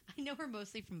 I know her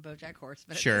mostly from BoJack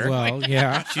Horseman. Sure. Well,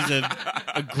 yeah. She's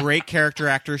a great character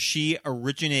actor. She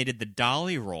originated the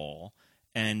Dolly role,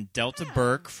 and Delta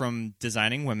Burke from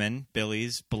Designing Women,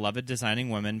 Billy's beloved Designing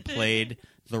Women, played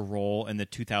the role in the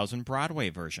 2000 Broadway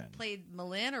version. Played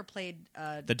Malin or played...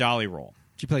 the Dolly role.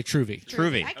 She played Truvy.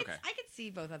 Truvy. I could see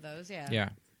both of those, yeah. Yeah.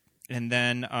 And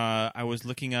then I was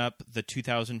looking up the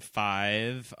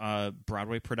 2005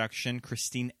 Broadway production.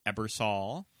 Christine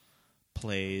Ebersol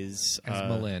plays as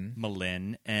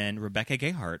Malin, and Rebecca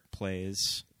Gayheart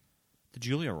plays the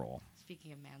Julia role.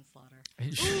 Speaking of manslaughter.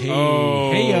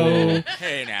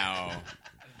 Hey now.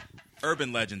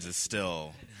 Urban Legends is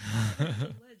still...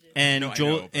 And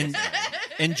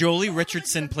and Jolie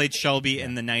Richardson played Shelby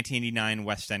in the 1989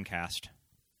 West End cast.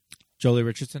 Jolie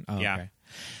Richardson? Oh, yeah.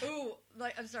 Okay. Ooh,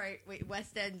 I'm sorry. Wait,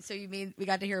 West End. So you mean we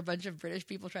got to hear a bunch of British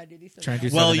people try to do these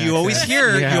things? Well, you always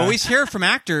hear from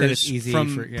actors,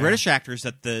 from British actors,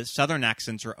 that the Southern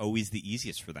accents are always the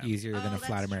easiest for them. Easier than a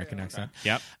flat American accent.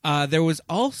 Yep. There was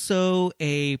also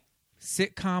a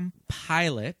sitcom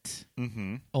pilot.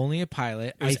 Mm-hmm. Only a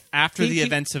pilot. It was after the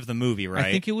events of the movie, right?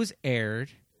 I think it was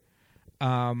aired.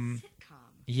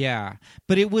 Yeah,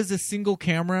 but it was a single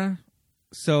camera,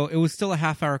 so it was still a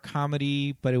half-hour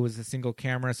comedy, but it was a single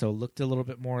camera, so it looked a little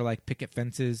bit more like Picket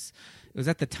Fences. It was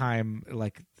at the time,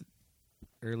 like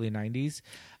early 90s.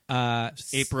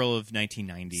 April of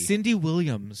 1990. Cindy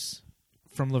Williams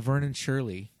from Laverne and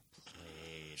Shirley.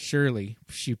 She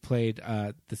played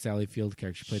the Sally Field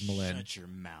character. She played Malin. Shut your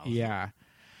mouth. Yeah.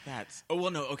 That's... Oh,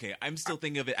 well, no, okay. I'm still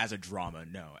thinking of it as a drama.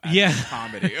 No. As a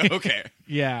comedy. Okay.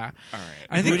 Yeah. All right.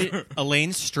 I think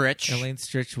Elaine Stritch. Elaine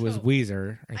Stritch was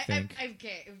Weezer, I think.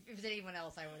 Okay. If it was anyone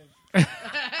else, I would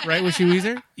have... Right? Was she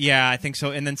Weezer? Yeah, I think so.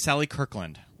 And then Sally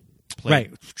Kirkland.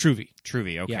 Right.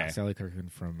 Truvy, okay. Yeah, Sally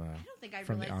Kirkland from I don't think I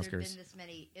from the realized Oscars. there'd been this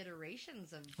many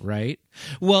iterations of... Right.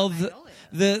 Well,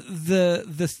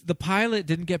 the pilot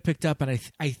didn't get picked up, and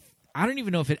I don't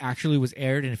even know if it actually was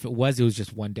aired, and if it was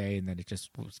just one day, and then it just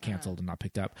was canceled and not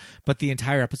picked up. But the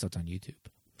entire episode's on YouTube.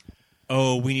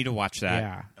 Oh, we need to watch that.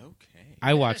 Yeah. Okay.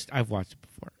 I've watched it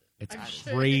before. It's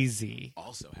crazy.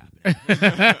 Also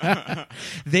happening.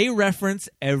 They reference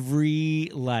every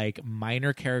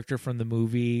minor character from the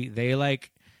movie. They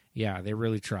they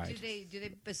really tried. Do they?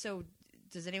 So,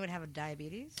 does anyone have a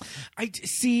diabetes?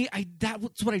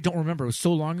 That's what I don't remember. It was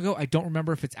so long ago. I don't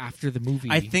remember if it's after the movie.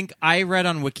 I think I read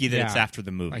on Wiki that it's after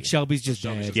the movie. Like Shelby's just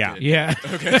dead. Yeah. Yeah.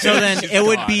 Okay. So then it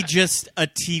would be just a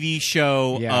TV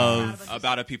show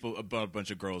about a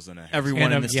bunch of girls in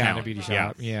everyone in this town. In a beauty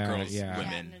shop. Yeah. Girls, yeah.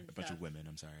 women, a bunch of women.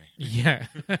 I'm sorry. Yeah.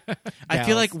 I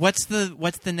feel like what's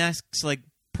the next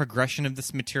progression of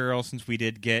this material, since we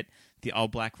did get the all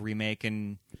black remake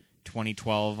in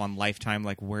 2012 on Lifetime?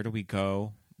 Where do we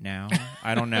go now?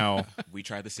 I don't know. We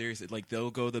tried the series.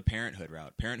 They'll go the Parenthood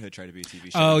route. Parenthood tried to be a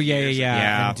TV show. Oh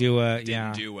yeah. And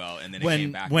didn't do well, and then when it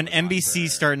came back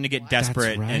NBC's starting to get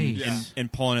desperate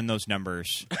and pulling in those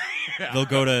numbers,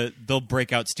 they'll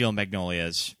break out Steel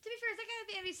Magnolias. To be fair, is that going to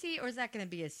be NBC or is that going to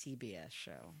be a CBS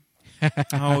show?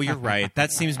 Oh, you're right.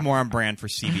 That seems more on brand for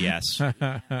CBS.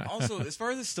 Also, as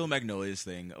far as the Steel Magnolias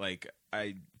thing,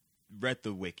 I read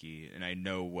the wiki and I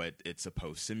know what it's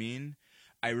supposed to mean.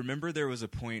 I remember there was a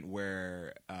point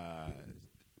where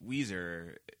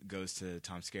Weezer goes to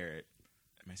Tom Skerritt.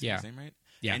 Am I saying his name right?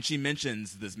 Yeah. And she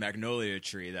mentions this magnolia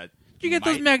tree that you get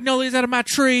those magnolias out of my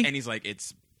tree. And he's like,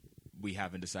 we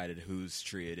haven't decided whose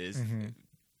tree it is. Mm-hmm.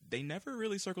 They never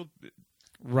really circled.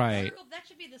 Right. That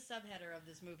should be the subheader of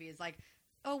this movie. Is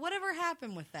whatever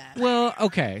happened with that? Well,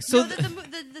 okay. So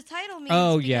the title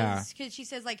means because she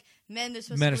says men are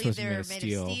supposed to believe they're made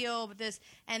of steel, but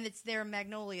and it's their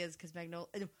magnolias because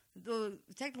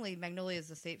technically magnolia is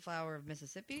the state flower of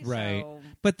Mississippi, right? So.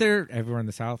 But they're everywhere in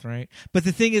the South, right? But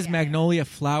the thing is, magnolia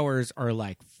flowers are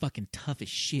fucking tough as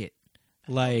shit.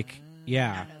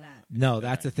 No,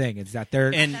 that's the thing. It's that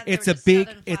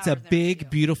it's a big,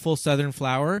 beautiful Southern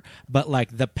flower, but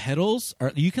the petals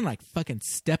are, you can fucking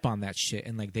step on that shit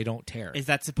and they don't tear. Is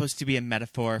that supposed to be a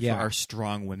metaphor for our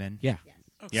strong women? Yeah. Yes.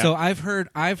 Okay. So I've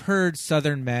heard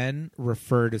Southern men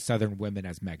refer to Southern women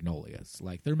as magnolias.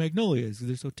 They're magnolias because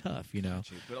they're so tough,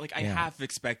 But I half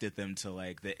expected them to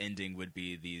the ending would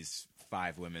be these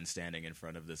 5 women standing in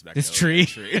front of this magnolia tree.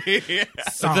 with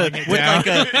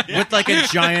a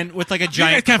giant you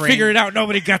guys can't figure it out.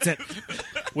 Nobody gets it.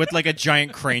 With a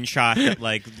giant crane shot that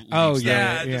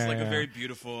just a very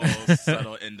beautiful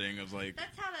subtle ending of That's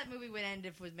how that movie would end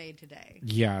if it was made today.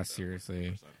 Yeah,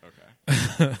 seriously. Okay.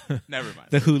 Never mind.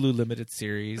 The Hulu limited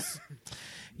series.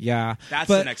 Yeah. That's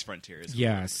the next frontier.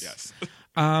 Yes.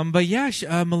 But yeah,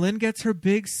 Malin gets her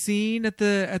big scene at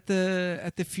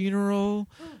the funeral.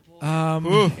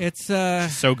 It's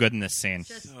so good in this scene.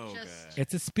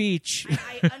 It's a speech.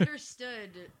 I understood.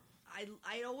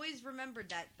 I always remembered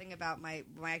that thing about my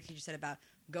teacher said about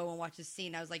go and watch this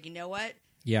scene. I was like, you know what?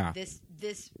 Yeah.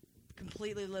 This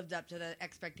completely lived up to the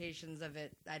expectations of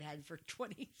it I'd had for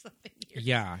 20-something years.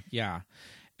 Yeah.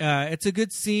 It's a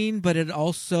good scene, but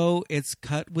it's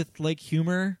cut with like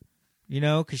humor,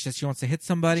 because she wants to hit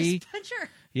somebody. Just punch her.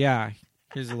 Yeah,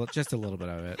 here's just a little bit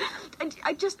of it.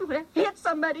 I just want to hit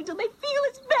somebody till they feel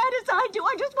as bad as I do.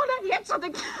 I just want to hit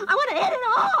something. I want to hit it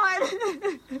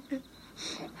hard.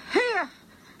 Here.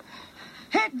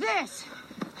 Hit this.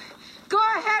 Go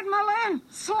ahead, Malin.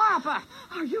 Slapper.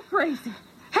 Are you crazy?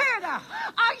 Here now.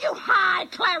 Are you high,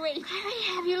 Clary?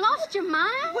 Clary, have you lost your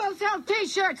mind? We'll sell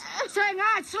T-shirts saying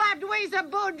I slapped Weezer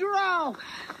Boudreaux.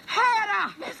 Here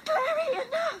now. Miss Clary,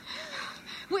 enough.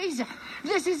 Weezer,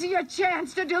 this is your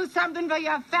chance to do something for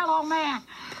your fellow man.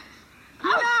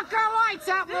 Knock her lights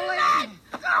out, Malin.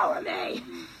 Let go of me.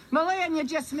 Malin, you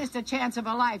just missed a chance of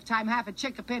a lifetime. Half a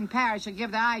Chickapin parish would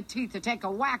give the eye teeth to take a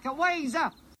whack at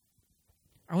Weezer.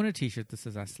 I want a T-shirt that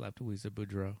says "I slapped Weezer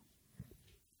Boudreaux."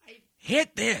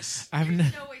 Hit this. There's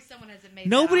no way someone hasn't made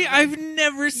Nobody. that. I've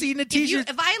never seen a T-shirt.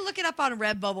 If I look it up on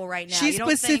Redbubble right now, She you don't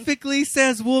specifically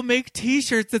says we'll make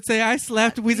T-shirts that say "I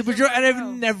slapped Weezer Boudreaux," and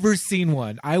I've never seen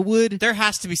one. I would. There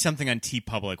has to be something on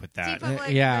TeePublic with that.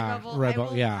 Yeah,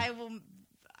 Redbubble. yeah. I will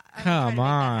Come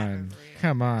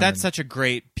on. That's such a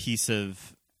great piece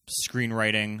of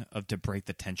screenwriting to break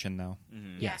the tension, though.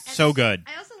 Mm-hmm. Yeah, so good.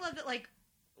 I also love that, like,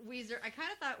 Weezer, I kind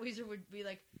of thought Weezer would be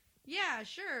like, yeah,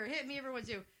 sure, hit me, everyone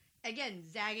too. Again,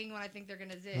 zagging when I think they're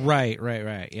going to zig. Right,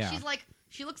 yeah. She's like,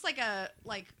 she looks like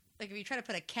like if you try to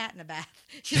put a cat in a bath.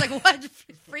 She's like, what?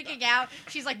 Freaking out.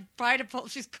 She's like,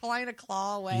 she's trying to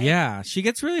claw away. Yeah, she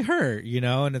gets really hurt,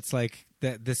 and it's like,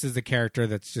 that. This is a character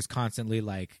that's just constantly,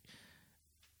 like,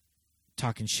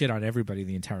 talking shit on everybody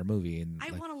the entire movie. And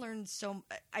I want to learn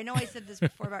I know I said this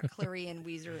before about Clary and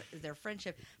Weezer, their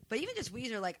friendship, but even just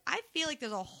Weezer, like, I feel like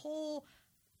there's a whole,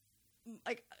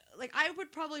 like I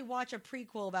would probably watch a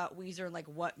prequel about Weezer and like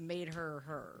what made her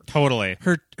her. Totally.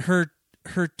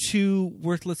 Her two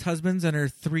worthless husbands and her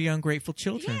 3 ungrateful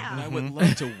children. Yeah. And I would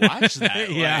love to watch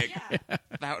that. Yeah.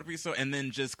 That would be so. And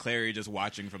then just Clary just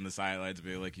watching from the sidelines,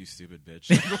 be like, "You stupid bitch."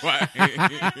 Why?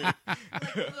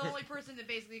 Like, the only person that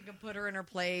basically can put her in her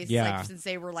place. Yeah. Like, since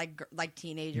they were like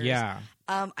teenagers. Yeah.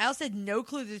 I also had no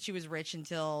clue that she was rich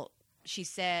until she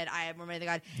said, "I am more money than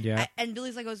God." Yeah. And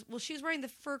Billy's like, "Well, she was wearing the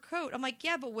fur coat." I'm like,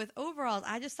 "Yeah, but with overalls,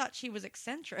 I just thought she was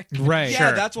eccentric." Right. Yeah,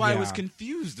 Sure. that's why I Yeah. was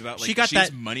confused about like She got she's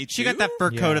that money. She got that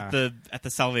fur coat Yeah. at the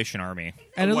Salvation Army.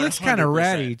 And it looks kind of 100%.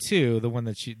 ratty too, the one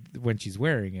that when she's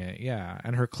wearing it. Yeah.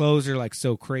 And her clothes are like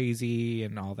so crazy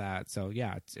and all that. So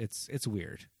yeah, it's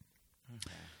weird.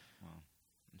 Okay. Well,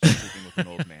 she's sleeping with an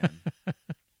old man.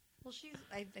 Well,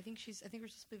 I think we're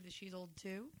supposed to believe that she's old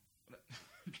too.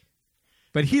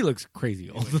 But he looks crazy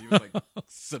old. He was like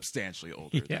substantially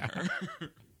older Yeah. than her.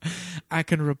 I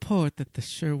can report that the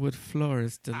Sherwood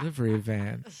Florist delivery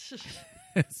van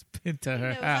has been to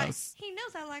her house. He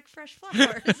knows I like fresh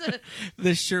flowers.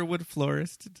 The Sherwood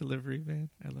Florist delivery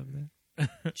van. I love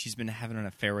that. She's been having an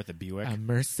affair with a Buick. A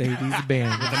Mercedes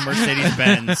Benz. With a Mercedes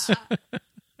Benz.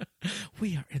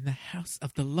 We are in the house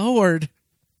of the Lord.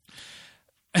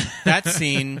 That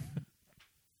scene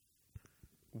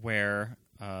where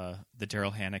the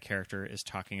Daryl Hannah character is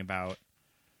talking about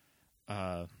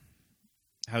how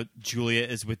Julia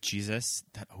is with Jesus,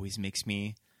 that always makes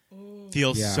me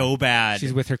feel so bad.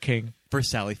 She's with her king. For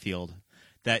Sally Field.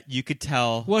 That you could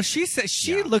tell. Well, she says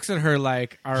she looks at her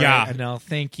like, "All right, Annelle,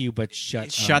 thank you, but shut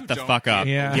the fuck up."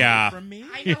 Yeah. From me?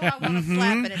 I know I want to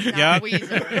slap, and it's not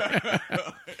Weezer.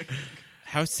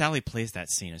 How Sally plays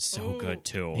that scene is so good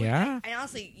too. Yeah. And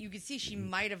honestly, you could see she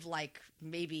might have like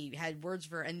maybe had words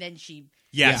for her, and then she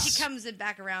comes in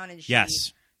back around and she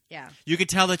yeah. You could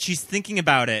tell that she's thinking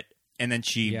about it, and then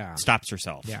she stops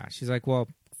herself. Yeah, she's like, "Well,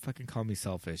 fucking call me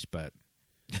selfish, but."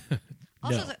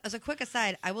 Also, as a quick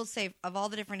aside, I will say of all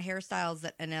the different hairstyles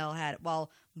that Annelle had, while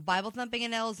Bible thumping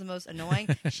Annelle is the most annoying,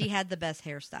 she had the best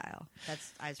hairstyle.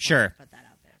 I just wanted to put that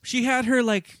out there. She had her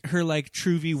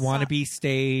Truvy wannabe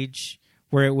stage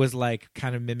where it was like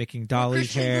kind of mimicking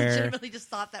Dolly's Christian hair. legitimately just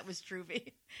thought that was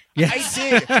Truvy. Yeah. I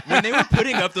did. When they were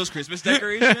putting up those Christmas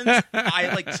decorations,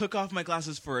 I like took off my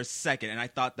glasses for a second, and I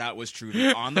thought that was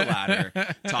Trudy on the ladder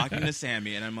talking to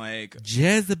Sammy, and I'm like,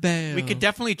 Jezebel. We could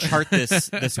definitely chart this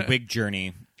wig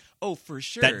journey. Oh, for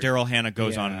sure. That Daryl Hannah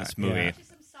goes on in this movie. Yeah. Just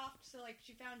some soft, so like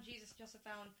she found Jesus, just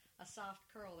found a soft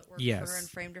curl that worked Yes. for her and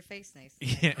framed her face nice.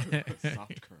 Yeah.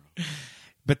 Soft curl.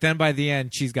 But then by the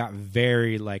end, she's got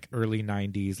very like early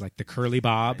 '90s, like the curly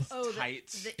bob. Oh, tight.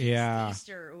 the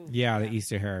Easter. Ooh, yeah, the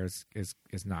Easter hair is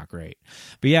not great.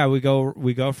 But yeah, we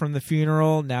go from the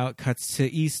funeral. Now it cuts to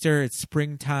Easter. It's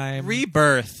springtime.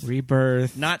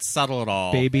 Rebirth. Not subtle at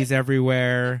all. Babies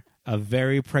everywhere. A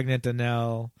very pregnant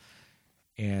Annelle.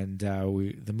 And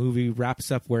the movie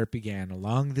wraps up where it began,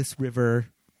 along this river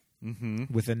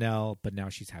with Annelle, but now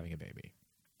she's having a baby.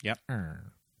 Yep.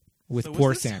 With so poor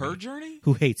was this Sammy, her journey?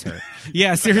 who hates her.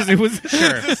 Yeah, seriously,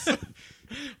 Sure.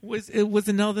 Was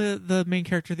Annelle the main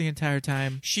character the entire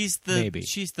time? She's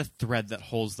the thread that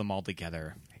holds them all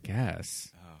together. I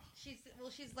guess.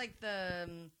 She's like the.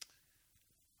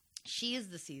 She is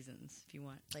the seasons, if you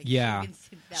want. Like, yeah,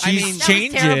 she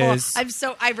changes.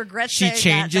 I regret. She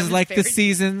changes that like the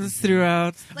seasons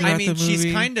throughout. I mean, the movie.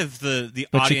 she's kind of the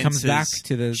but audience's. She comes back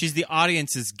to the. She's the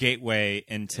audience's gateway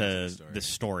into the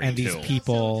story, and these too.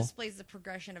 people also displays the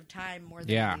progression of time more than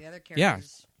the other characters. Yeah,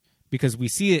 because we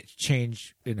see it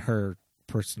change in her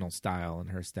personal style and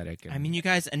her aesthetic. And, I mean, you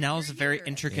guys, Annelle's a very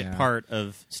intricate part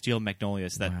of Steel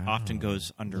Magnolias that often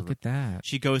goes under. Look at that.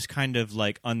 She goes kind of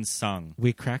like unsung.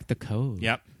 We cracked the code.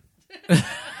 Yep. Was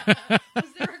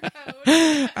there a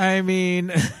code? I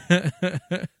mean,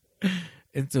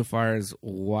 insofar as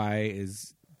why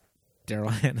is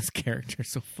Daryl Hannah's character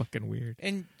so fucking weird?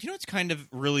 And you know what's kind of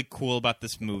really cool about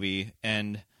this movie?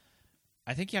 And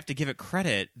I think you have to give it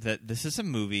credit that this is a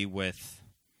movie with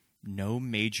no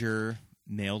major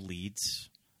male leads.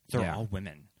 They're all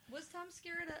women. Was Tom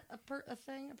Skerritt a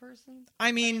person?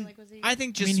 I mean, I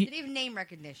think just... Did he have name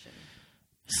recognition?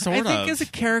 I think as a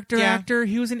character actor,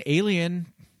 he was an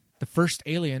Alien, the first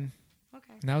Alien.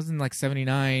 Okay. And that was in like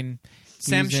 79.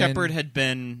 Sam Shepard had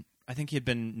been... I think he had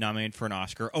been nominated for an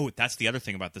Oscar. Oh, that's the other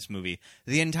thing about this movie.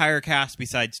 The entire cast,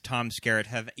 besides Tom Skerritt,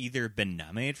 have either been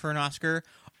nominated for an Oscar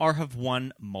or have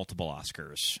won multiple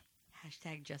Oscars.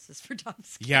 Hashtag justice for Tom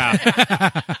Skerritt.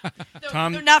 Yeah.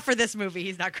 Though not for this movie.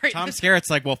 He's not great. Tom Skerritt's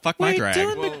like, well, fuck my drag.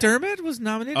 Dylan McDermott was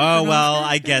nominated for Oh, an well, Oscar?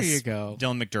 I There guess you go.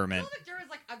 Dylan McDermott. Dylan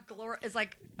McDermott is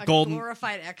like a Golden-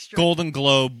 glorified extra. Golden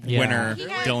Globe Yeah. winner, He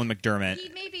has- Dylan McDermott. He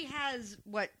maybe has,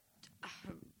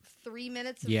 3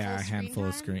 minutes of Yeah, a full handful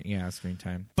of screen screen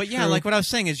time. But yeah, like what I was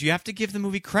saying is you have to give the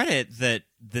movie credit that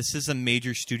this is a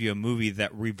major studio movie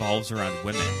that revolves around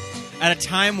women. At a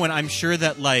time when I'm sure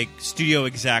that like studio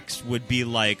execs would be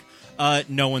like,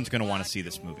 no one's going to want to see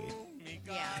this movie.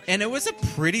 Yeah. And it was a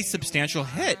pretty substantial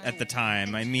hit at the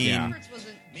time. I mean... Roberts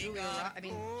wasn't Julia Roberts. I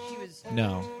mean, she was...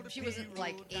 No. She wasn't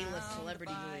like A-list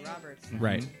celebrity Julia Roberts.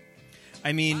 Right.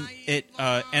 I mean, it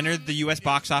entered the U.S.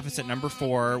 box office at number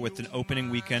 4 with an opening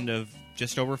weekend of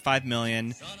just over $5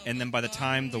 million, and then by the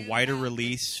time the wider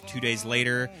release 2 days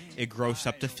later, it grossed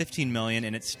up to $15 million,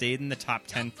 and it stayed in the top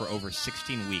 10 for over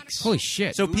 16 weeks. Holy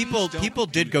shit! So people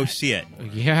did go see it.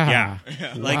 Yeah.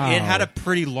 Like Wow. it had a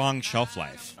pretty long shelf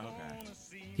life.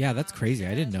 Yeah, that's crazy.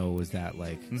 I didn't know it was that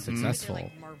successful.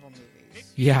 Like Marvel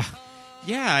movies. Yeah.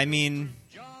 Yeah, I mean,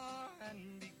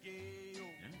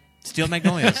 Steel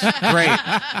Magnolias, great.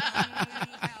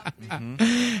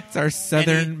 It's our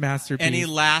southern masterpiece. Any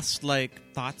last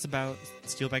thoughts about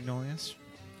Steel Magnolias?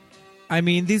 I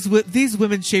mean, these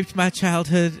women shaped my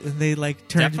childhood, and they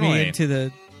turned me into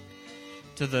the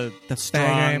strong fag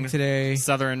I am today.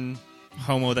 Southern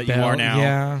homo that you Belle, are now.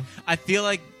 yeah. I feel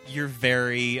like you're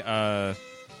very. I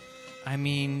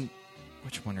mean,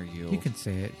 which one are you? You can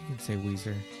say it. You can say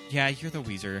Weezer. Yeah, you're the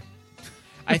Weezer.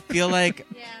 I feel like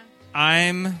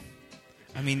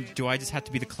I mean, do I just have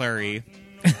to be the Clary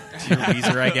to your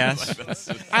Weezer, I guess?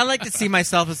 I like to see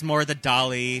myself as more the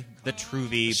Dolly, the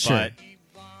Truvy, Sure. but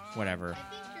whatever.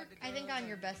 I think on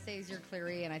your best days you're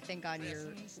Clary, and I think on your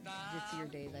ditzier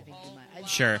days I think you might.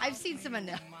 Sure. I've seen some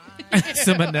Annelle.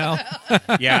 Some Annelle.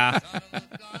 Yeah.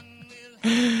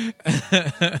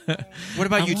 What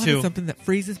about you wanted two? Something that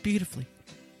freezes beautifully.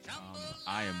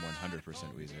 I am 100%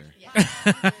 Weezer.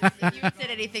 If you had said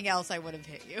anything else, I would have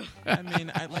hit you. I mean,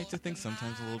 I like to think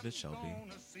sometimes a little bit Shelby.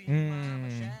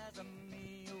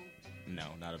 No,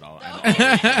 not at all. I'm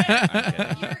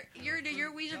kidding.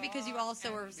 You're Weezer because you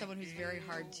also are someone who's very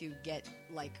hard to get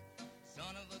I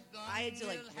had to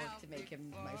work to make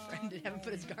him my friend and have him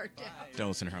put his guard down. Don't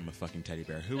listen to her. I'm a fucking teddy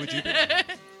bear. Who would you be?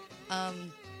 I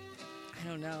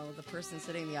don't know. The person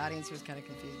sitting in the audience who was kind of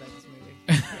confused by this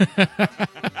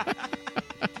movie.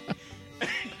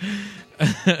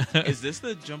 Is this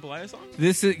the Jambalaya song?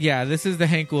 This is the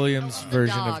Hank Williams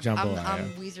version of Jambalaya. I'm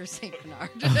Weezer St. Bernard.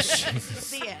 Oh, Jesus.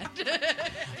 The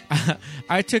end.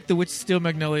 I took the Which Steel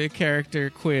Magnolia character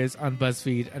quiz on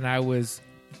BuzzFeed, and I was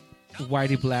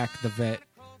Whitey Black, the vet.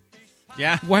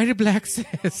 Yeah. Whitey Black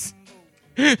says,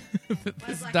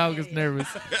 this dog is nervous.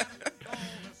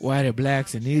 Whitey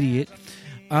Black's an idiot.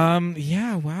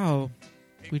 Yeah, wow.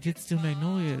 We did Steel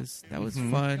Magnolias. That was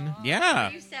fun. Yeah.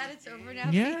 Are you sad it's over now?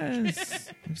 Yes.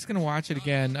 I'm just going to watch it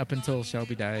again up until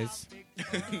Shelby dies.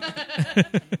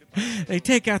 They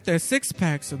take out their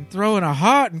six-packs and throw in a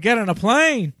heart and get on a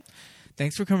plane.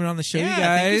 Thanks for coming on the show, you guys.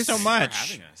 Thank you so much.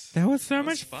 For having us. That was so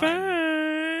much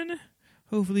fun.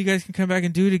 hopefully you guys can come back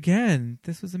and do it again.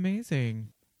 This was amazing.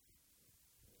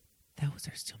 That was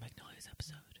our Steel Magnolias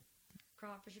episode.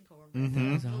 Crawfish and corn.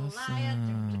 That was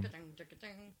awesome.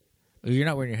 You're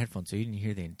not wearing your headphones, so you didn't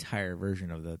hear the entire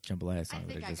version of the Jambalaya song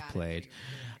that I just played.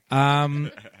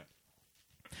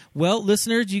 Well,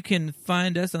 listeners, you can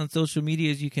find us on social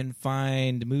medias. You can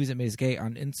find Movies That Made Us Gay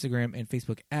on Instagram and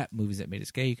Facebook at Movies That Made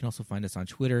Us Gay. You can also find us on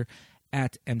Twitter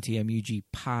at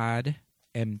MTMUGPod,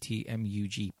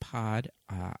 MTMUGPod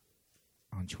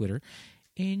on Twitter.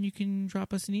 And you can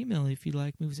drop us an email if you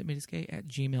like, moviesthatmadeusgay at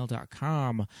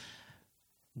gmail.com.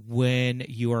 When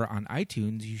you are on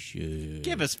iTunes, you should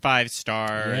give us 5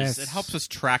 stars. Yes. It helps us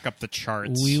track up the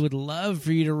charts. We would love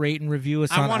for you to rate and review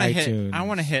us on iTunes. I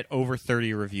want to hit over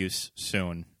 30 reviews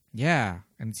soon. Yeah,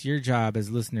 and it's your job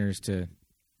as listeners to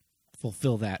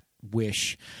fulfill that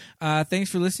wish. Thanks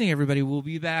for listening, everybody. We'll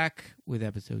be back with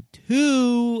episode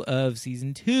 2 of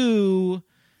season 2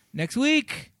 next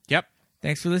week. Yep.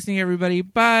 Thanks for listening, everybody.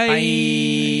 Bye.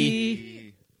 Bye.